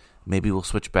bit. Maybe we'll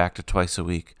switch back to twice a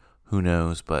week. Who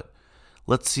knows? But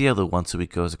let's see how the once a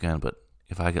week goes again. But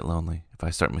if I get lonely, if I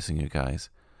start missing you guys,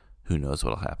 who knows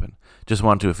what'll happen. Just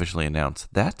wanted to officially announce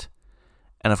that.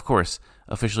 And of course,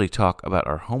 officially talk about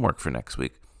our homework for next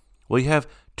week. Well, you have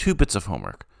 2 bits of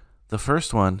homework. The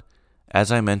first one,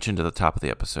 as I mentioned at the top of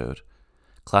the episode,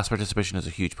 class participation is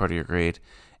a huge part of your grade.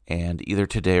 And either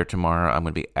today or tomorrow, I'm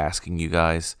going to be asking you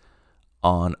guys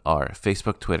on our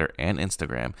Facebook, Twitter, and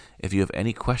Instagram if you have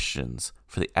any questions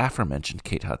for the aforementioned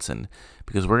Kate Hudson,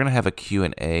 because we're going to have a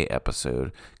Q&A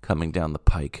episode coming down the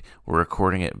pike. We're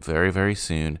recording it very, very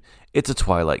soon. It's a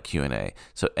Twilight Q&A.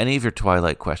 So any of your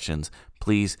Twilight questions,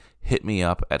 please hit me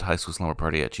up at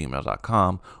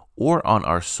highschoolslumberparty@gmail.com or on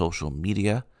our social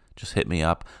media. Just hit me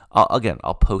up.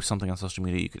 I'll post something on social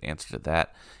media. You can answer to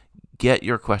that. Get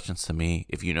your questions to me.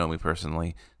 If you know me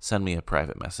personally, send me a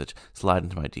private message. Slide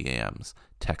into my DMs.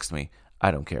 Text me.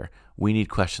 I don't care. We need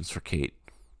questions for Kate.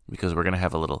 because we're going to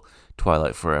have a little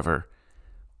Twilight Forever,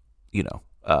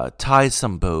 tie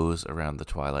some bows around the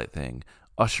Twilight thing,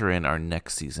 usher in our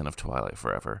next season of Twilight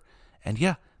Forever. And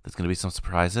yeah, there's going to be some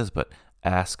surprises, but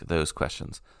ask those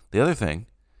questions. The other thing,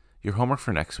 your homework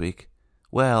for next week,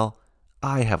 well,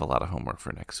 I have a lot of homework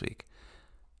for next week.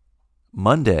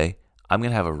 Monday, I'm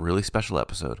going to have a really special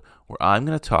episode where I'm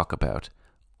going to talk about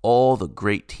all the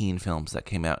great teen films that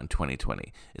came out in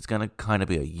 2020. It's going to kind of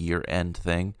be a year-end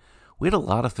thing. We had a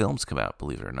lot of films come out,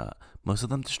 believe it or not, most of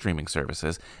them to streaming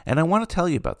services, and I want to tell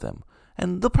you about them.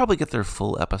 And they'll probably get their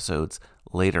full episodes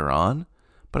later on,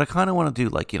 but I kind of want to do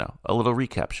a little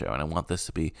recap show, and I want this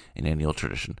to be an annual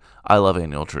tradition. I love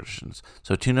annual traditions.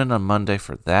 So tune in on Monday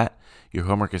for that. Your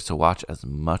homework is to watch as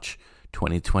much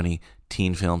 2020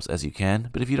 teen films as you can,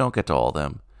 but if you don't get to all of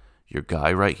them, your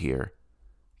guy right here,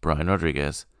 Brian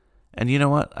Rodriguez, and you know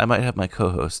what? I might have my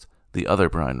co-host, the other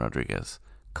Brian Rodriguez,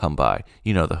 come by.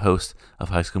 The host of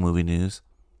High School Movie News.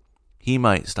 He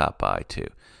might stop by too.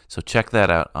 So check that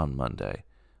out on Monday,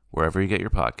 wherever you get your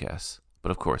podcasts.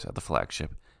 But of course, at the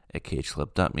flagship at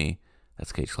cageclub.me.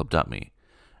 That's cageclub.me.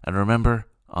 And remember,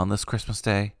 on this Christmas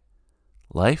day,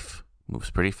 life moves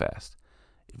pretty fast.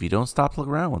 If you don't stop to look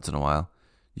around once in a while,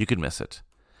 you could miss it.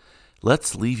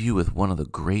 Let's leave you with one of the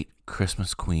great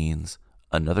Christmas queens,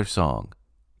 another song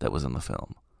that was in the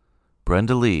film.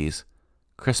 Brenda Lee's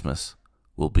Christmas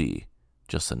Will Be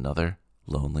Just Another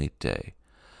Lonely Day.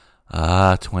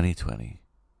 2020.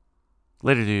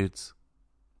 Later, dudes,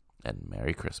 and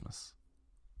Merry Christmas.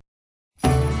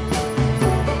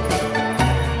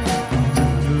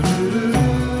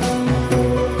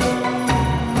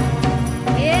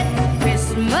 It's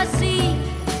Christmas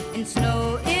Eve and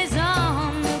snow is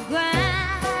on the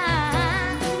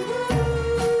ground.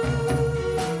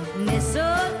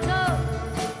 Mistletoe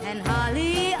and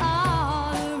holly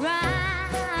all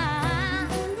around.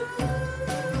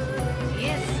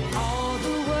 Yes, all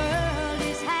the world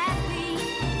is happy,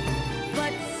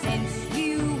 but since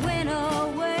you went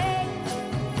away,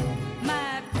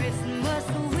 my Christmas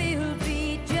will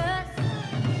be just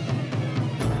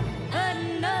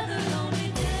another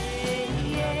lonely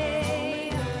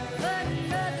day.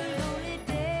 Another lonely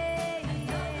day.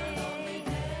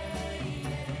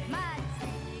 My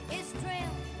tree is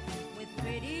trimmed with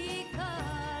pretty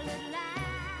colored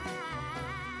lights,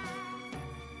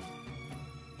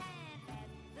 and at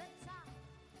the top,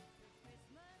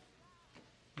 Christmas.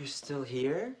 You're still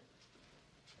here?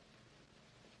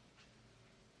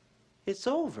 It's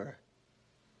over.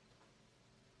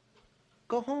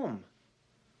 Go home.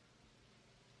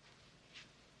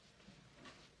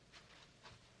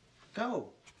 Go.